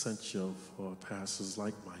essential for pastors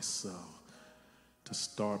like myself to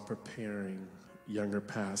start preparing younger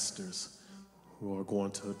pastors who are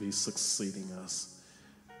going to be succeeding us.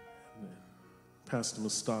 Pastor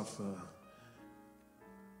Mustafa,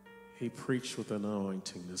 he preached with an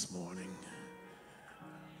anointing this morning.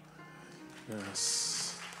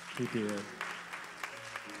 Yes, he did.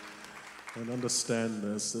 And understand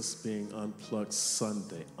this being Unplugged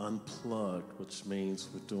Sunday, unplugged, which means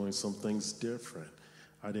we're doing some things different.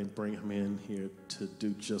 I didn't bring him in here to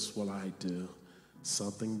do just what I do,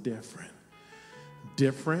 something different.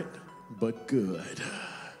 Different, but good.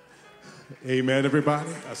 Amen, everybody?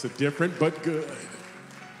 I said different, but good.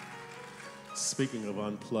 Speaking of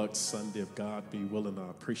Unplugged Sunday, if God be willing, I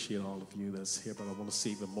appreciate all of you that's here, but I want to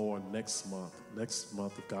see even more next month. Next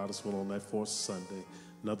month, if God is willing, on that fourth Sunday,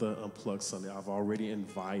 another Unplugged Sunday. I've already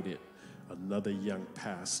invited another young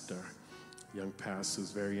pastor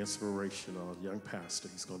who's very inspirational, young pastor.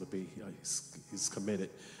 He's going to be, he's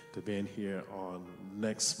committed to being here on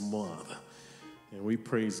next month. And we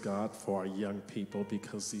praise God for our young people,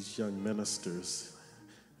 because these young ministers,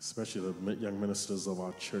 especially the young ministers of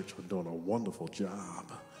our church, are doing a wonderful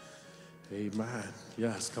job. Amen.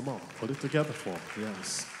 Yes, come on, put it together for them.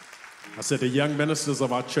 Yes. I said the young ministers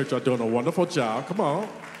of our church are doing a wonderful job. Come on.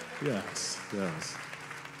 Yes, yes.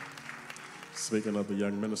 Speaking of the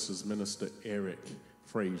young ministers, Minister Eric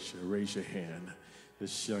Frazier, raise your hand.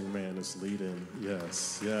 This young man is leading.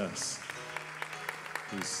 Yes, yes.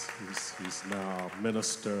 He's now a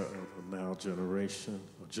minister of the now generation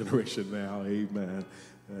now. Amen.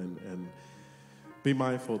 And be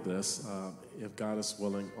mindful of this. If God is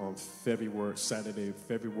willing, on Saturday,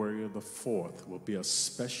 February the 4th, will be a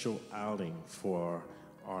special outing for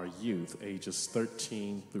our youth, ages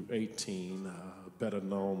 13 through 18, better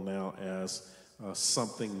known now as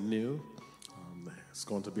Something New. It's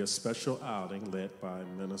going to be a special outing led by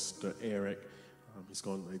Minister Eric.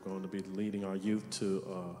 They're going to be leading our youth to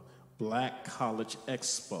a Black College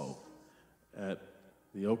Expo at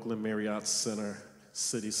the Oakland Marriott Center,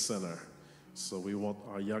 City Center. So we want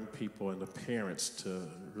our young people and the parents to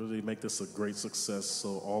really make this a great success.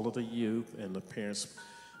 So all of the youth and the parents,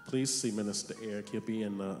 please see Minister Eric. He'll be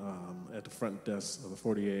in the, at the front desk of the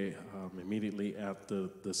 48 immediately after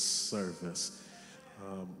the service.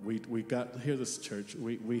 We got here, this church.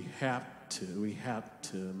 We have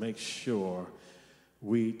to make sure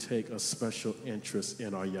we take a special interest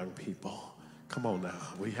in our young people. Come on now,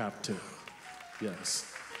 we have to.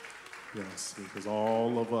 Yes. Yes, because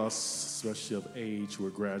all of us, especially of age, we're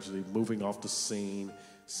gradually moving off the scene.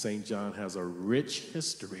 St. John has a rich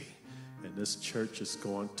history, and this church is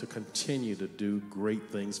going to continue to do great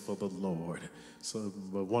things for the Lord. So,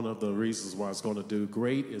 but one of the reasons why it's going to do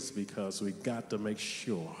great is because we got to make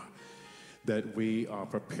sure that we are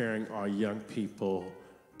preparing our young people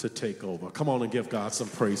to take over. Come on and give God some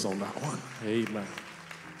praise on that one. Amen.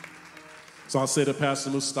 So I'll say to Pastor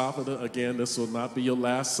Mustafa, again, this will not be your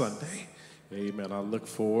last Sunday. Amen. I look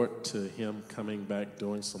forward to him coming back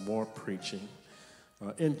doing some more preaching.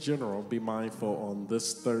 In general, be mindful on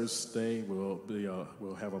this Thursday,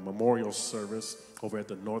 we'll have a memorial service over at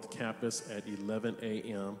the North Campus at 11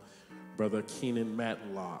 a.m. Brother Keenan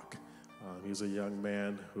Matlock. He's a young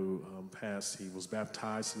man who passed. He was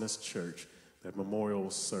baptized in this church. That memorial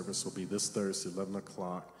service will be this Thursday, 11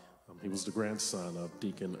 o'clock. He was the grandson of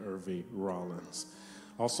Deacon Irving Rollins.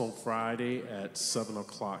 Also on Friday at 7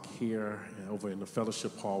 o'clock here over in the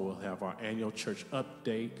fellowship hall, we'll have our annual church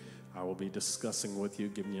update. I will be discussing with you,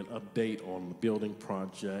 giving you an update on the building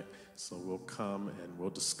project. So we'll come and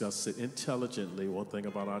we'll discuss it intelligently. One thing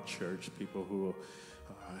about our church, people who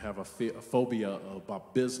have a phobia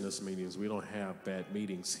about business meetings, we don't have bad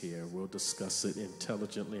meetings here. We'll discuss it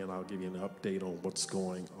intelligently, and I'll give you an update on what's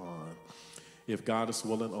going on. If God is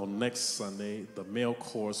willing, on next Sunday, the male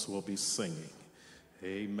chorus will be singing.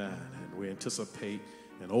 Amen. And we anticipate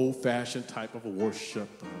an old-fashioned type of a worship.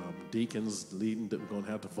 Deacons leading, we're going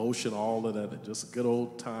to have devotion, all of that. Just a good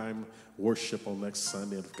old-time worship on next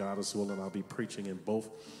Sunday. And if God is willing, I'll be preaching in both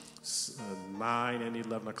 9 and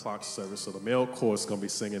 11 o'clock service. So the male chorus is going to be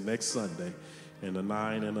singing next Sunday in the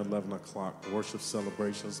 9 and 11 o'clock worship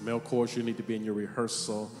celebrations. Male chorus, you need to be in your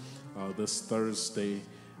rehearsal this Thursday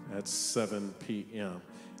at 7 p.m.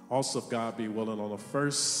 Also, if God be willing, on the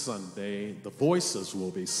first Sunday, the Voices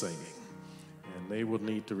will be singing. And they will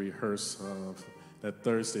need to rehearse that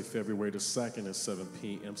Thursday, February the 2nd at 7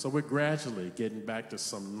 p.m. So we're gradually getting back to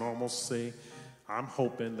some normalcy. I'm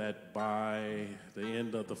hoping that by the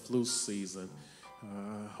end of the flu season,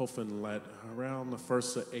 hoping that around the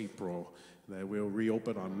 1st of April, that we'll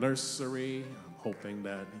reopen our nursery. I'm hoping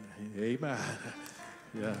that, amen,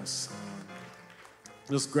 yes.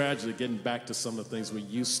 Just gradually getting back to some of the things we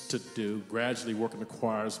used to do, gradually working the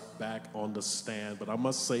choirs back on the stand. But I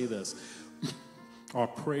must say this, our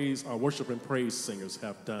worship and praise singers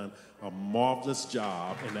have done a marvelous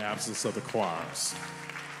job in the absence of the choirs.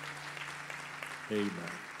 Amen.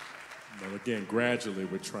 But again, gradually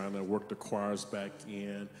we're trying to work the choirs back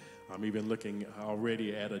in. I'm even looking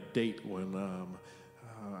already at a date when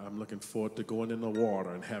I'm looking forward to going in the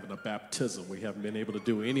water and having a baptism. We haven't been able to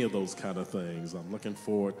do any of those kind of things. I'm looking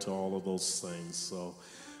forward to all of those things. So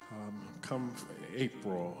come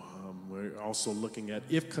April, we're also looking at,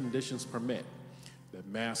 if conditions permit, the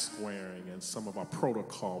mask wearing and some of our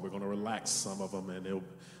protocol. We're going to relax some of them, and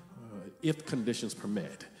if conditions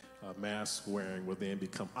permit, mask wearing will then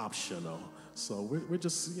become optional. So we're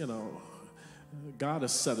just, God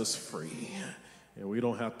has set us free. And we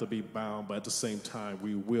don't have to be bound, but at the same time,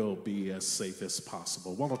 we will be as safe as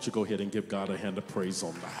possible. Why don't you go ahead and give God a hand of praise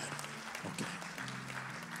on that? Okay.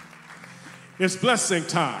 It's blessing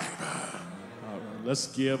time. Let's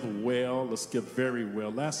give well. Let's give very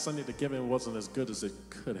well. Last Sunday, the giving wasn't as good as it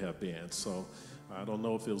could have been. So I don't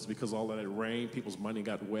know if it was because all of that rain, people's money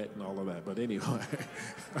got wet and all of that. But anyway,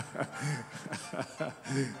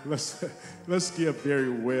 let's give very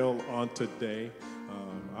well on today.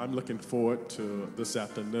 I'm looking forward to this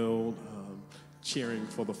afternoon cheering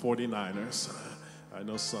for the 49ers. I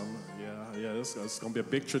know some, it's going to be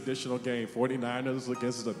a big traditional game, 49ers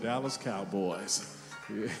against the Dallas Cowboys.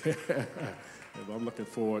 Yeah. And I'm looking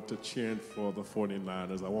forward to cheering for the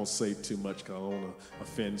 49ers. I won't say too much because I don't want to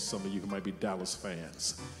offend some of you who might be Dallas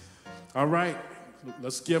fans. All right,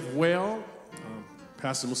 let's give well.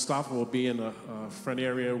 Pastor Mustafa will be in the front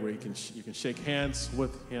area where you can shake hands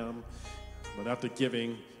with him. But after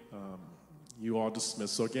giving, you all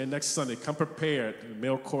dismissed. So again, next Sunday, come prepared.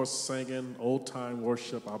 Male chorus singing, old-time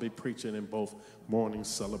worship. I'll be preaching in both morning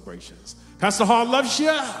celebrations. Pastor Hall loves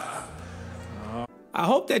you. I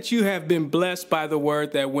hope that you have been blessed by the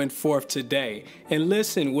word that went forth today. And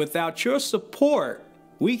listen, without your support,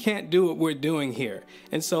 we can't do what we're doing here.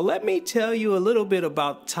 And so let me tell you a little bit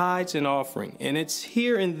about tithes and offering. And it's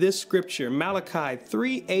here in this scripture, Malachi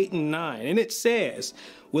 3, 8, and 9. And it says,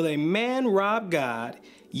 "Will a man rob God?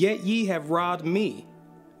 Yet ye have robbed me.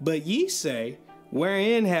 But ye say,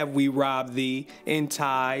 wherein have we robbed thee in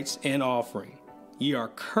tithes and offering? Ye are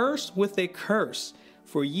cursed with a curse,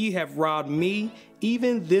 for ye have robbed me,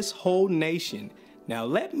 even this whole nation." Now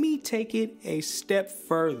let me take it a step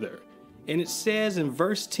further. And it says in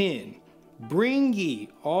verse 10, "Bring ye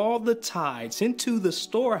all the tithes into the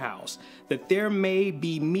storehouse, that there may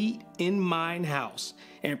be meat in mine house.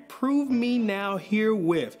 And prove me now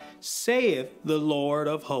herewith, saith the Lord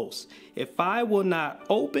of hosts, if I will not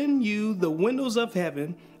open you the windows of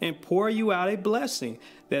heaven and pour you out a blessing,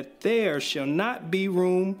 that there shall not be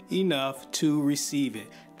room enough to receive it."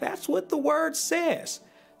 That's what the word says.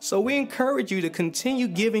 So we encourage you to continue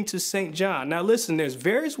giving to St. John. Now listen, there's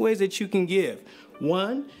various ways that you can give.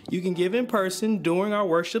 1, you can give in person during our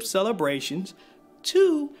worship celebrations.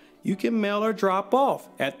 2, you can mail or drop off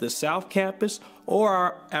at the South Campus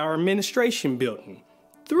or our administration building.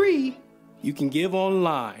 3, you can give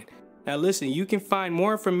online. Now listen, you can find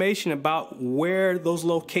more information about where those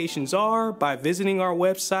locations are by visiting our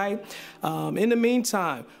website. In the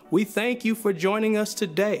meantime, we thank you for joining us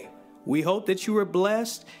today. We hope that you were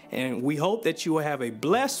blessed, and we hope that you will have a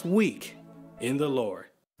blessed week in the Lord.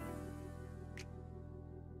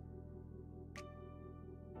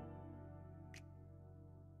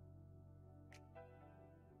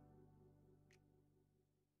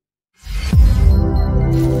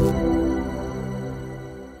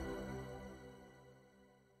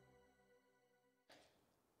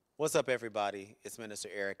 What's up, everybody? It's Minister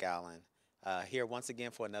Eric Allen here once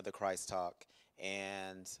again for another Christ Talk.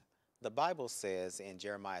 And the Bible says in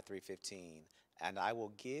Jeremiah 3:15, "And I will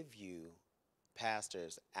give you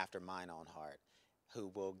pastors after mine own heart, who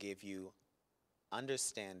will give you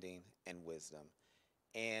understanding and wisdom."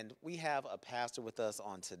 And we have a pastor with us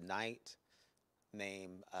on tonight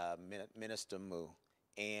named Minister Moo.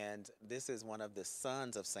 And this is one of the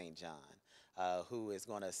sons of St. John, who is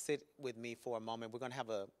going to sit with me for a moment. We're going to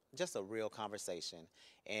have just a real conversation.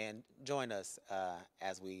 And join us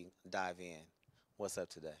as we dive in. What's up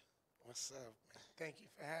today? What's up, man? Thank you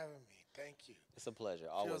for having me. Thank you. It's a pleasure.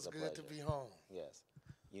 Always Feels a good pleasure. to be home. Yes.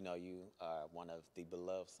 You know, you are one of the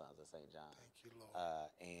beloved sons of St. John. Thank you, Lord.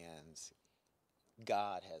 And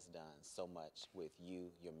God has done so much with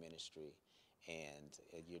you, your ministry, and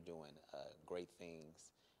you're doing great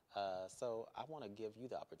things. So I want to give you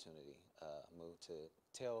the opportunity, Moo, to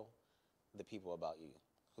tell the people about you,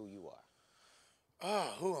 who you are.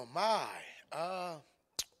 Who am I?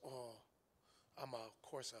 Well, I'm, of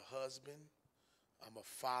course, a husband. I'm a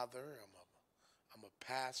father. I'm a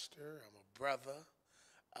pastor. I'm a brother.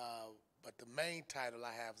 But the main title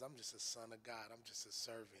I have is I'm just a son of God. I'm just a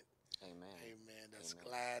servant. Amen. Amen. That's Amen.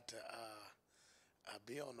 glad to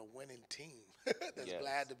be on the winning team. That's Yes.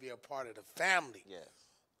 glad to be a part of the family. Yes.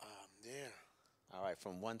 Yeah. All right.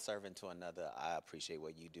 From one servant to another, I appreciate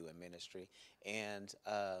what you do in ministry. And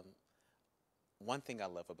one thing I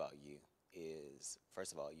love about you is,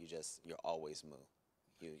 first of all, you're always Moo.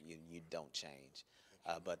 You don't change.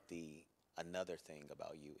 But another thing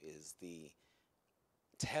about you is the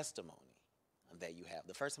testimony that you have.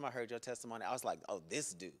 The first time I heard your testimony, I was like, oh,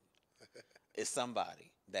 this dude is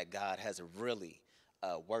somebody that God has really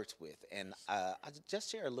worked with. And I just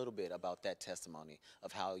share a little bit about that testimony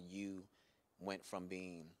of how you went from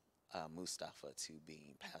being Mustafa to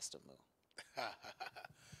being Pastor Moo.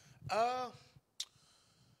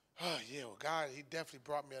 Yeah, well, God, he definitely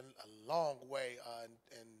brought me a long way.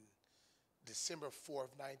 In December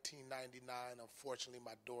 4th, 1999, unfortunately,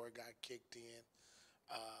 my door got kicked in,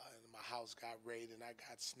 and my house got raided, and I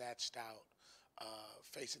got snatched out,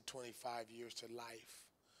 facing 25 years to life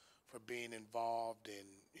for being involved in,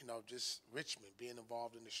 just Richmond, being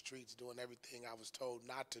involved in the streets, doing everything I was told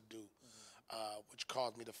not to do, which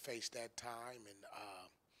caused me to face that time.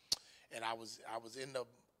 And I was in the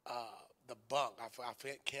bunk. I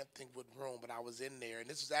can't think what room, but I was in there. And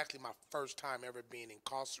this was actually my first time ever being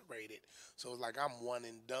incarcerated. So it was like I'm one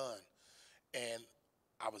and done. And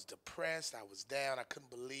I was depressed. I was down. I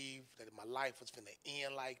couldn't believe that my life was going to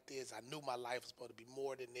end like this. I knew my life was supposed to be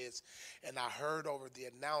more than this. And I heard over the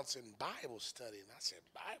announcing Bible study. And I said,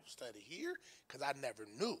 Bible study here? Because I never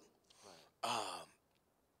knew. Right.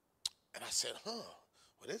 And I said, well,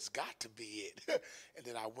 this got to be it. And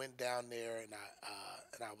then I went down there, and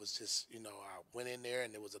I was just, I went in there,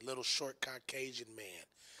 and there was a little short Caucasian man,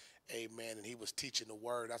 amen, and he was teaching the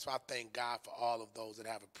word. That's why I thank God for all of those that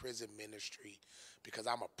have a prison ministry, because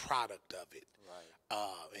I'm a product of it. Right.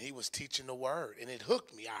 And he was teaching the word, and it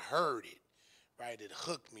hooked me. I heard it, right? It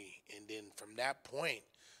hooked me, and then from that point,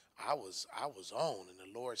 I was on, and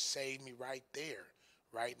the Lord saved me right there.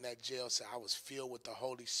 Right in that jail cell, I was filled with the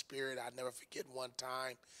Holy Spirit. I never forget one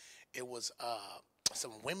time, it was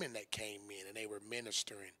some women that came in and they were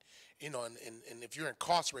ministering. And if you're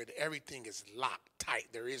incarcerated, everything is locked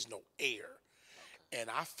tight. There is no air. Okay. And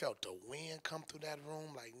I felt the wind come through that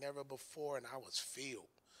room like never before, and I was filled.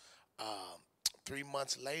 3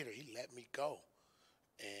 months later, he let me go,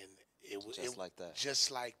 and it was just like that.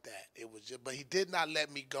 Just like that. It was but he did not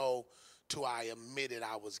let me go till I admitted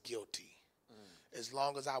I was guilty. As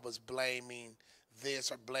long as I was blaming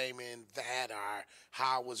this or blaming that or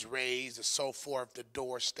how I was raised and so forth, the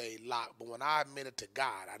door stayed locked. But when I admitted to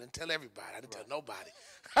God, I didn't tell everybody. I didn't tell nobody.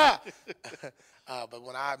 But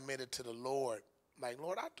when I admitted to the Lord, like,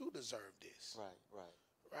 Lord, I do deserve this.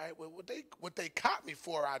 Right. Well, what they caught me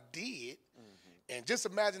for, I did. Mm-hmm. And just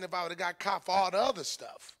imagine if I would have got caught for all the other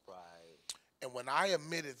stuff. Right. And when I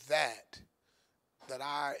admitted that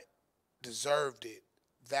I deserved it,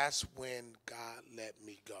 that's when God let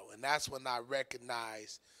me go. And that's when I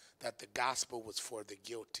recognized that the gospel was for the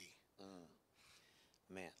guilty.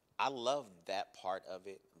 Man, I love that part of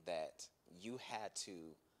it, that you had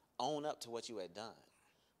to own up to what you had done,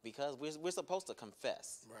 because we're supposed to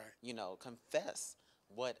confess. Right. You know, confess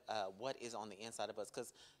what is on the inside of us,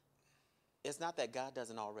 because it's not that God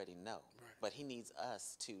doesn't already know, Right. but He needs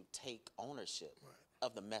us to take ownership Right.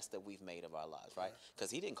 of the mess that we've made of our lives, right?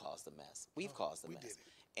 Because He didn't cause the mess. We've caused the we mess. did it.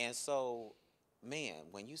 And so,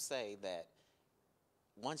 man, when you say that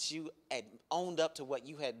once you had owned up to what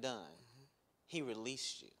you had done, He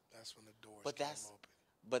released you. That's when the doors But came that's open.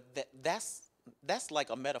 but that's like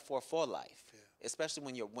a metaphor for life, Yeah. especially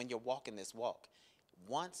when you're walking this walk.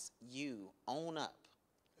 Once you own up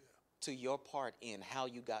to your part in how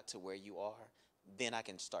you got to where you are, then I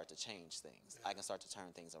can start to change things. I can start to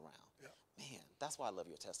turn things around. Yeah. Man, that's why I love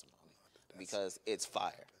your testimony, because it's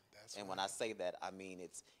fire. That's And what when I say that, I mean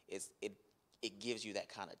it gives you that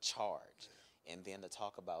kind of charge. And then to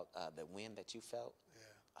talk about the wind that you felt,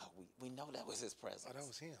 we know that was His presence. Oh, that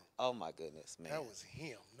was Him. Oh my goodness, man. That was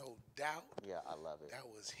Him, no doubt. Yeah, I love it. That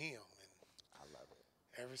was Him. And I love it.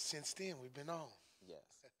 ever since then, we've been on. Yes.